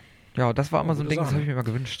 das war immer so ein gute Ding, das Sache. habe ich mir immer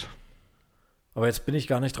gewünscht. Aber jetzt bin ich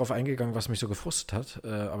gar nicht drauf eingegangen, was mich so gefrustet hat.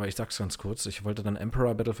 Aber ich sag's ganz kurz. Ich wollte dann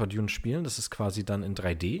Emperor Battle for Dune spielen. Das ist quasi dann in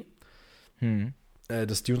 3D.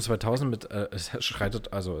 Das Dune 2000 es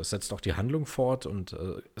setzt auch die Handlung fort und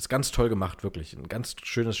ist ganz toll gemacht, wirklich. Ein ganz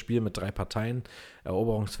schönes Spiel mit 3 Parteien.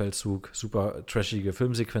 Eroberungsfeldzug, super trashige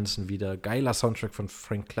Filmsequenzen wieder. Geiler Soundtrack von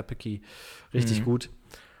Frank Klepecki. Richtig gut.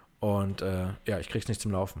 Und ich krieg's nicht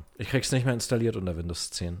zum Laufen. Ich krieg's nicht mehr installiert unter Windows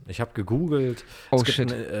 10. Ich habe gegoogelt. Oh, es gibt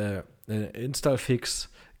shit. einen Install-Fix.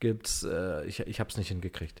 Gibt's, ich habe es nicht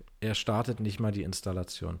hingekriegt. Er startet nicht mal die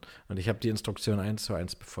Installation. Und ich habe die Instruktion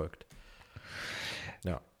 1:1 befolgt.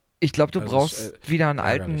 Ja. Ich glaube, du Also brauchst es, wieder einen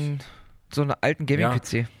ärgerlich. so einen alten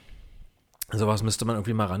Gaming-PC. Sowas müsste man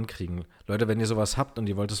irgendwie mal rankriegen. Leute, wenn ihr sowas habt und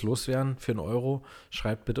ihr wollt es loswerden für €1,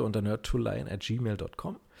 schreibt bitte unter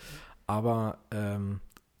nerdtoolline@gmail.com. Aber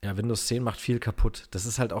Windows 10 macht viel kaputt. Das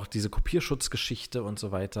ist halt auch diese Kopierschutzgeschichte und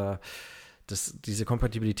so weiter. Diese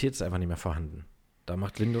Kompatibilität ist einfach nicht mehr vorhanden. Da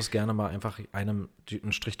macht Windows gerne mal einfach einen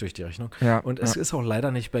Strich durch die Rechnung. Ja, und es ist auch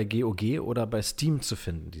leider nicht bei GOG oder bei Steam zu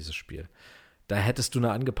finden, dieses Spiel. Da hättest du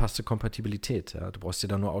eine angepasste Kompatibilität. Ja? Du brauchst dir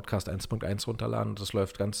dann nur Outcast 1.1 runterladen und das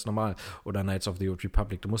läuft ganz normal. Oder Knights of the Old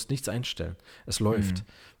Republic. Du musst nichts einstellen. Es läuft.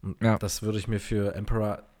 Und Ja. das würde ich mir für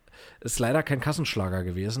Emperor ist leider kein Kassenschlager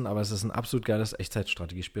gewesen, aber es ist ein absolut geiles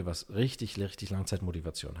Echtzeitstrategiespiel, was richtig, richtig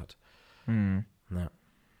Langzeitmotivation hat. Ja.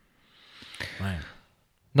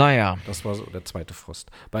 Naja. Das war so der zweite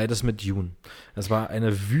Frust. Beides mit Dune. Das war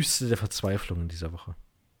eine Wüste der Verzweiflung in dieser Woche.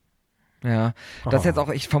 Ja, das ist jetzt auch,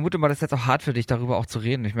 ich vermute mal, das ist jetzt auch hart für dich, darüber auch zu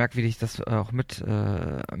reden. Ich merke, wie dich das auch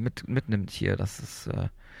mitnimmt hier, dass du es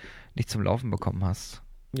nicht zum Laufen bekommen hast.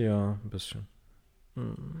 Ja, ein bisschen.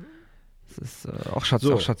 Das ist auch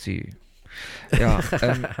Schatzi. Ja,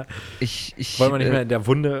 ich wollen wir nicht mehr in der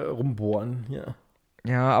Wunde rumbohren hier.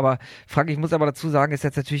 Ja, aber Frank, ich muss aber dazu sagen, ist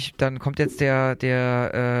jetzt natürlich, dann kommt jetzt also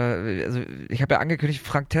ich habe ja angekündigt,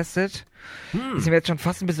 Frank testet. Ist mir jetzt schon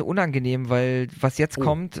fast ein bisschen unangenehm, weil was jetzt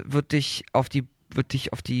kommt, wird dich auf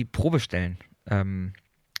die Probe stellen.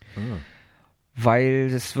 Weil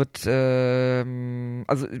das wird,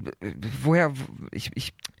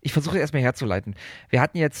 ich versuche erstmal herzuleiten. Wir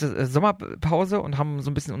hatten jetzt Sommerpause und haben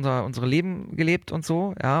so ein bisschen unsere Leben gelebt und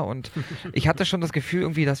so, ja, und ich hatte schon das Gefühl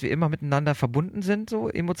irgendwie, dass wir immer miteinander verbunden sind, so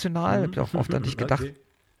emotional, hab ich auch oft an dich gedacht. Okay.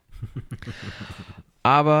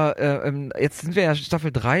 Aber jetzt sind wir ja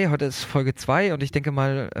Staffel 3, heute ist Folge 2 und ich denke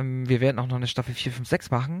mal, wir werden auch noch eine Staffel 4, 5,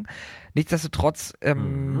 6 machen. Nichtsdestotrotz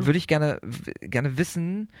würde ich gerne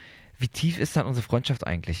wissen, wie tief ist dann unsere Freundschaft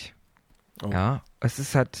eigentlich? Oh. Ja, es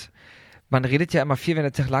ist halt, man redet ja immer viel, wenn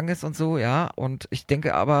der Tag lang ist und so, ja, und ich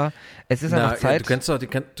denke aber, es ist einfach Zeit. Du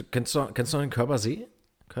kennst doch den Körpersee?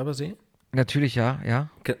 Körpersee? Natürlich, ja.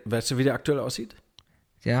 Weißt du, wie der aktuell aussieht?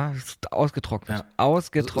 Ja, ist ausgetrocknet. Ja.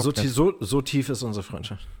 Ausgetrocknet. So tief ist unsere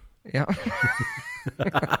Freundschaft. Ja.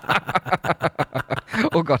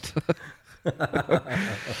 Oh Gott.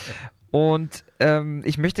 Und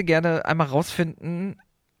ich möchte gerne einmal rausfinden,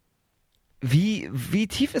 wie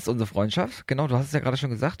tief ist unsere Freundschaft? Genau, du hast es ja gerade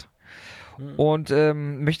schon gesagt. Und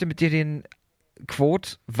möchte mit dir den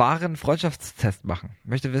wahren Freundschaftstest machen.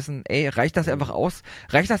 Möchte wissen, reicht das einfach aus?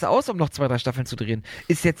 Reicht das aus, um noch 2, 3 Staffeln zu drehen?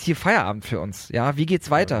 Ist jetzt hier Feierabend für uns? Ja, wie geht's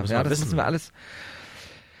weiter? Ja, das müssen wir alles.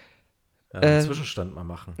 Einen Zwischenstand mal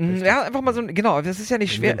machen. Ja, einfach mal so, genau, das ist ja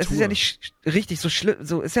nicht schwer, es ist ja nicht richtig so schlimm,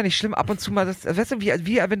 so ist ja nicht schlimm, ab und zu mal, weißt du,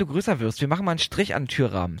 wie wenn du größer wirst, wir machen mal einen Strich an den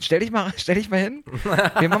Türrahmen. Stell dich mal hin,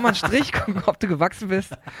 wir machen mal einen Strich, gucken, ob du gewachsen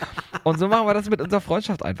bist. Und so machen wir das mit unserer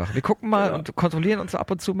Freundschaft einfach. Wir gucken mal und kontrollieren uns so ab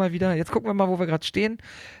und zu mal wieder. Jetzt gucken wir mal, wo wir gerade stehen.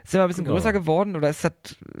 Sind wir ein bisschen größer geworden oder ist das,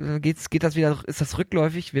 geht das wieder, ist das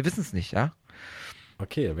rückläufig? Wir wissen es nicht, ja?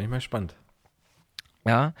 Okay, da bin ich mal gespannt.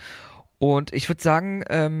 Ja. Und ich würde sagen,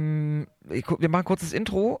 wir machen kurz das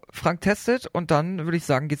Intro, Frank testet und dann würde ich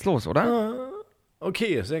sagen, geht's los, oder?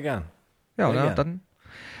 Okay, sehr gern. Ja, sehr gern.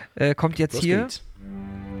 Dann kommt jetzt los hier. Geht's.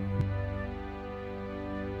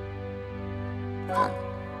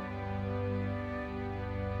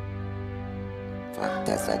 Frank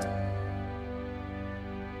testet.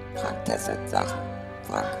 Frank testet Sachen.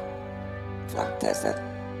 Frank testet.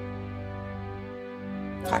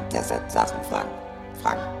 Frank testet Sachen.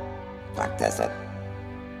 Frank testet.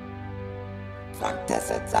 Frank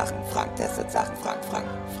testet Sachen. Frank testet Sachen. Frank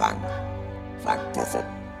testet.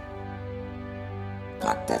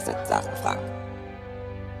 Frank testet Sachen.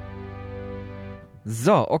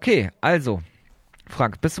 So, okay, also.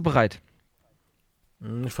 Frank, bist du bereit?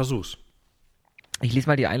 Ich versuch's. Ich lese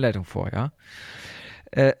mal die Einleitung vor, ja?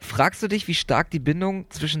 Fragst du dich, wie stark die Bindung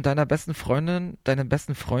zwischen deiner besten Freundin, deinem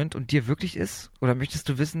besten Freund und dir wirklich ist? Oder möchtest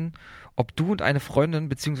du wissen, ob du und eine Freundin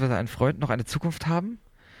bzw. ein Freund noch eine Zukunft haben?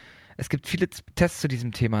 Es gibt viele Tests zu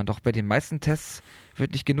diesem Thema, doch bei den meisten Tests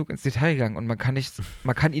wird nicht genug ins Detail gegangen und man kann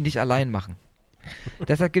ihn nicht allein machen.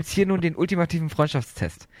 Deshalb gibt's hier nun den ultimativen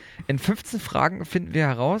Freundschaftstest. In 15 Fragen finden wir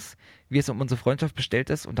heraus, wie es um unsere Freundschaft bestellt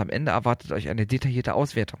ist und am Ende erwartet euch eine detaillierte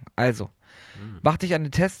Auswertung. Also, mach dich an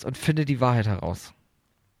den Test und finde die Wahrheit heraus.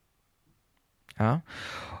 Ja.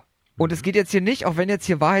 Und es geht jetzt hier nicht, auch wenn jetzt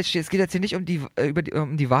hier Wahrheit steht, es geht jetzt hier nicht um die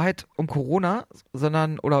Wahrheit um Corona,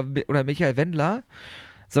 sondern oder Michael Wendler,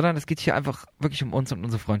 sondern es geht hier einfach wirklich um uns und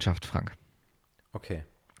unsere Freundschaft, Frank. Okay.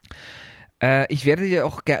 Ich werde dir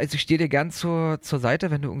auch, also ich stehe dir gern zur Seite,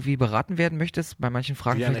 wenn du irgendwie beraten werden möchtest, bei manchen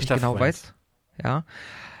Fragen vielleicht nicht genau weißt. Ja.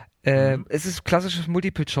 Es ist klassisches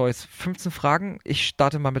Multiple Choice. 15 Fragen, ich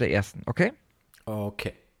starte mal mit der ersten, okay?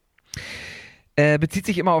 Okay. Bezieht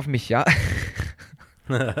sich immer auf mich, ja?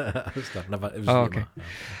 Alles klar. Okay.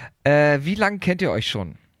 Wie lange kennt ihr euch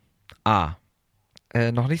schon? A.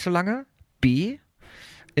 Noch nicht so lange. B.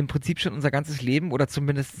 Im Prinzip schon unser ganzes Leben oder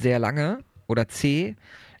zumindest sehr lange. Oder C.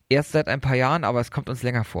 Erst seit ein paar Jahren, aber es kommt uns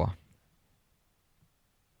länger vor.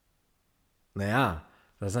 Naja,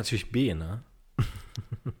 das ist natürlich B, ne?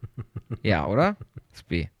 Ja, oder? Das ist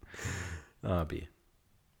B. Ah, B.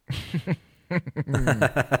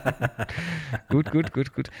 Gut.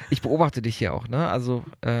 Ich beobachte dich hier auch, ne? Also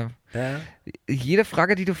Ja. jede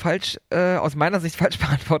Frage, die du aus meiner Sicht falsch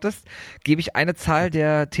beantwortest, gebe ich eine Zahl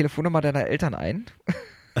der Telefonnummer deiner Eltern ein.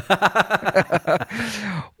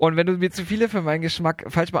 Und wenn du mir zu viele für meinen Geschmack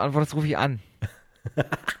falsch beantwortest, rufe ich an.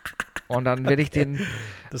 Und dann werde ich denen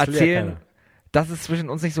Das will ja erzählen, keiner. dass es zwischen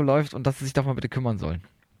uns nicht so läuft und dass sie sich doch mal bitte kümmern sollen.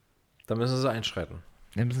 Da müssen sie einschreiten.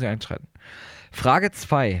 Dann müssen sie einschreiten. Frage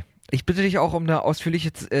 2. Ich bitte dich auch um eine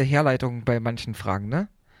ausführliche Herleitung bei manchen Fragen, ne?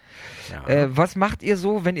 Ja. Was macht ihr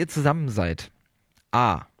so, wenn ihr zusammen seid?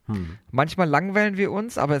 A. Manchmal langweilen wir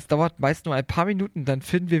uns, aber es dauert meist nur ein paar Minuten, dann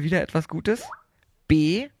finden wir wieder etwas Gutes.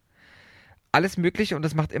 B. Alles Mögliche und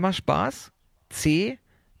es macht immer Spaß. C.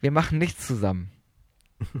 Wir machen nichts zusammen.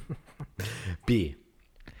 B.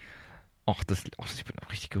 Ich bin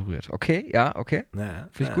auch richtig gerührt. Okay, ja, okay. Ja,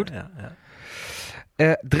 Finde ich gut. Ja.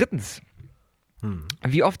 Drittens.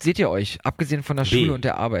 Wie oft seht ihr euch, abgesehen von der B. Schule und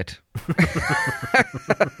der Arbeit?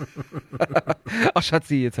 Ach,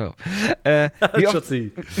 Schatzi, jetzt hör auf.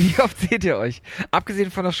 Schatzi. Wie oft seht ihr euch,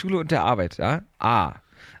 abgesehen von der Schule und der Arbeit? Ja? A.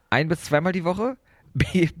 1 bis 2-mal die Woche.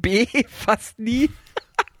 B. Fast nie.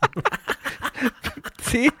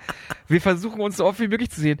 C. Wir versuchen uns so oft wie möglich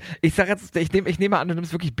zu sehen. Ich sag jetzt, ich nehme an, du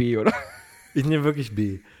nimmst wirklich B, oder? Ich nehme wirklich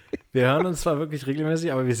B. Wir hören uns zwar wirklich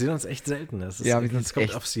regelmäßig, aber wir sehen uns echt selten. Das ist, Ja, wir sehen uns das kommt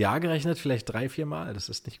echt. aufs Jahr gerechnet vielleicht 3-4 Mal. Das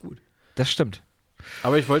ist nicht gut. Das stimmt.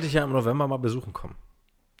 Aber ich wollte dich ja im November mal besuchen kommen.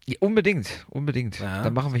 Ja, unbedingt. Ja,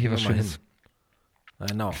 Dann machen wir hier was mal Schönes. hin.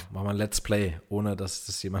 Genau, machen wir ein Let's Play, ohne dass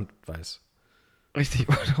das jemand weiß. Richtig,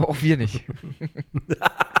 auch wir nicht.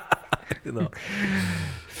 Genau.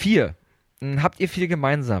 4. Habt ihr viel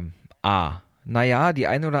gemeinsam? A. Naja, die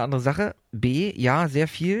eine oder andere Sache. B. Ja, sehr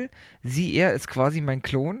viel. Sie, er ist quasi mein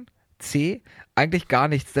Klon. C. Eigentlich gar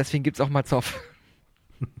nichts, deswegen gibt's auch mal Zoff.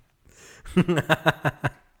 Da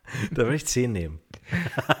würde ich 10 nehmen.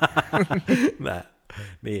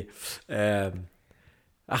 Nee.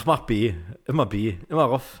 Mach B. Immer B. Immer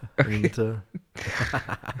rauf. Okay.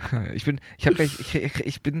 Und, Ich fange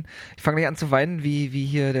gleich an zu weinen, wie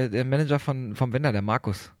hier der Manager vom Wender, der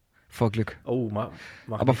Markus. Vor Glück. mach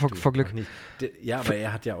Aber nicht, vor du, Glück. mach nicht. Ja, aber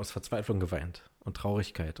er hat ja aus Verzweiflung geweint. Und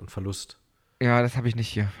Traurigkeit und Verlust. Ja, das habe ich nicht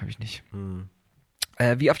hier.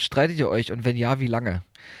 Wie oft streitet ihr euch und wenn ja, wie lange?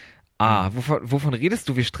 A. Wovon redest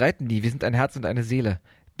du? Wir streiten nie. Wir sind ein Herz und eine Seele.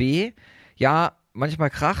 B. Ja, manchmal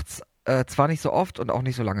kracht's, zwar nicht so oft und auch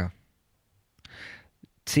nicht so lange.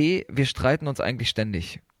 C. Wir streiten uns eigentlich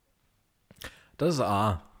ständig. Das ist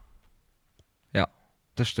A. Ja,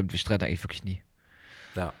 das stimmt. Wir streiten eigentlich wirklich nie.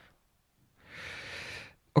 Ja.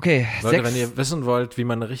 Okay, Leute, 6. wenn ihr wissen wollt, wie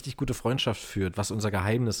man eine richtig gute Freundschaft führt, was unser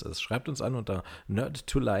Geheimnis ist, schreibt uns an unter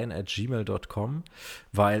nerdtoline@gmail.com,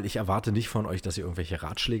 weil ich erwarte nicht von euch, dass ihr irgendwelche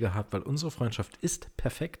Ratschläge habt, weil unsere Freundschaft ist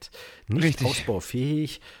perfekt, nicht Richtig.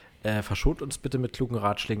 ausbaufähig. Verschont uns bitte mit klugen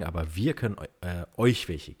Ratschlägen, aber wir können euch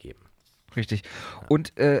welche geben. Richtig.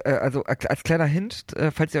 Und also als kleiner Hint,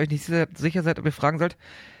 falls ihr euch nicht sicher seid, ob ihr fragen sollt,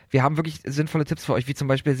 wir haben wirklich sinnvolle Tipps für euch, wie zum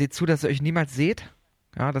Beispiel, seht zu, dass ihr euch niemals seht.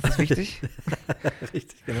 Ja, das ist wichtig.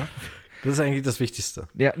 Richtig, genau. Das ist eigentlich das Wichtigste.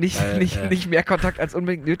 Ja, nicht mehr Kontakt als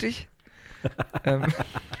unbedingt nötig.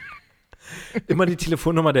 Immer die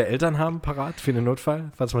Telefonnummer der Eltern haben parat für den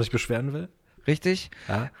Notfall, falls man sich beschweren will. Richtig.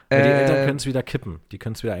 Ja? Weil die Eltern können es wieder kippen, die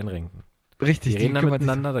können es wieder einrenken. Richtig. Die reden dann kümmern sich-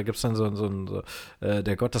 miteinander, da gibt es dann so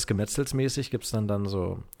der Gott des Gemetzels mäßig, gibt es dann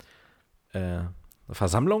so eine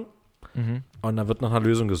Versammlung und da wird nach einer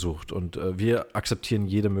Lösung gesucht und wir akzeptieren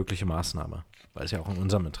jede mögliche Maßnahme, weil es ja auch in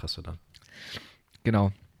unserem Interesse dann.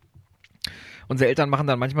 Genau. Unsere Eltern machen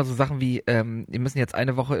dann manchmal so Sachen wie, wir müssen jetzt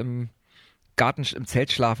eine Woche im Garten, im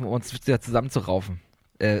Zelt schlafen, um uns wieder zusammenzuraufen.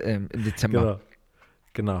 Im Dezember.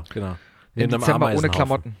 Genau. Im In einem Dezember ohne Ameisenhaufen.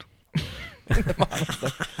 Klamotten.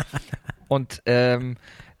 Und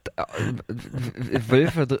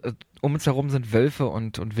Wölfe, um uns herum sind Wölfe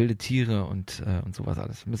und wilde Tiere und sowas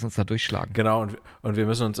alles. Wir müssen uns da durchschlagen. Genau, und wir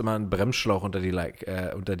müssen uns immer einen Bremsschlauch unter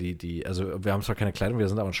die also wir haben zwar keine Kleidung, wir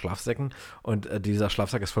sind aber in Schlafsäcken und dieser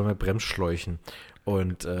Schlafsack ist voll mit Bremsschläuchen.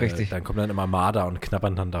 Und Richtig. dann kommen dann immer Marder und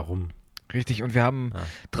knabbern dann da rum. Richtig, und wir haben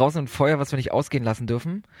draußen ein Feuer, was wir nicht ausgehen lassen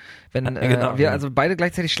dürfen. Wenn Genau, wir ja. also beide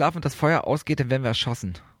gleichzeitig schlafen und das Feuer ausgeht, dann werden wir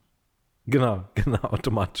erschossen. Genau,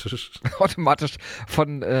 automatisch. Automatisch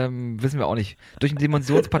von, wissen wir auch nicht, durch ein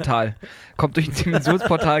Dimensionsportal. Kommt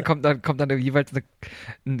dann jeweils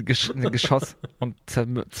ein Geschoss und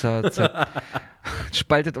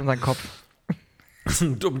spaltet unseren Kopf. Das ist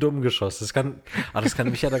ein dumm Geschoss. Das kann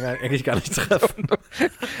mich ja dann eigentlich gar nicht treffen.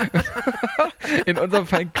 In unserem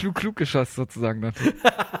Fall ein Klug-Klug-Geschoss sozusagen dann.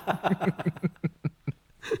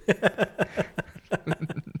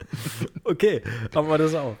 Okay, haben wir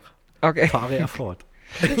das auch. Okay. Fahre er fort.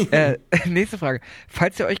 Nächste Frage.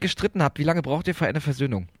 Falls ihr euch gestritten habt, wie lange braucht ihr für eine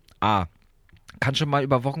Versöhnung? A. Kann schon mal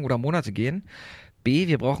über Wochen oder Monate gehen. B.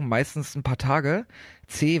 Wir brauchen meistens ein paar Tage.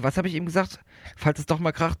 C. Was habe ich eben gesagt? Falls es doch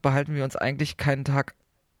mal kracht, halten wir es eigentlich keinen Tag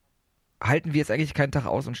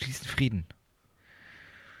aus und schließen Frieden.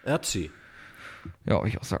 RC. Ja, würde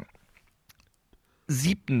ich auch sagen.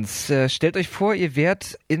 7. Stellt euch vor, ihr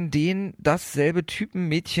wärt in den dasselbe Typen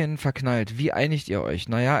Mädchen verknallt. Wie einigt ihr euch?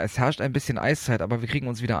 Naja, es herrscht ein bisschen Eiszeit, aber wir kriegen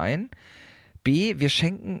uns wieder ein. B. Wir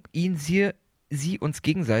schenken sie uns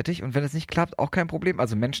gegenseitig und wenn es nicht klappt, auch kein Problem.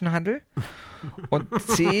 Also Menschenhandel. Und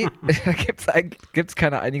C. Da gibt's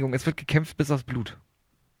keine Einigung. Es wird gekämpft bis aufs Blut.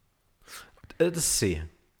 Das ist C.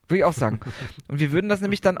 Würde ich auch sagen. Und wir würden das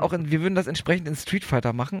nämlich dann auch wir würden das entsprechend in Street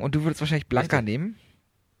Fighter machen und du würdest wahrscheinlich Blanka nehmen.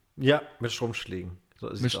 Ja, mit Stromschlägen. So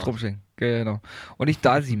Mit Stromschlägen, genau. Und ich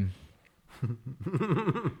Dasim.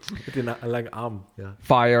 Mit den langen Armen, ja.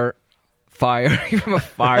 Fire. Ich bin mal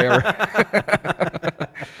Fire.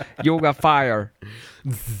 Yoga Fire.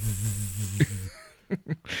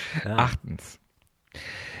 Ja. 8.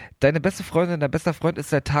 Deine beste Freundin, dein bester Freund ist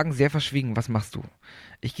seit Tagen sehr verschwiegen. Was machst du?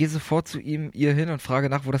 Ich gehe sofort zu ihr hin und frage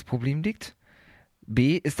nach, wo das Problem liegt.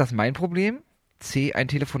 B. Ist das mein Problem? C. Ein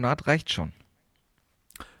Telefonat reicht schon.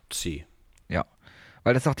 C. Ja.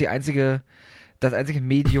 Weil das ist auch das einzige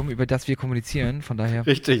Medium, über das wir kommunizieren. Von daher.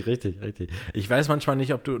 Richtig. Ich weiß manchmal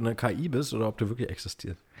nicht, ob du eine KI bist oder ob du wirklich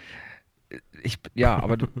existierst.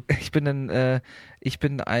 Aber ich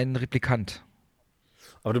bin ein Replikant.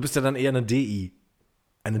 Aber du bist ja dann eher eine DI.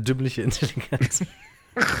 Eine dümmliche Intelligenz.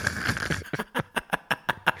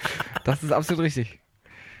 Das ist absolut richtig.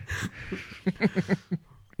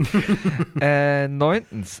 9.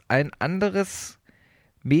 Ein anderes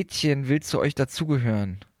Mädchen will zu euch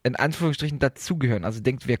dazugehören. In Anführungsstrichen dazugehören. Also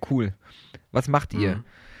denkt, wäre cool. Was macht ihr?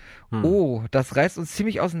 Oh, das reißt uns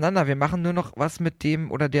ziemlich auseinander. Wir machen nur noch was mit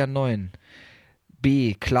dem oder der Neuen.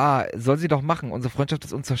 B. Klar, soll sie doch machen. Unsere Freundschaft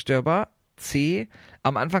ist unzerstörbar. C.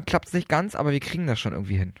 Am Anfang klappt es nicht ganz, aber wir kriegen das schon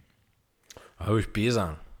irgendwie hin. Würde ich B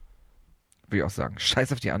sagen. Würde ich auch sagen.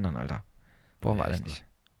 Scheiß auf die anderen, Alter. Brauchen wir alle nicht.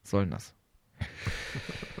 Sollen das.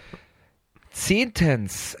 10.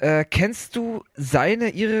 Kennst du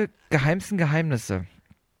ihre geheimsten Geheimnisse?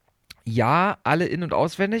 Ja, alle in- und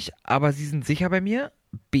auswendig, aber sie sind sicher bei mir.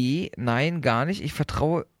 B. Nein, gar nicht. Ich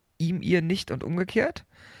vertraue ihr nicht und umgekehrt.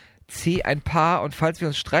 C. Ein paar und falls wir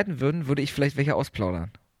uns streiten würden, würde ich vielleicht welche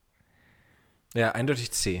ausplaudern. Ja,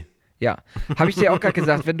 eindeutig C. Ja, habe ich dir auch gerade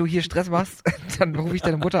gesagt, wenn du hier Stress machst, dann rufe ich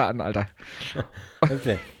deine Mutter an, Alter.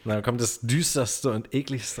 Okay, dann kommt das Düsterste und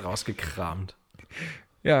Ekligste rausgekramt.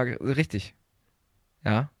 Ja, richtig.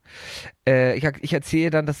 Ja. Ich erzähle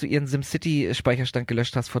dann, dass du ihren SimCity-Speicherstand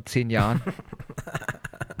gelöscht hast vor 10 Jahren.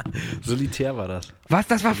 Solitär war das. Was?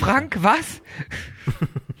 Das war Frank? Was?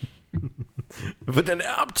 Wird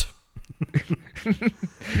enterbt.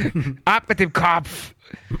 Ab mit dem Kopf!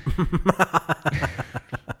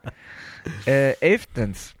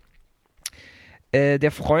 11.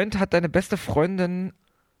 Der Freund hat deine beste Freundin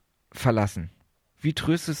verlassen. Wie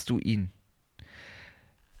tröstest du ihn?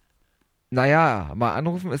 Naja, mal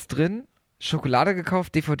anrufen ist drin. Schokolade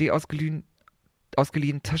gekauft, DVD ausgeliehen,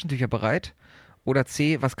 Taschentücher bereit. Oder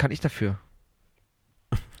C, was kann ich dafür?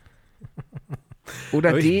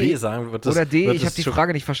 Oder D, B sagen, ich habe die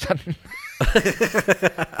Frage nicht verstanden.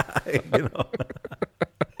 Genau.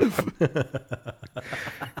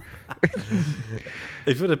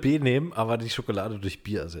 Ich würde B nehmen, aber die Schokolade durch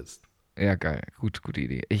Bier ersetzt. Ja, geil. Gute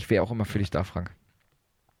Idee. Ich wäre auch immer für dich da, Frank.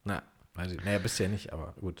 Na, weiß ich. Naja, bist du ja nicht,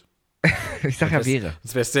 aber gut. Ich sag ja wäre.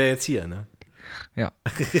 Sonst wärst du ja jetzt hier, ne? Ja.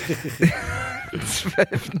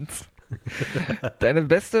 12. Dein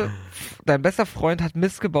bester Freund hat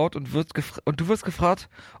Mist gebaut und du wirst gefragt,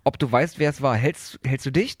 ob du weißt, wer es war. Hältst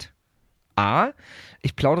du dicht? A.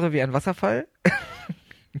 Ich plaudere wie ein Wasserfall.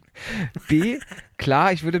 B.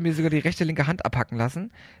 Klar, ich würde mir sogar die rechte, linke Hand abhacken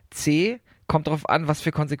lassen. C. Kommt darauf an, was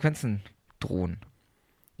für Konsequenzen drohen.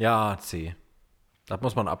 Ja, C. Das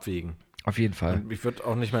muss man abwägen. Auf jeden Fall. Und ich würde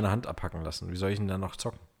auch nicht meine Hand abhacken lassen. Wie soll ich denn da noch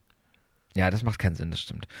zocken? Ja, das macht keinen Sinn, das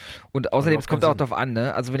stimmt. Und außerdem, es kommt auch darauf an,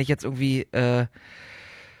 ne? Also wenn ich jetzt irgendwie, keine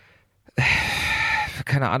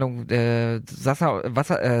Ahnung,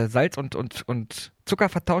 Salz und Zucker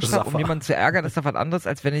vertauscht habe, um jemanden zu ärgern, ist das was anderes,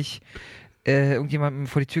 als wenn ich irgendjemandem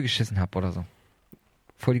vor die Tür geschissen habe oder so.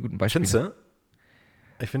 Voll die guten Beispiele. Findest du?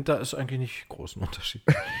 Ich finde, da ist eigentlich nicht groß ein Unterschied.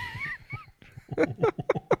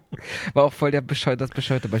 War auch voll das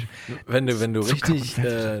bescheuerte Beispiel. Wenn du richtig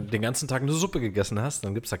den ganzen Tag eine Suppe gegessen hast,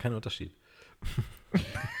 dann gibt es da keinen Unterschied.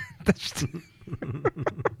 Das stimmt.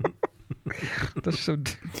 Das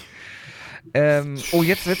stimmt.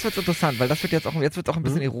 Jetzt wird's interessant, weil das wird jetzt wird's auch ein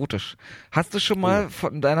bisschen erotisch. Hast du schon mal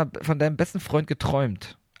von deinem besten Freund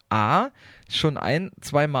geträumt? A, schon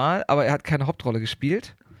 2 Mal, aber er hat keine Hauptrolle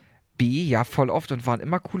gespielt. B, ja, voll oft und waren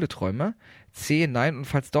immer coole Träume. C, nein, und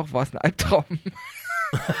falls doch, war es ein Albtraum.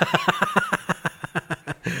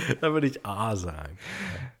 Da würde ich A sagen.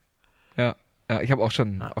 Ja, ich habe auch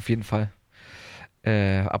schon auf jeden Fall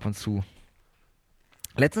ab und zu.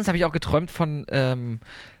 Letztens habe ich auch geträumt von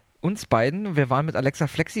uns beiden. Wir waren mit Alexa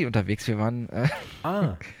Flexi unterwegs. Wir waren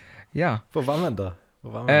ja. Wo waren wir da?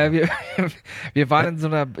 Wir waren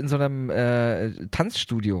in so einem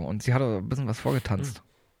Tanzstudio und sie hat ein bisschen was vorgetanzt.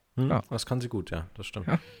 Ja. Das kann sie gut, ja, das stimmt.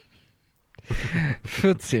 Ja.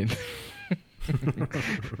 14.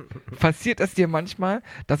 Passiert es dir manchmal,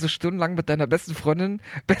 dass du stundenlang mit deiner besten Freund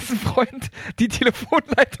die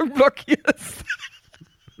Telefonleitung blockierst?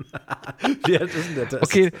 Wie alt ist denn der Test?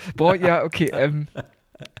 Okay,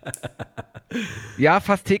 ja,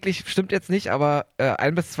 fast täglich, stimmt jetzt nicht, aber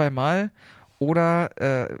 1 bis 2 Mal. Oder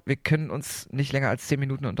wir können uns nicht länger als 10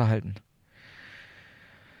 Minuten unterhalten.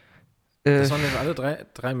 Das waren jetzt alle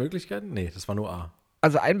drei Möglichkeiten? Nee, das war nur A.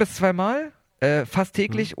 Also 1 bis 2 Mal, fast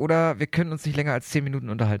täglich, oder wir können uns nicht länger als 10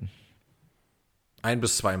 Minuten unterhalten. 1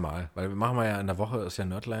 bis 2 Mal, weil wir machen ja in der Woche, ist ja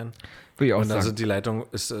Nerdline. Würde ich auch und dann sagen. sind die Leitung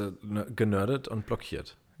genördet und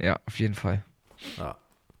blockiert. Ja, auf jeden Fall. Ja.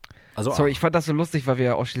 Also Sorry, ich fand das so lustig, weil wir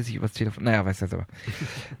ja ausschließlich übers Telefon. Naja, weiß jetzt aber.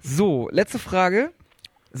 So, letzte Frage.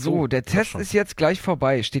 So, der Test ist jetzt gleich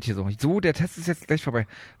vorbei. Steht hier so. So, der Test ist jetzt gleich vorbei.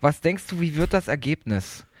 Was denkst du, wie wird das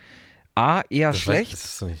Ergebnis? A, eher schlecht. Das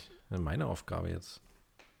ist doch nicht meine Aufgabe jetzt.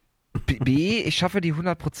 B, ich schaffe die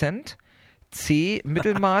 100%. C,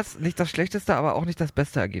 Mittelmaß, nicht das schlechteste, aber auch nicht das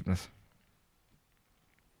beste Ergebnis.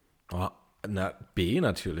 Oh, B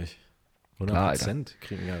natürlich. 100%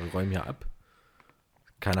 Klar, räumen ja ab.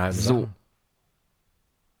 Keine halben So. Sachen.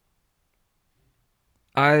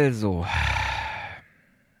 Also.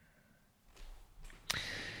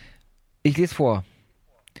 Ich lese vor.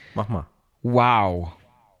 Mach mal. Wow.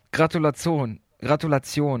 Gratulation.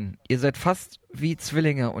 Ihr seid fast wie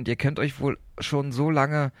Zwillinge und ihr kennt euch wohl schon so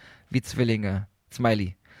lange wie Zwillinge.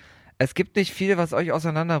 Smiley. Es gibt nicht viel, was euch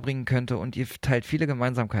auseinanderbringen könnte und ihr teilt viele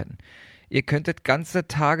Gemeinsamkeiten. Ihr könntet ganze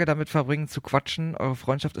Tage damit verbringen zu quatschen. Eure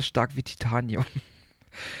Freundschaft ist stark wie Titanium.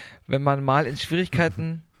 Wenn man mal in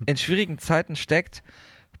schwierigen Zeiten steckt,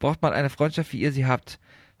 braucht man eine Freundschaft, wie ihr sie habt.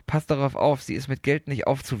 Passt darauf auf, sie ist mit Geld nicht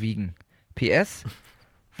aufzuwiegen. PS,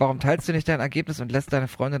 warum teilst du nicht dein Ergebnis und lässt deine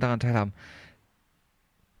Freunde daran teilhaben?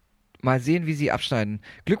 Mal sehen, wie sie abschneiden.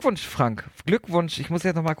 Glückwunsch, Frank. Glückwunsch. Ich muss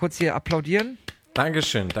jetzt noch mal kurz hier applaudieren.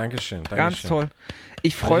 Dankeschön. Ganz toll.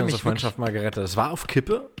 Ich freue mich. Unsere Freundschaft mal gerettet. Es war auf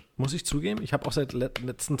Kippe, muss ich zugeben. Ich habe auch seit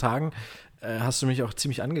letzten Tagen, hast du mich auch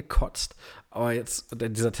ziemlich angekotzt. Aber jetzt,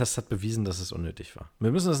 dieser Test hat bewiesen, dass es unnötig war.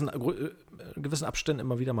 Wir müssen das in gewissen Abständen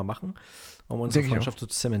immer wieder mal machen, um unsere Freundschaft zu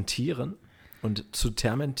zementieren und zu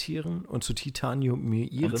termentieren und zu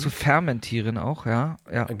titaniumieren. Und zu fermentieren auch, ja.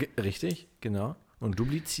 Richtig, genau. Und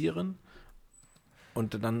duplizieren.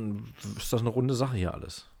 Und dann ist das eine runde Sache hier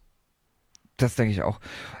alles. Das denke ich auch.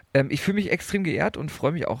 Ich fühle mich extrem geehrt und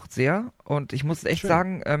freue mich auch sehr. Und ich muss echt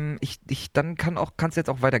sagen, dann kann es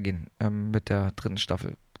jetzt auch weitergehen mit der 3.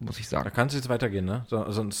 Staffel, muss ich sagen. Da kann es jetzt weitergehen, ne?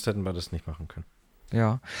 Sonst hätten wir das nicht machen können.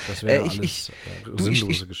 Ja. Das wäre alles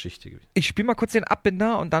sinnlose Geschichte gewesen. Ich spiele mal kurz den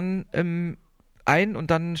Abbinder und dann und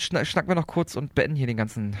dann schnacken wir noch kurz und beenden hier den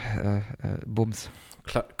ganzen Bums.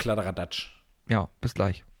 Kladderadatsch. Ja, bis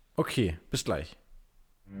gleich. Okay, bis gleich.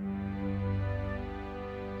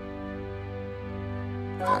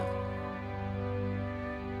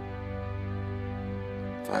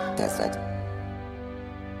 Frank testet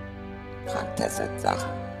Sachen.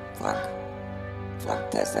 Frank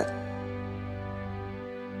testet Sachen.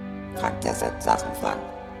 Frank testet Sachen.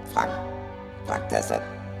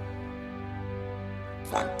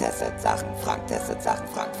 Frank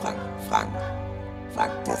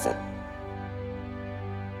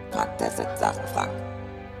testet Sachen.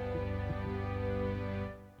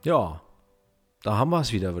 Ja, da haben wir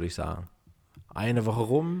es wieder, würde ich sagen. Eine Woche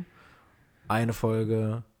rum, eine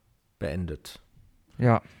Folge beendet.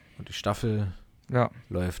 Ja. Und die Staffel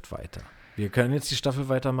läuft weiter. Wir können jetzt die Staffel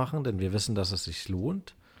weitermachen, denn wir wissen, dass es sich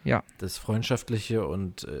lohnt. Ja. Das freundschaftliche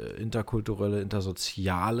und interkulturelle,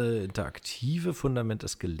 intersoziale, interaktive Fundament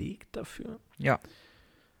ist gelegt dafür. Ja.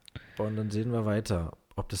 Und dann sehen wir weiter,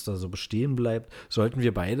 ob das da so bestehen bleibt. Sollten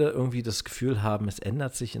wir beide irgendwie das Gefühl haben, es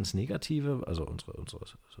ändert sich ins Negative, also unsere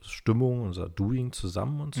Stimmung, unser Doing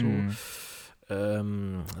zusammen und so,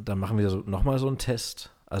 dann machen wir nochmal so einen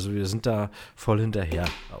Test. Also wir sind da voll hinterher.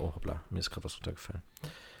 Oh, hoppla, mir ist gerade was runtergefallen.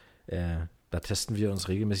 Da testen wir uns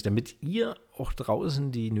regelmäßig, damit ihr auch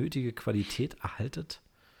draußen die nötige Qualität erhaltet,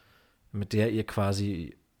 mit der ihr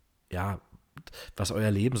quasi, ja, was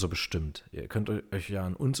euer Leben so bestimmt. Ihr könnt euch ja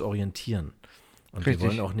an uns orientieren. Und Richtig. wir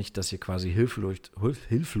wollen auch nicht, dass ihr quasi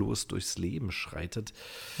hilflos durchs Leben schreitet,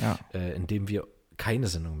 Ja. indem wir keine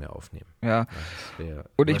Sendung mehr aufnehmen. Ja. Das wär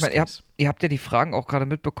Und ich worst meine, case. ihr habt ja die Fragen auch gerade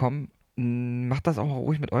mitbekommen. Macht das auch mal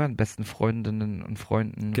ruhig mit euren besten Freundinnen und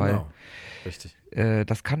Freunden, Genau, richtig. weil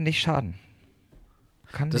das kann nicht schaden.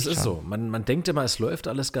 Das ist so. Man denkt immer, es läuft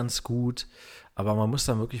alles ganz gut, aber man muss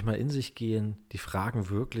dann wirklich mal in sich gehen, die Fragen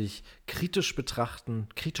wirklich kritisch betrachten,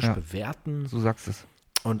 kritisch Ja. bewerten So sagst es.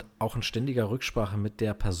 und auch in ständiger Rücksprache mit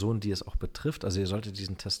der Person, die es auch betrifft. Also ihr solltet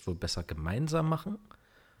diesen Test wohl besser gemeinsam machen.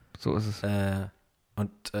 So ist es.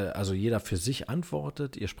 Also jeder für sich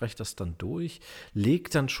antwortet, ihr sprecht das dann durch,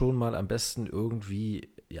 legt dann schon mal am besten irgendwie,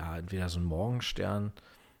 ja, entweder so einen Morgenstern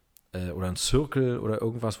oder einen Zirkel oder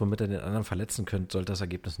irgendwas, womit ihr den anderen verletzen könnt, sollte das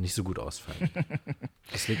Ergebnis nicht so gut ausfallen.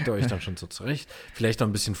 Das legt ihr euch dann schon so zurecht. Vielleicht noch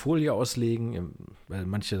ein bisschen Folie auslegen, weil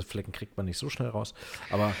manche Flecken kriegt man nicht so schnell raus.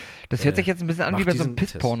 Aber Das hört sich jetzt ein bisschen an wie macht bei so einem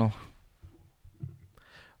diesen Pissporno.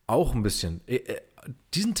 auch ein bisschen.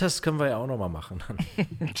 Diesen Test können wir ja auch noch mal machen.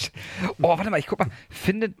 Oh, warte mal, ich guck mal.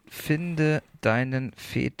 Finde deinen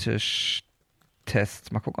Fetisch-Test.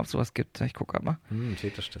 Mal gucken, ob es sowas gibt. Ich gucke gerade mal.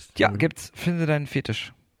 Fetischtest. Ja, gibt's. Finde deinen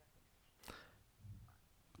Fetisch.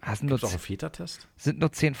 Sind Gibt es auch einen Feta-Test? sind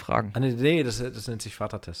nur 10 Fragen. Ah, nee, das nennt sich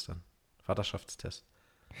Vatertest dann. Vaterschaftstest.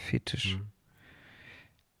 Fetisch.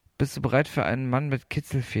 Bist du bereit für einen Mann mit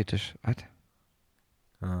Kitzelfetisch? Was?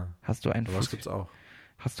 Ah, Hast du einen sowas gibt's auch.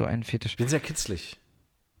 Hast du einen Fetisch? Ich bin sehr kitzlig.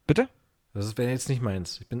 Bitte? Das wäre jetzt nicht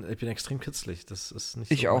meins. Ich bin extrem kitzlig. Das ist nicht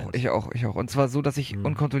Ich so auch, meins. ich auch. Und zwar so, dass ich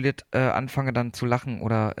unkontrolliert anfange dann zu lachen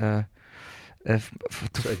oder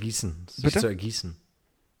Zu ergießen. Bitte?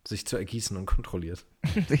 Sich zu ergießen und kontrolliert.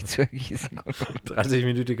 sich zu ergießen.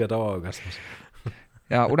 30-minütiger Dauerorgasmus.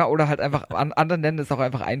 Ja, oder halt einfach, andere nennen es auch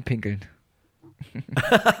einfach einpinkeln.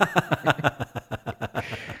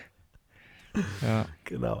 Ja.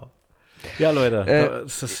 Genau. Ja, Leute,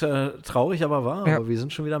 es ist traurig, aber wahr. Ja. Aber wir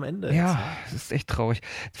sind schon wieder am Ende. jetzt, Ja, ne? es ist echt traurig.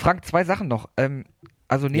 Frank, 2 Sachen noch.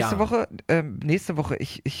 Also nächste Ja. Woche, nächste Woche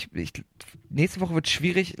wird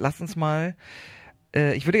schwierig. Lass uns mal.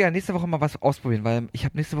 Ich würde ja nächste Woche mal was ausprobieren, weil ich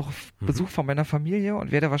habe nächste Woche Besuch von meiner Familie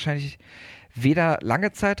und werde wahrscheinlich weder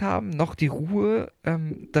lange Zeit haben noch die Ruhe,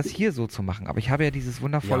 das hier so zu machen. Aber ich habe ja dieses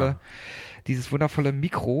wundervolle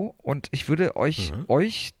Mikro und ich würde euch,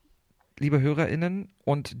 liebe HörerInnen,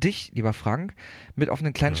 und dich, lieber Frank, mit auf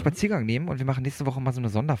einen kleinen Spaziergang nehmen und wir machen nächste Woche mal so eine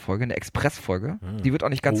Sonderfolge, eine Expressfolge. Die wird auch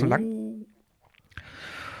nicht ganz so lang.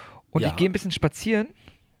 Und Ja. ich gehe ein bisschen spazieren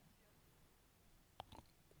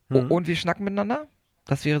und wir schnacken miteinander.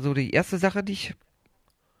 Das wäre so die erste Sache, die ich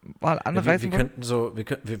mal Wir anreißen würde.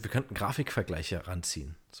 könnten Grafikvergleiche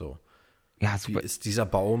ranziehen. So. Ja, Wie super. ist dieser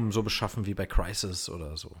Baum so beschaffen wie bei Crisis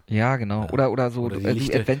oder so? Ja, genau. Oder so, Oder die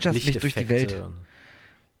du adventurest mich durch die Welt. Lichteffekte und-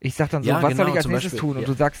 Ich sag dann so, Ja, was genau, soll ich als zum nächstes Beispiel, tun? Und ja.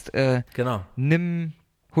 du sagst, Genau. nimm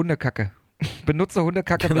Hundekacke. Benutze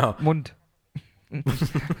Hundekacke Genau. mit Mund.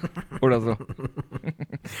 Oder so.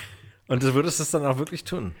 Und du würdest es dann auch wirklich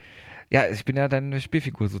tun. Ja, ich bin ja deine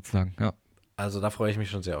Spielfigur sozusagen, ja. Also da freue ich mich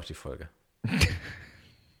schon sehr auf die Folge.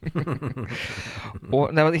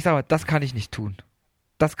 Und aber ich sag mal, das kann ich nicht tun.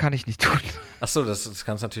 Das kann ich nicht tun. Achso, das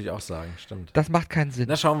kannst du natürlich auch sagen, stimmt. Das macht keinen Sinn.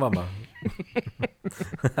 Na, schauen wir mal.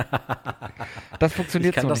 Das Ich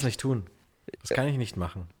funktioniert kann so das nicht. nicht tun. Das kann ich nicht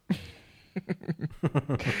machen.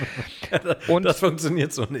 Und Das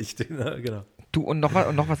funktioniert so nicht. Ja, genau. du, und noch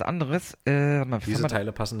was anderes. Warte mal, was Diese haben wir da?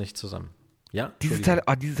 Teile passen nicht zusammen. Ja? Dieses Teil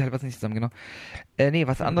passt nicht zusammen, genau. Nee,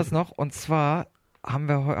 was anderes noch. Und zwar haben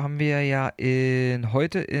wir ja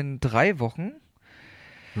heute in 3 Wochen,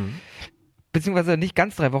 beziehungsweise nicht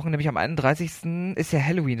ganz 3 Wochen, nämlich am 31. ist ja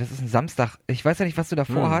Halloween, das ist ein Samstag. Ich weiß ja nicht, was du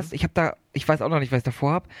davor hast. Ich weiß auch noch nicht, was ich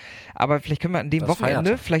davor habe. Aber vielleicht können wir an dem Das Wochenende,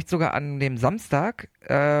 Feiertag. vielleicht sogar an dem Samstag,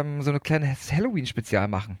 so eine kleine Halloween-Spezial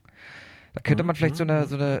machen. Da könnte man vielleicht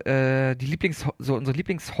unsere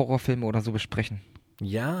Lieblingshorrorfilme oder so besprechen.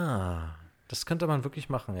 Ja, das könnte man wirklich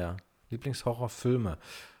machen, ja. Lieblingshorrorfilme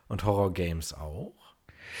und Horrorgames auch.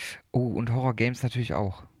 Oh, und Horror-Games natürlich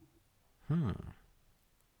auch. Können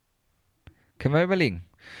wir überlegen.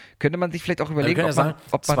 Könnte man sich vielleicht auch Wir überlegen, können ja sagen,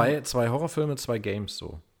 ob man zwei Horrorfilme, 2 Games,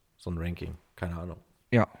 so ein Ranking. Keine Ahnung.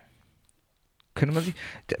 ja. Könnte man sich,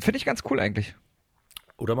 finde ich ganz cool eigentlich.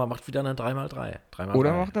 Oder man macht wieder eine 3x3. 3x3.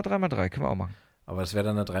 Oder man macht eine 3x3, können wir auch machen. Aber es wäre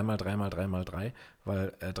dann eine 3x3x3x3,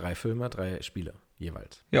 weil 3 Filme, 3 Spiele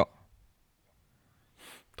jeweils. Ja.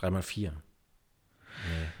 3x4. Nee,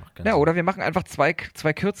 macht keinen Ja, Sinn. oder wir machen einfach zwei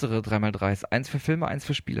kürzere 3x3s. Eins für Filme, eins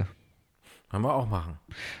für Spiele. Können wir auch machen.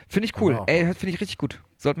 Finde ich Können cool. wir auch Ey, machen. finde ich richtig gut.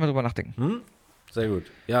 Sollten wir drüber nachdenken. Sehr gut.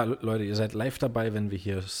 Ja, Leute, ihr seid live dabei, wenn wir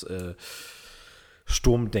hier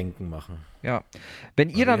Sturmdenken machen. Ja. Wenn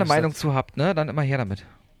ihr da eine Meinung zu habt, ne, dann immer her damit.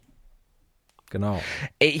 Genau.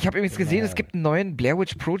 Ey, ich habe übrigens gesehen, es gibt einen neuen Blair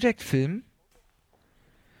Witch Project Film.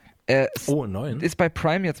 Einen neuen? Ist bei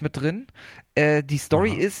Prime jetzt mit drin. Die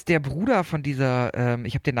Story ist, der Bruder von dieser,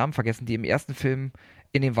 ich habe den Namen vergessen, die im ersten Film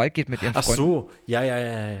in den Wald geht mit ihren Ach Freunden. so, ja.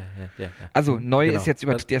 Also neu Genau. ist jetzt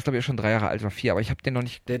der ist glaube ich schon 3 Jahre alt oder 4, aber ich habe den noch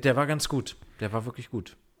nicht. Der war ganz gut. Der war wirklich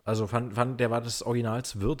gut. Also der war des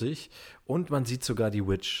Originals würdig und man sieht sogar die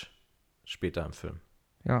Witch später im Film.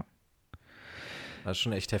 Ja. Das ist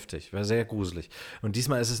schon echt heftig. War sehr gruselig. Und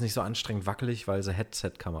diesmal ist es nicht so anstrengend wackelig, weil sie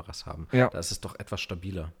Headset-Kameras haben. Ja. Da ist es doch etwas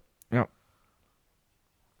stabiler. Ja.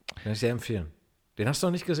 Kann ich sehr empfehlen. Den hast du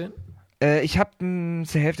noch nicht gesehen? Ich habe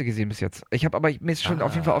zur Hälfte gesehen bis jetzt. Mir ist schon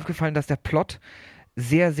auf jeden Fall aufgefallen, dass der Plot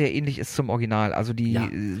sehr, sehr ähnlich ist zum Original. Also die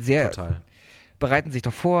Total. bereiten sich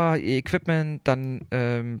doch vor, ihr Equipment,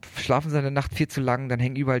 dann schlafen sie eine Nacht viel zu lang, dann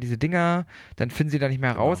hängen überall diese Dinger, dann finden sie da nicht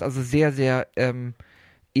mehr raus. Genau. Also sehr, sehr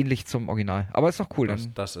ähnlich zum Original. Aber ist doch cool.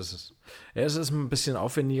 Das ist es. Ja, es ist ein bisschen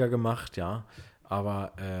aufwendiger gemacht, ja.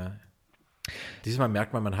 Aber diesmal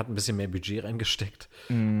merkt man hat ein bisschen mehr Budget reingesteckt.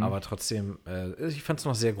 Aber trotzdem, ich fand es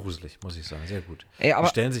noch sehr gruselig, muss ich sagen. Sehr gut. Ey, aber die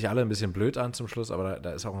stellen sich alle ein bisschen blöd an zum Schluss, aber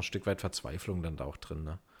da ist auch ein Stück weit Verzweiflung dann da auch drin,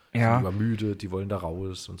 ne? Ja. Sind übermüdet, die wollen da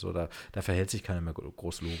raus und so. Da verhält sich keiner mehr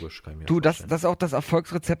groß logisch. Kann ich mir Du, das vorstellen. ist auch das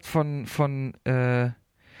Erfolgsrezept von Star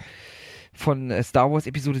Wars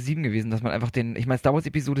Episode 7 gewesen, dass man einfach ich meine, Star Wars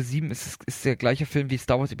Episode 7 ist der gleiche Film wie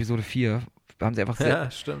Star Wars Episode 4. Da haben sie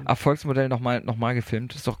einfach stimmt. Erfolgsmodell nochmal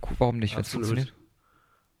gefilmt. Ist doch cool, warum nicht, wenn es Absolut. funktioniert.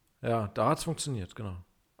 Ja, da hat es funktioniert, genau.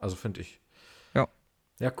 Also finde ich. Ja.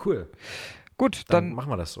 Ja, cool. Gut, Dann dann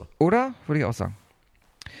machen wir das so. oder? Würde ich auch sagen.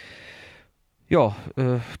 Ja,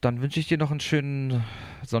 dann wünsche ich dir noch einen schönen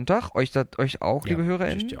Sonntag. Euch auch, liebe Ja,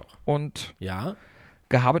 HörerInnen. wünsche ich dir auch. Und Ja.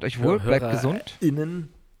 gehabet euch wohl, bleibt gesund.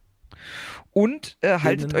 Innen. Und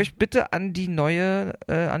haltet euch bitte an die neuen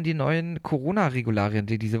Corona-Regularien,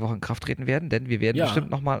 die diese Woche in Kraft treten werden, denn wir werden es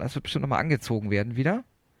wird bestimmt nochmal angezogen werden wieder.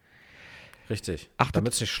 Richtig. Achtet-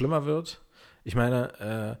 Damit es nicht schlimmer wird. Ich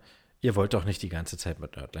meine, ihr wollt doch nicht die ganze Zeit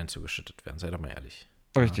mit Nerdline zugeschüttet werden, seid doch mal ehrlich.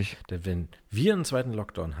 Richtig. Denn wenn wir einen zweiten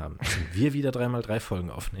Lockdown haben, müssen wir wieder 3x3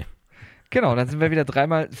 Folgen aufnehmen. Genau, dann sind wir wieder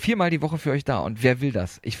 4-mal die Woche für euch da. Und wer will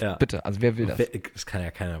das? Bitte, also wer will das? Das kann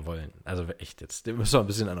ja keiner wollen. Also echt jetzt. Wir müssen auch ein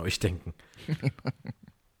bisschen an euch denken.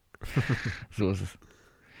 So ist es.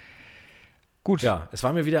 Gut. Ja, es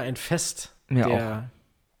war mir wieder ein Fest Mir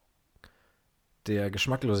der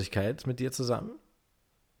Geschmacklosigkeit mit dir zusammen.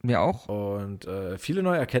 Mir auch. Und viele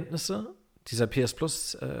neue Erkenntnisse. Dieser PS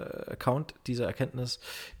Plus Account, diese Erkenntnis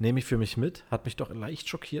nehme ich für mich mit. Hat mich doch leicht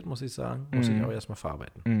schockiert, muss ich sagen. Muss ich auch erstmal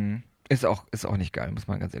verarbeiten. Mhm. Ist auch nicht geil, muss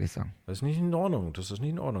man ganz ehrlich sagen. Das ist nicht in Ordnung.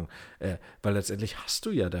 Weil letztendlich hast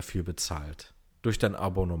du ja dafür bezahlt. Durch dein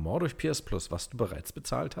Abonnement, durch PS Plus, was du bereits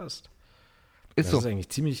bezahlt hast. Das ist eigentlich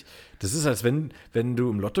ziemlich. Das ist, als wenn du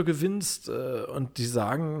im Lotto gewinnst und die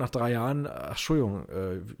sagen nach 3 Jahren, ach, Entschuldigung,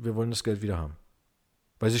 wir wollen das Geld wieder haben.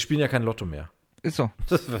 Weil sie spielen ja kein Lotto mehr. Ist so.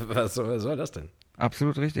 Was soll das denn?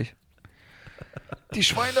 Absolut richtig. Die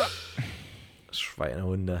Schweine.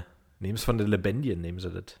 Schweinehunde. Nehmen es von den Lebendigen, nehmen sie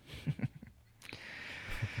das.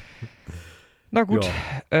 Na gut,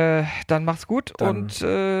 dann mach's gut und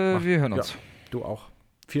wir hören uns. Ja, du auch.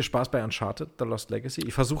 Viel Spaß bei Uncharted, The Lost Legacy.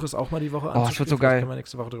 Ich versuche es auch mal die Woche Oh, es wird so geil. Können wir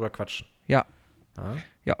nächste Woche drüber quatschen. Ja. Ja?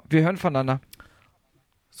 Ja, wir hören voneinander.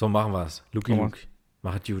 So machen wir es. Luki Luke.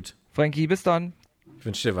 Macht gut. Frankie, bis dann. Ich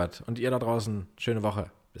wünsche dir was. Und ihr da draußen, schöne Woche.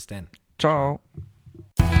 Bis dann. Ciao.